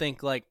 I don't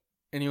think, like,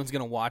 anyone's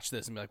going to watch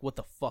this and be like, what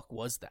the fuck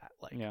was that?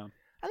 Like, Yeah.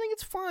 I think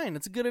it's fine.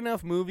 It's a good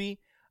enough movie.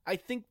 I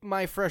think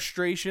my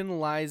frustration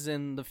lies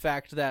in the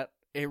fact that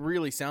it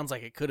really sounds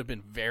like it could have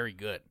been very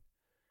good.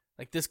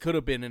 Like, this could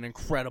have been an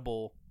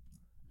incredible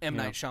M.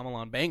 Night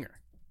Shyamalan banger.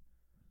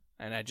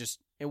 And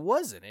it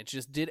wasn't. It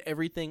just did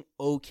everything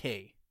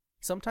okay.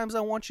 Sometimes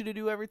I want you to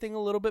do everything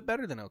a little bit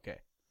better than okay.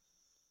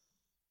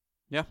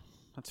 Yeah,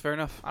 that's fair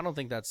enough. I don't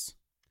think that's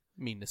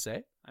mean to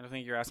say. I don't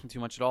think you're asking too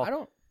much at all.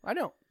 I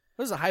don't.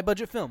 This is a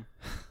high-budget film.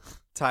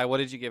 Ty, what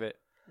did you give it?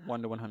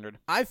 1 to 100.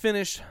 I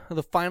finished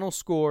the final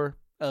score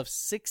of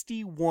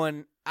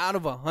 61 out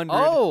of 100.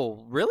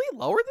 Oh, really?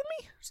 Lower than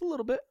me? Just a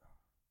little bit.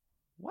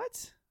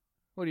 What?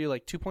 What are you,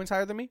 like 2 points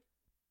higher than me?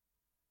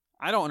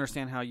 I don't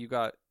understand how you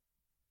got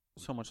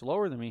so much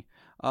lower than me.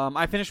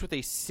 I finished with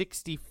a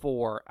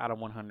 64 out of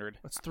 100.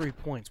 That's 3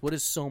 points. What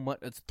is so much?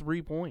 That's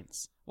 3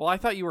 points. Well, I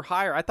thought you were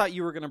higher. I thought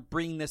you were going to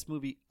bring this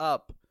movie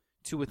up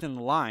to within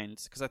the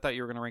lines because I thought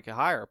you were going to rank it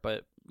higher,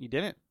 but you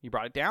didn't. You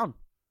brought it down.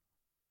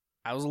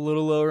 I was a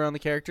little lower on the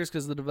characters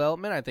because of the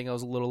development. I think I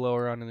was a little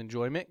lower on the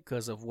enjoyment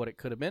because of what it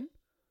could have been.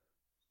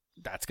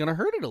 That's going to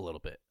hurt it a little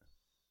bit.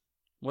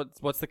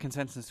 What's the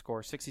consensus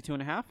score?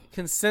 62.5?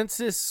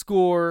 Consensus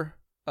score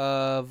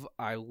of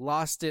I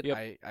lost it. Yep.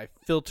 I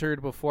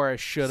filtered before I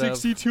should have.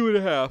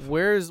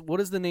 62.5. What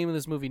is the name of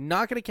this movie?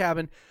 Knock at a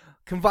Cabin.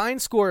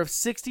 Combined score of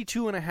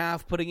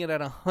 62.5, putting it at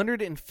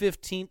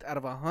 115th out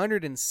of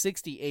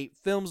 168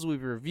 films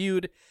we've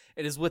reviewed.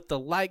 It is with the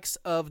likes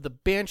of The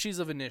Banshees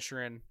of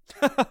Inisherin,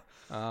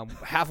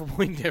 half a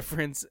point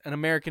difference, An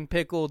American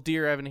Pickle,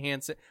 Dear Evan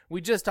Hansen. We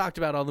just talked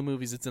about all the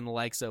movies it's in the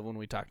likes of when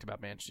we talked about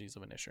Banshees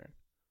of Inisherin.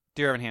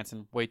 Dear Evan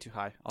Hansen, way too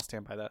high. I'll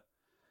stand by that.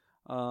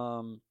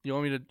 You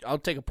want me to? I'll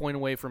take a point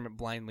away from it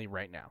blindly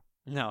right now.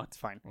 No, it's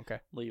fine. Okay,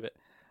 leave it.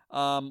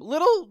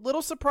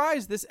 Little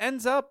surprise. This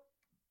ends up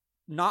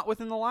not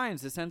within the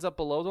lines. This ends up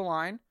below the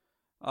line.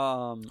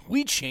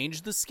 We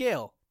changed the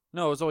scale.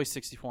 No, it was always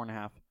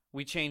 64.5.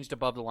 We changed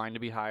above the line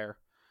to be higher,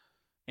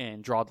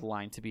 and draw the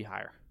line to be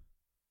higher.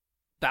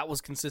 That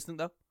was consistent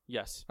though.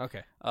 Yes.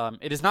 Okay.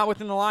 It is not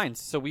within the lines,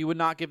 so we would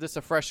not give this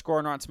a fresh score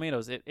on Rotten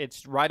Tomatoes.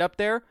 It's right up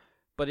there,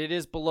 but it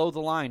is below the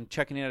line.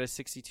 Checking it at a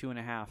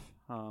 62.5.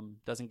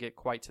 Doesn't get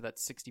quite to that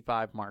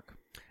 65 mark.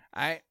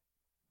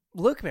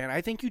 Look, man,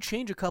 I think you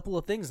change a couple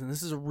of things, and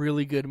this is a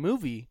really good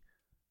movie.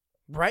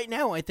 Right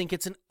now, I think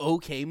it's an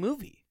okay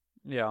movie.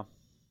 Yeah.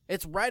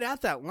 It's right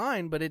at that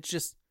line, but it's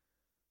just...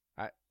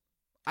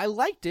 I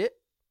liked it.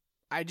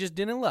 I just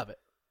didn't love it.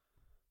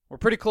 We're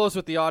pretty close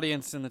with the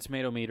audience and the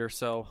tomato meter,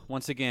 so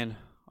once again,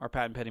 our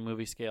Pat and Petty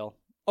movie scale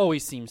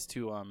always seems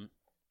to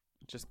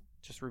just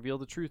reveal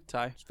the truth,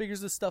 Ty. Just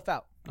figures this stuff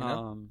out. You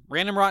know?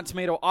 Random Rotten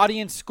Tomato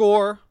audience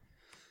score.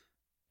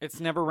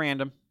 It's never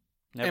random.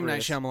 Never M. Night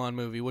is. Shyamalan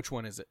movie. Which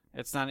one is it?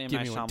 It's not an M. Give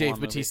Night me Shyamalan one. Dave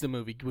movie. Bautista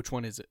movie. Which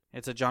one is it?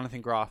 It's a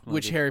Jonathan Groff movie.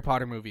 Which Harry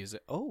Potter movie is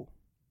it? Oh.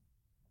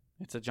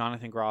 It's a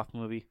Jonathan Groff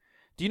movie.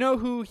 Do you know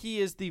who he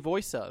is the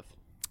voice of?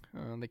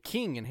 The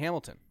King in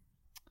Hamilton.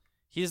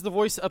 He is the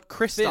voice of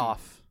Kristoff.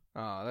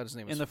 Oh, that his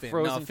name is in the Finn.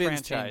 Frozen no, Finn's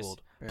franchise.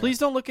 Tangled. Yeah. Please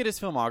don't look at his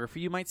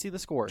filmography. You might see the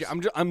scores.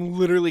 I'm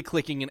literally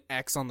clicking an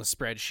X on the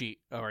spreadsheet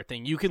of our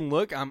thing. You can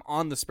look. I'm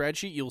on the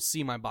spreadsheet. You'll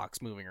see my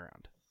box moving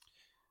around.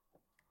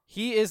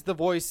 He is the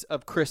voice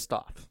of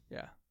Kristoff.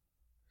 Yeah.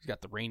 He's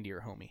got the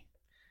reindeer homie.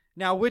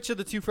 Now, which of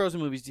the two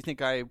Frozen movies do you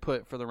think I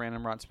put for the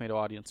random Rotten Tomato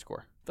audience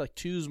score? I feel like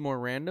two's more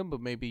random,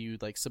 but maybe you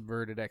like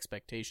subverted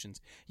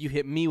expectations. You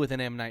hit me with an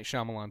M. Night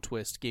Shyamalan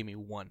twist, gave me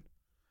 1.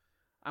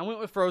 I went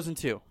with Frozen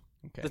 2.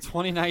 Okay. The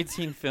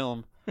 2019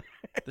 film.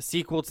 The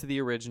sequel to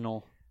the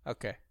original.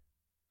 Okay.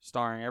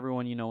 starring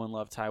everyone you know and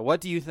love, Ty.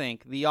 What do you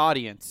think the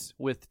audience,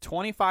 with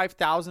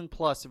 25,000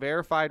 plus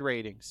verified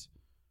ratings,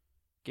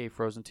 gave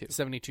Frozen 2?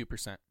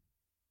 72%.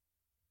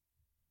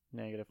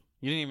 Negative.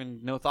 You didn't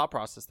even know thought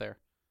process there.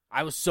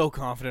 I was so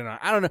confident on it.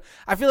 I don't know.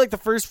 I feel like the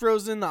first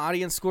Frozen, the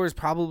audience score is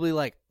probably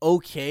like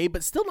okay,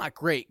 but still not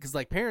great because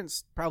like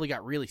parents probably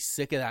got really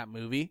sick of that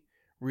movie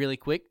really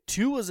quick.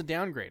 2 was a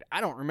downgrade. I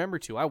don't remember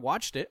 2. I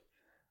watched it.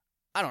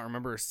 I don't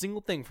remember a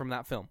single thing from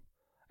that film.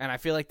 And I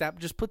feel like that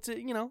just puts it,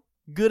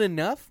 good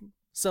enough.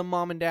 Some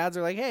mom and dads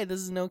are like, hey,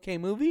 this is an okay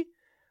movie.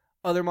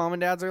 Other mom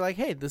and dads are like,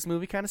 hey, this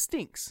movie kind of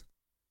stinks.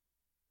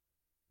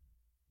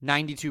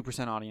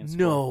 92% audience score.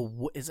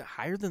 No, is it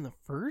higher than the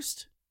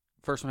first?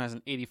 First one has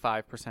an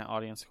 85%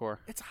 audience score.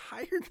 It's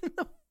higher than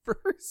the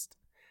first.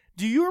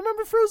 Do you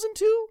remember Frozen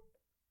 2?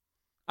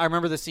 I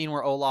remember the scene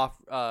where Olaf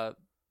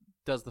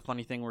does the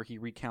funny thing where he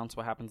recounts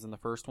what happens in the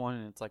first one,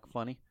 and it's like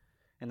funny.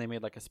 And they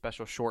made like a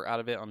special short out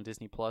of it on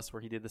Disney Plus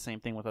where he did the same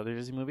thing with other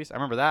Disney movies. I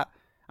remember that.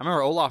 I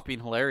remember Olaf being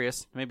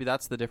hilarious. Maybe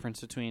that's the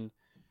difference between...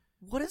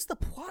 What is the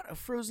plot of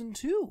Frozen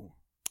 2?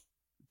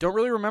 Don't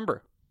really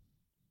remember,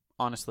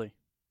 honestly.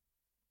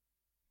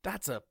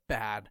 That's a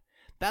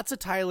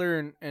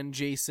Tyler and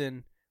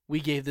Jason, we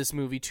gave this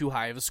movie too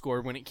high of a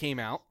score when it came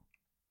out.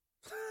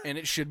 And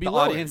it should be The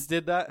lower. audience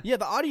did that? Yeah,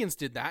 the audience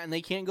did that, and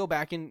they can't go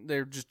back and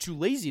they're just too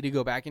lazy to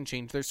go back and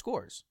change their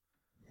scores.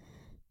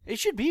 It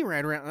should be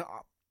right around,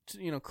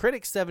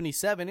 critics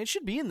 77. It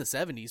should be in the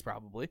 70s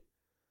probably.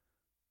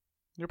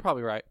 You're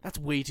probably right. That's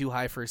way too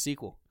high for a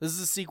sequel. This is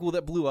a sequel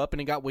that blew up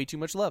and it got way too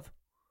much love.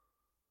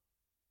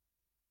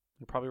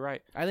 You're probably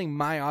right. I think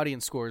my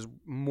audience score is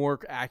more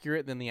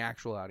accurate than the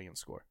actual audience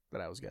score that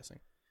I was guessing.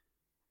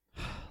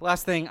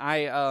 Last thing,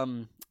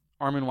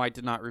 Armin White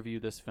did not review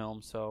this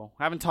film, so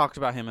I haven't talked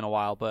about him in a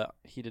while, but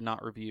he did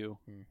not review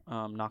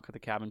Knock at the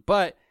Cabin.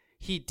 But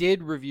he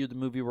did review the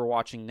movie we're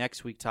watching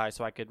next week, Ty,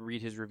 so I could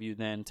read his review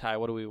then. Ty,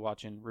 what are we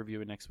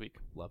reviewing next week?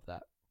 Love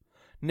that.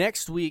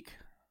 Next week,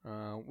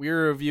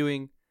 we're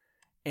reviewing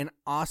an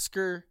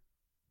Oscar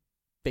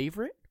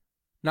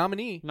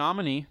nominee.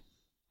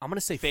 I'm going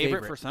to say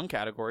favorite for some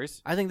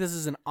categories. I think this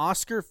is an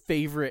Oscar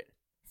favorite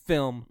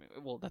film.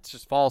 Well, that's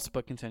just false,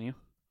 but continue.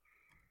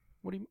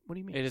 What do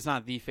you mean? It is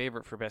not the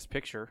favorite for Best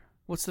Picture.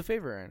 What's the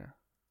favorite right now?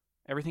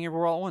 Everything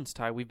Everywhere All at Once,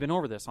 Ty. We've been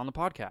over this on the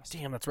podcast.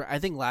 Damn, that's right. I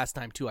think last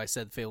time, too, I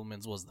said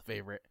Fabelmans was the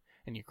favorite,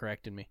 and you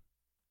corrected me.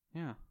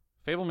 Yeah.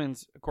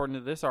 Fabelmans, according to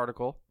this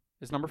article,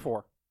 is number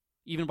 4,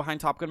 even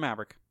behind Top Gun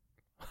Maverick.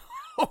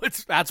 Oh,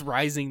 that's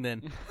rising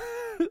then.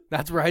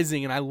 That's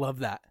rising, and I love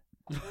that.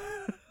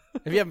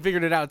 If you haven't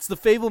figured it out, it's the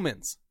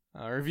Fabelmans.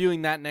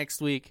 Reviewing that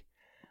next week.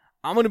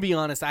 I'm going to be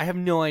honest, I have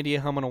no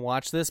idea how I'm going to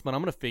watch this, but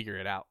I'm going to figure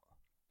it out.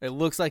 It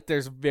looks like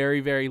there's very,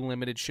 very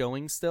limited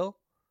showings still.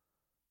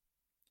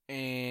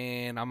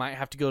 And I might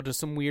have to go to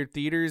some weird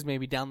theaters,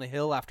 maybe down the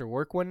hill after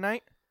work one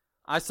night.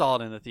 I saw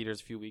it in the theaters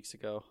a few weeks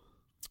ago.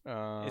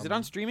 Is it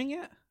on streaming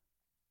yet?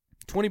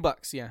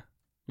 $20, yeah.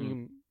 You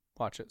can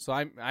watch it. So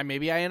I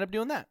maybe I end up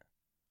doing that.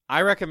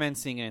 I recommend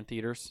seeing it in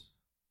theaters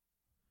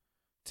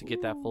to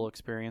get that full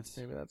experience.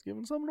 Maybe that's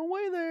giving something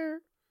away there.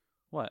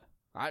 What?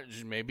 I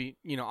just maybe,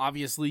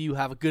 obviously you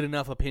have a good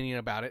enough opinion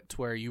about it to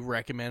where you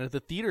recommended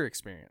the theater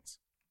experience.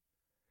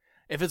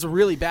 If it's a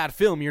really bad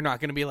film, you're not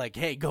going to be like,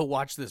 hey, go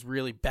watch this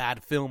really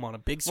bad film on a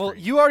big screen. Well,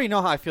 you already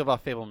know how I feel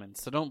about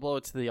Fabelmans, so don't blow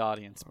it to the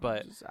audience.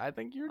 But I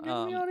think you're giving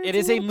the audience it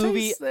is a little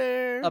movie taste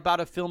there. about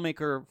a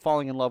filmmaker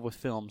falling in love with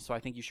film, so I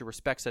think you should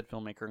respect said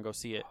filmmaker and go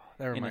see it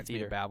That in a reminds me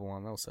theater. of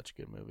Babylon. That was such a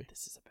good movie.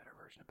 This is a better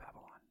version of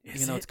Babylon. Is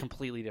Even though it? it's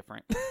completely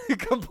different.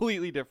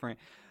 Completely different.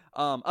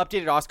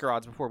 Updated Oscar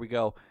odds before we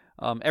go.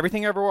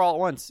 Everything Everywhere All at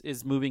Once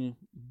is moving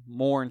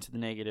more into the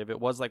negative.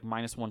 It was like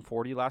minus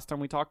 140 last time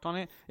we talked on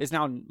it. It's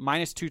now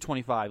minus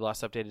 225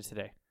 last updated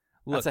today.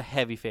 That's a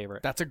heavy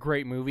favorite. That's a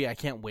great movie. I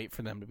can't wait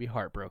for them to be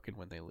heartbroken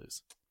when they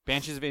lose.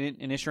 Banshees of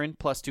Inisherin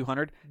plus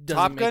 200. Doesn't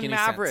Top make Gun any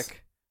Maverick sense.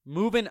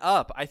 moving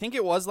up. I think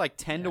it was like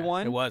 10 to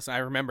 1. It was. I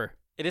remember.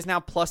 It is now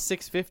plus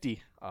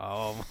 650.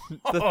 Oh,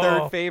 The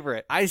third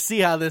favorite. I see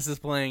how this is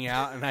playing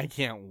out, and I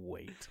can't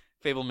wait.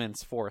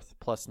 Fabelman's 4th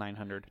plus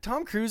 900.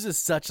 Tom Cruise is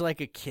such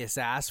like a kiss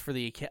ass for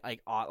the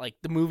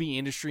the movie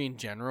industry in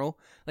general.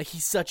 Like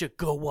he's such a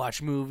go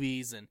watch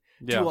movies and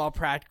do all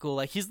practical.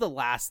 Like he's the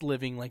last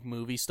living like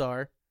movie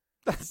star.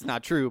 That's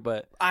not true,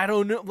 but I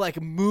don't know, like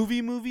a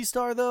movie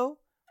star though.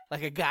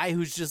 Like a guy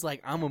who's just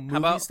like I'm a movie how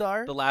about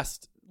star. the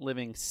last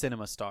living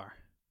cinema star?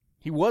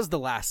 He was the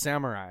last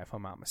samurai, if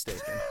I'm not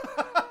mistaken.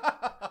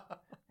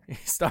 He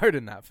starred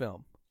in that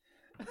film.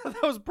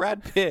 That was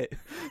Brad Pitt.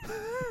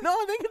 No,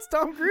 I think it's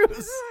Tom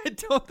Cruise. I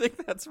don't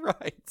think that's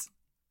right.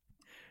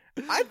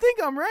 I think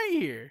I'm right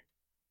here.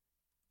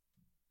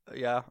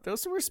 Yeah. Throw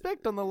some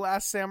respect on the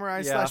last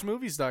samurai /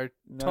 movie star,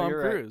 No, Tom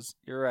you're right. Cruise.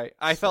 You're right.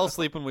 I fell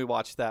asleep when we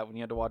watched that, when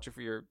you had to watch it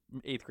for your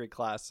 8th grade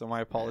class, so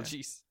my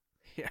apologies.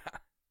 Yeah.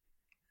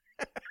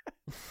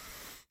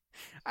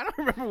 I don't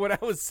remember what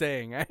I was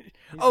saying.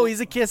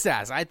 He's a kiss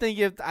ass. I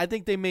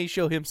think they may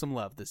show him some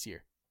love this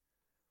year.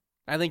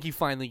 I think he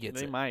finally gets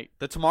They it. might.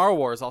 The Tomorrow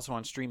War is also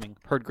on streaming.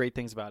 Heard great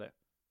things about it.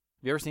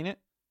 Have you ever seen it?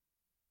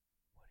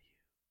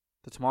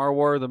 The Tomorrow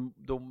War, the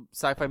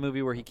sci-fi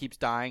movie where he keeps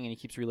dying and he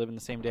keeps reliving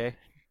the same day.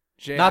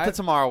 Jay, Not the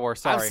Tomorrow War.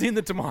 Sorry, I've seen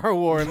the Tomorrow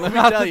War, and let me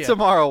Not tell the you,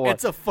 Tomorrow War.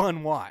 it's a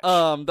fun watch.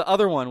 The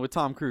other one with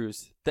Tom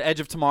Cruise, The Edge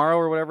of Tomorrow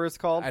or whatever it's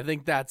called. I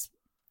think that's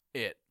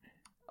it.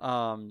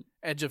 Um,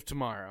 Edge of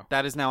Tomorrow.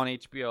 that is now on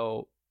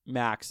HBO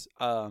Max.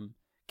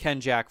 Ken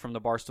Jack from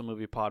the Barstool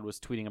Movie Pod was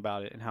tweeting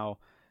about it and how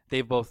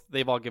they've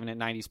all given it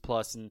 90s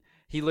plus, and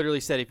he literally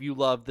said if you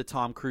love the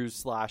Tom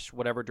Cruise /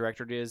 whatever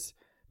director it is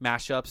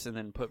mashups and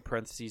then put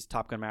parentheses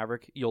Top Gun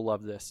Maverick, you'll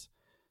love this.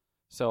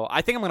 So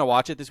I think I'm going to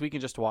watch it this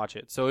weekend just to watch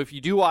it. So if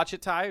you do watch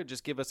it, Ty,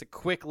 just give us a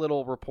quick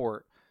little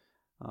report.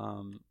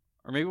 Or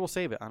maybe we'll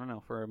save it. I don't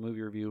know, for a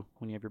movie review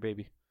when you have your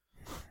baby.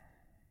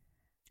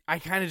 I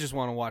kind of just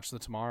want to watch the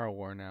Tomorrow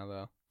War now,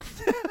 though.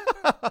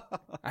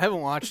 I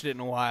haven't watched it in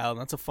a while, and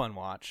that's a fun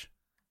watch.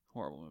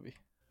 Horrible movie.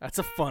 That's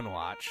a fun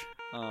watch.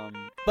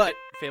 But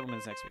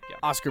Fableman's next week, yeah.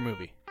 Oscar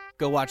movie.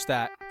 Go watch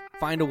that.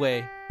 Find a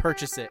way.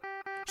 Purchase it.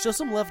 Show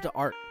some love to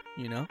art,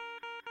 you know?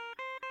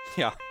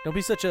 Yeah, Don't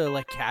be such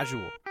a,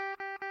 casual.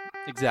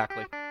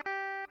 exactly.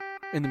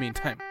 In the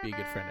meantime, be a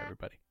good friend,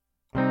 everybody.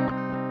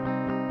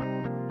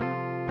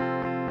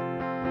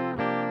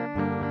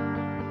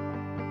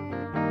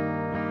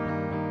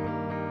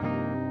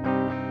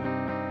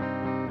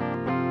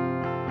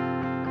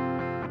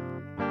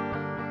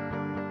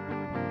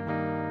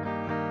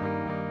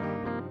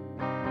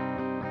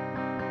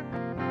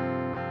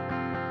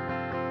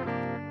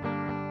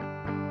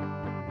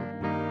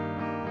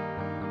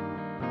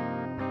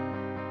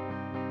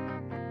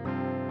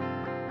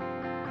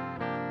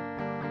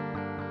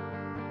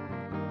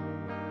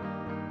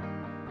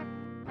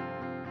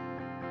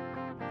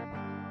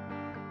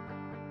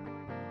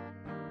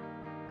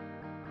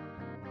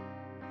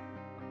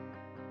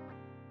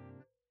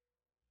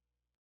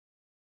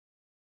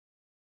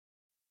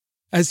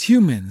 As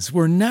humans,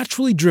 we're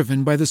naturally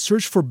driven by the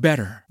search for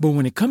better. But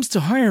when it comes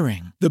to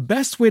hiring, the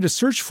best way to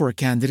search for a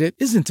candidate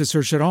isn't to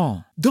search at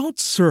all. Don't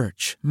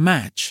search,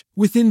 match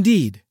with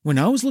Indeed. When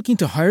I was looking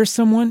to hire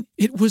someone,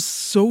 it was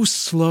so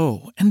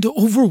slow and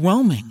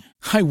overwhelming.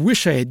 I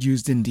wish I had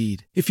used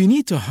Indeed. If you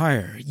need to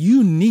hire,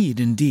 you need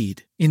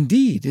Indeed.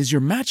 Indeed is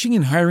your matching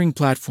and hiring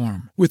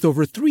platform with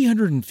over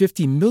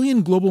 350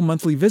 million global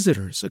monthly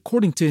visitors,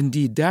 according to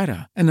Indeed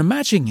data, and a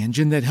matching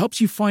engine that helps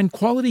you find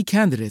quality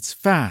candidates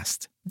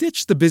fast.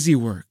 Ditch the busy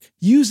work.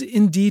 Use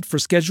Indeed for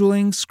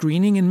scheduling,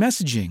 screening, and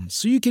messaging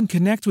so you can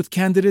connect with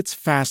candidates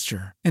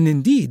faster. And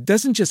Indeed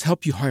doesn't just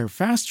help you hire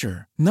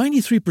faster.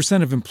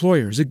 93% of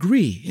employers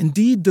agree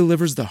Indeed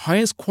delivers the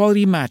highest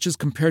quality matches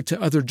compared to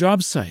other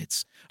job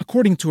sites,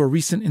 according to a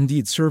recent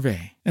Indeed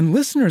survey. And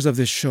listeners of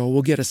this show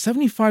will get a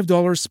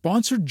 $75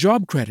 sponsored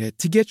job credit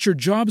to get your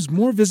jobs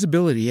more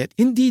visibility at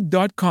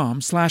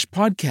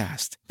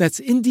Indeed.com/podcast. That's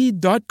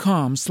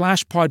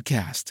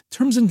Indeed.com/podcast.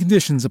 Terms and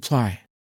conditions apply.